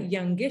 I'm a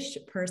youngish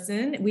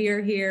person. We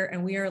are here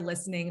and we are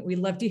listening. We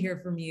love to hear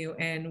from you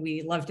and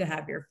we love to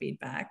have your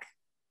feedback.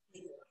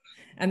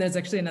 And there's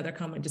actually another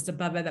comment just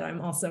above it that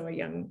I'm also a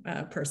young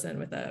person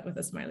with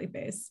a smiley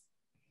face.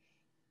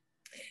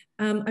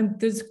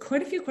 There's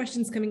quite a few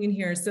questions coming in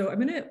here. So I'm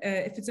gonna,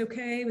 if it's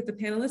okay with the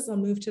panelists, I'll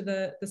move to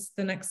the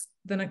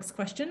next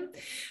question.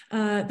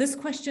 This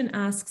question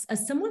asks,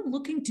 as someone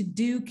looking to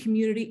do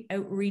community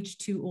outreach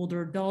to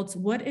older adults,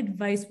 what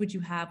advice would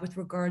you have with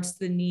regards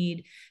to the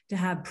need to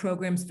have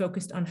programs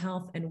focused on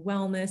health and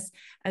wellness?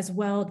 As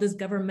well, does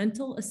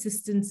governmental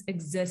assistance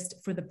exist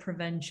for the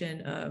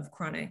prevention of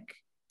chronic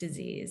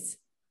disease?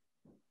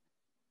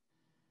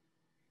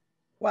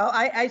 Well,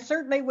 I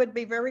certainly would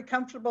be very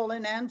comfortable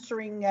in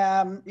answering,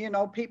 you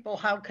know, people,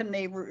 how can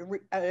they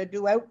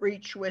do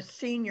outreach with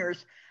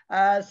seniors?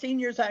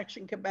 Seniors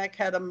Action Quebec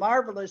had a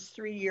marvelous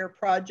 3-year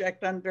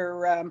project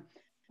under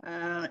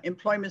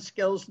Employment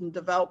Skills and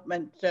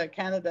Development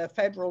Canada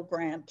federal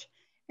grant.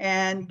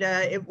 And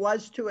it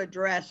was to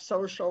address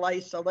social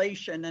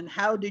isolation and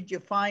how did you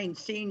find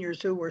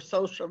seniors who were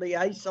socially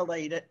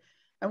isolated?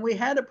 And we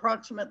had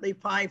approximately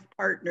 5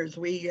 partners.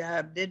 We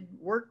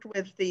worked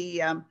with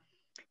the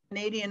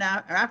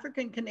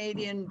African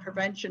Canadian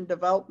Prevention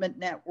Development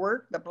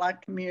Network, the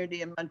Black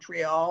community in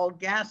Montreal,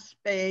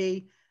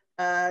 Gaspé,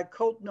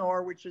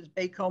 Côte-Nord, which is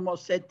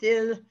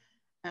Baie-Comeau-Sept-Îles,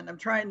 and I'm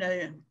trying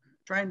to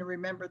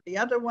remember the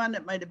other one.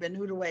 It might have been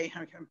Outaouais.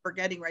 I'm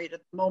forgetting right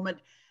at the moment.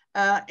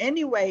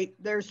 Anyway,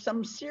 there's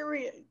some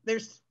serious,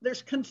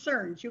 there's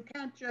concerns. You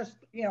can't just,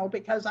 you know,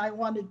 because I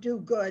want to do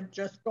good,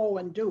 just go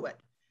and do it.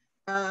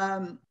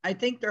 I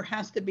think there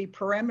has to be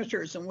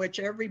parameters in which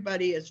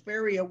everybody is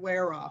very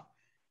aware of.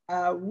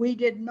 We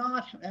did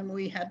not, and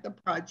we had the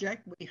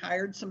project, we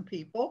hired some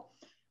people.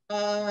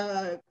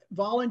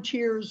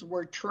 Volunteers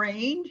were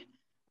trained.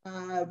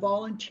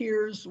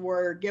 Volunteers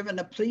were given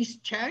a police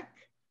check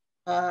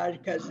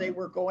because they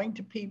were going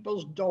to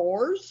people's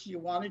doors. You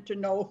wanted to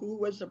know who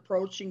was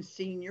approaching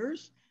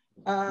seniors.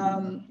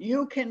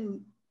 You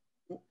can,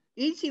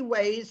 easy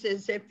ways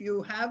is if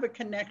you have a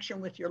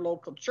connection with your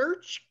local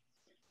church,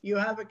 you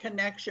have a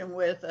connection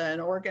with an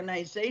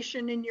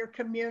organization in your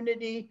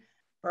community,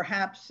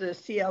 perhaps a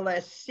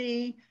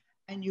CLSC,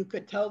 and you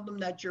could tell them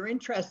that you're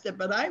interested.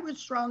 But I would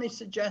strongly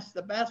suggest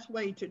the best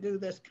way to do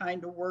this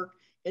kind of work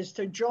is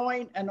to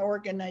join an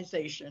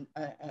organization,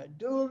 a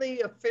duly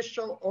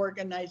official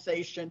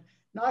organization,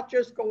 not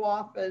just go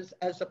off as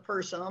a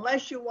person,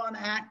 unless you want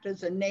to act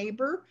as a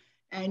neighbor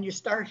and you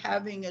start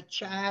having a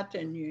chat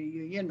and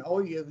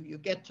you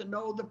get to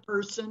know the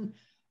person,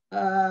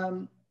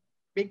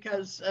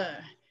 because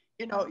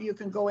you know, you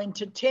can go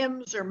into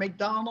Tim's or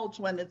McDonald's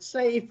when it's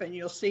safe and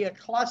you'll see a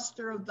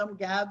cluster of them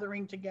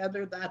gathering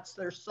together. That's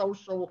their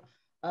social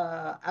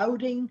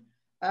outing.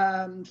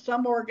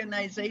 Some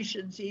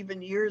organizations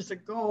even years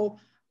ago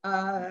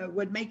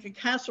would make a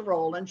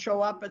casserole and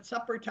show up at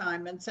supper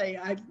time and say,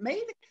 I've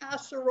made a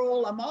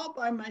casserole, I'm all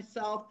by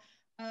myself.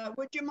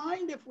 Would you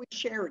mind if we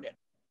shared it?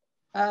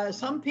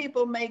 Some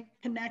people make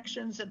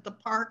connections at the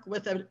park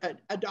with a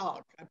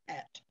dog, a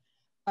pet.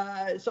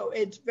 So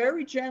it's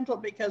very gentle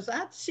because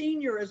that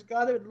senior has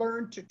got to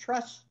learn to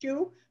trust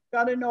you,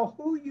 got to know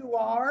who you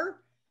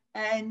are,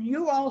 and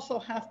you also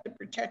have to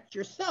protect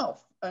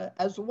yourself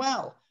as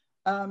well.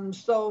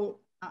 So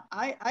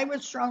I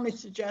would strongly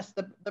suggest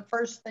the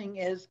first thing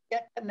is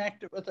get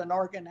connected with an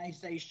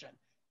organization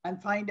and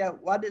find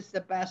out what is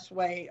the best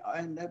way.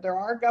 And there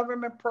are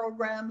government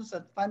programs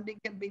that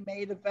funding can be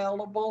made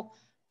available,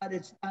 but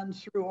it's done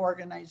through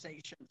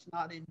organizations,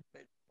 not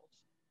individuals.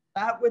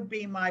 That would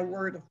be my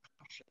word of caution.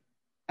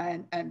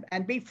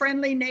 And be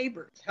friendly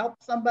neighbors.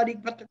 Help somebody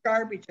put the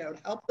garbage out.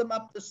 Help them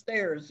up the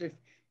stairs. If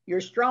you're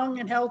strong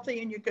and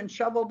healthy and you can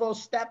shovel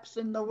those steps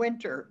in the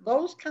winter,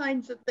 those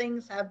kinds of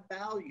things have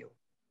value.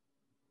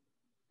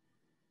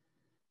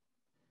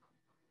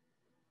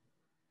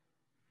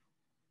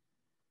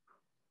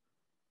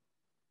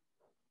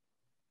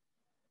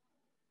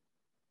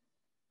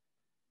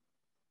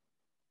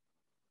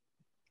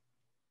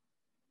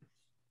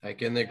 I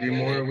can agree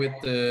more with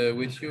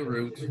you,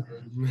 Ruth.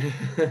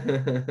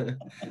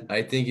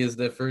 I think it's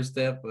the first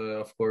step,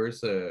 of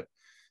course.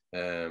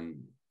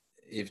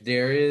 If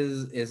there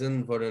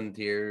isn't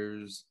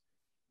volunteers,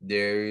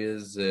 there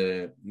is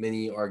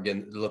many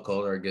local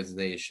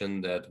organization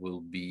that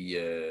will be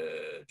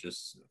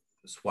just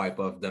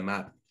swipe off the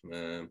map,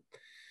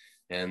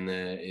 and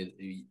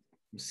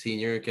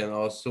senior can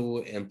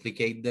also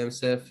implicate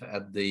themselves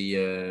at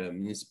the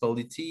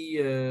municipality.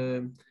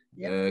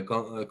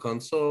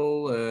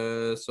 Console.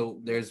 So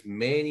there's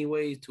many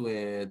ways to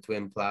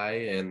imply,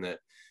 and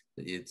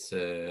it's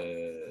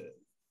and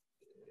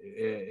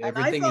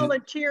I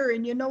volunteer,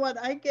 and you know what?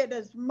 I get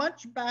as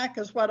much back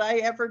as what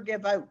I ever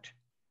give out.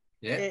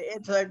 Yeah,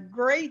 it's a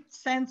great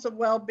sense of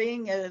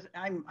well-being. As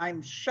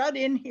I'm shut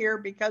in here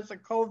because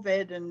of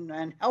COVID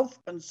and health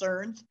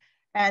concerns,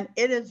 and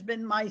it has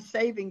been my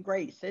saving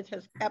grace. It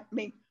has kept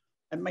me,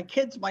 and my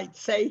kids might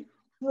say,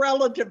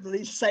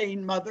 relatively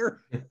sane,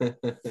 Mother.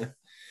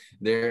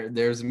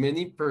 There's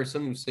many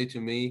persons who say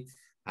to me,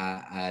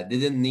 I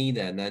didn't need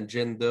an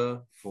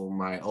agenda for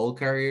my whole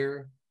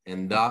career,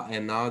 and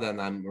now that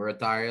I'm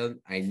retired,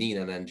 I need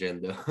an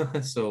agenda.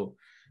 So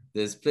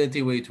there's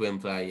plenty way to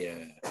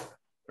imply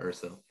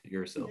yourself.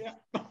 Yeah.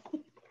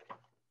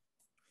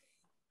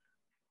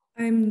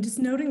 I'm just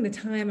noting the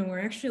time, and we're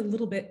actually a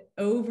little bit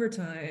over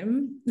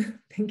time.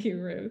 Thank you,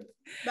 Ruth.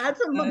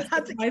 That's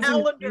a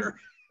calendar.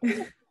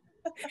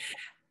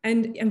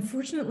 And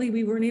unfortunately,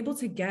 we weren't able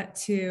to get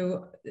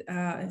to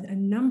a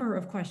number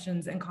of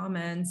questions and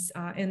comments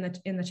in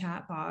the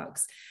chat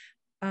box.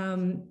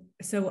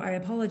 So I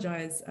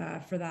apologize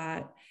for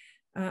that.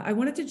 I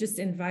wanted to just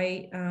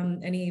invite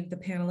any of the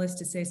panelists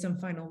to say some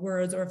final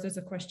words, or if there's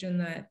a question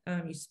that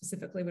you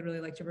specifically would really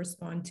like to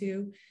respond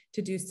to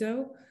do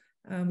so.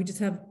 We just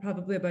have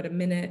probably about a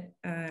minute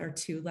or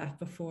two left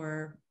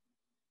before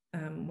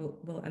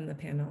we'll end the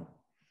panel.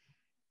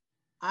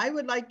 I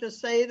would like to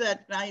say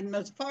that I'm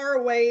as far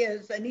away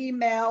as an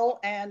email,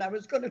 and I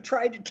was going to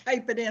try to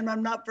type it in.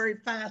 I'm not very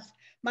fast.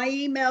 My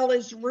email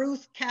is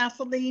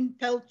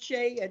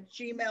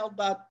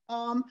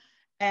ruthkathleenpelche@gmail.com,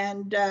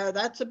 and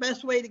that's the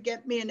best way to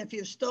get me. And if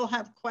you still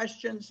have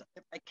questions,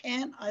 if I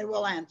can, I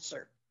will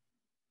answer.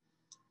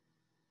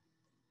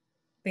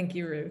 Thank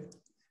you, Ruth.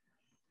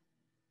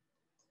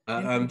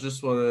 I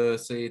just want to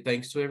say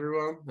thanks to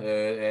everyone,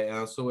 and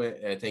also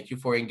thank you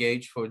for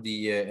engage for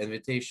the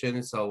invitation.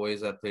 It's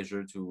always a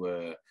pleasure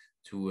to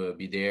to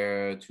be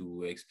there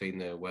to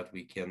explain what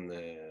we can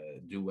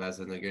do as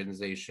an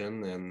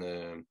organization.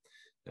 And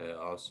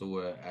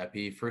also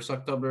happy 1st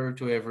October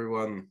to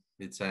everyone.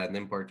 It's an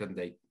important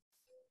date.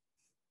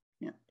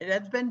 Yeah, it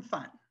has been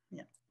fun.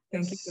 Yeah.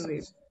 Thank you,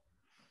 Philippe.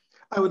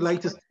 I would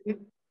like to say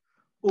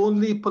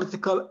only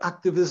political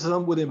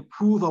activism will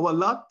improve our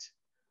lot,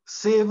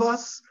 save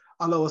us,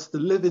 allow us to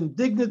live in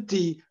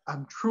dignity,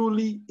 and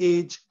truly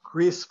age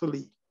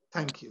gracefully.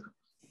 Thank you.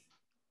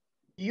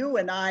 You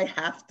and I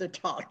have to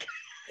talk.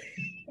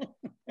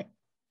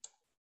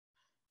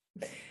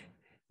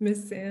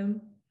 Miss Sam.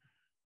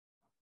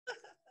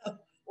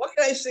 What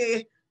can I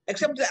say?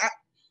 Except that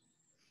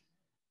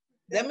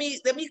let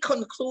me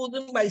conclude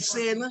by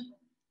saying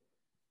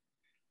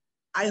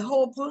I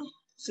hope,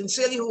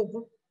 sincerely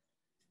hope,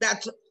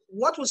 that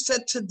what was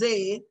said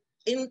today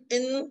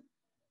in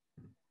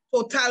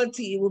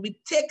totality will be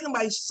taken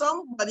by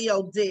somebody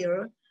out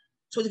there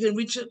so they can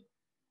reach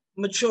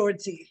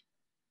maturity.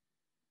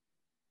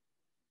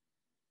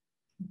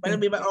 Whether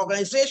it be by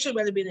organization,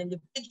 whether it be an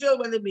individual,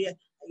 whether it be a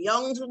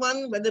young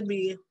one, whether it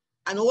be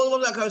an old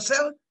one like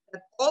ourselves,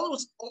 that all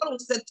was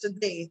said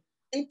today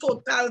in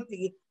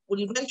totality will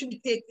eventually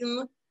be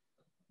taken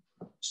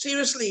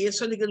seriously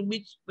so they can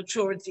reach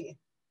maturity.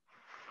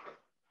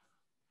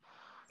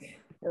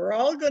 We're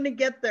all going to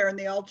get there, and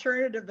the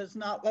alternative is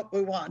not what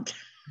we want.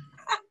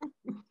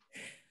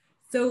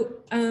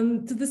 So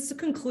this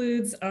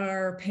concludes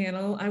our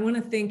panel. I want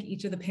to thank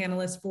each of the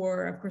panelists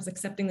for, of course,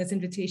 accepting this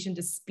invitation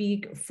to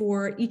speak,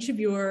 for each of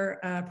your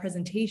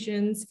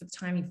presentations, for the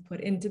time you've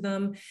put into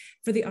them,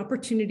 for the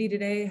opportunity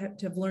today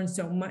to have learned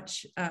so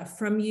much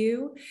from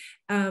you,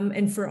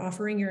 and for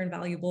offering your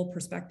invaluable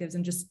perspectives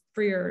and just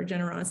for your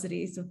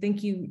generosity. So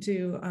thank you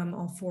to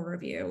all 4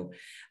 of you.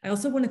 I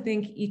also want to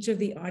thank each of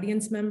the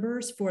audience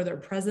members for their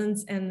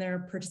presence and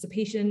their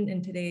participation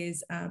in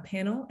today's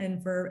panel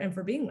and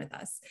for being with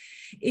us.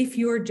 If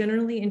you're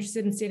generally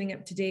interested in staying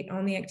up to date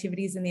on the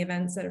activities and the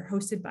events that are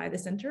hosted by the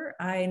center,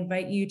 I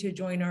invite you to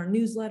join our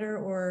newsletter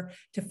or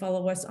to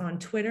follow us on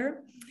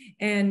Twitter.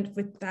 And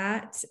with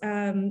that,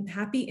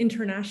 happy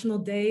International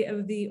Day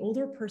of the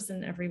Older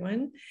Person,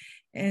 everyone,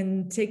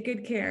 and take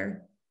good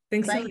care.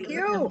 Thanks. Thank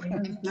you.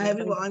 Bye,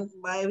 everyone.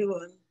 Bye,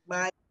 everyone.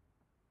 Bye.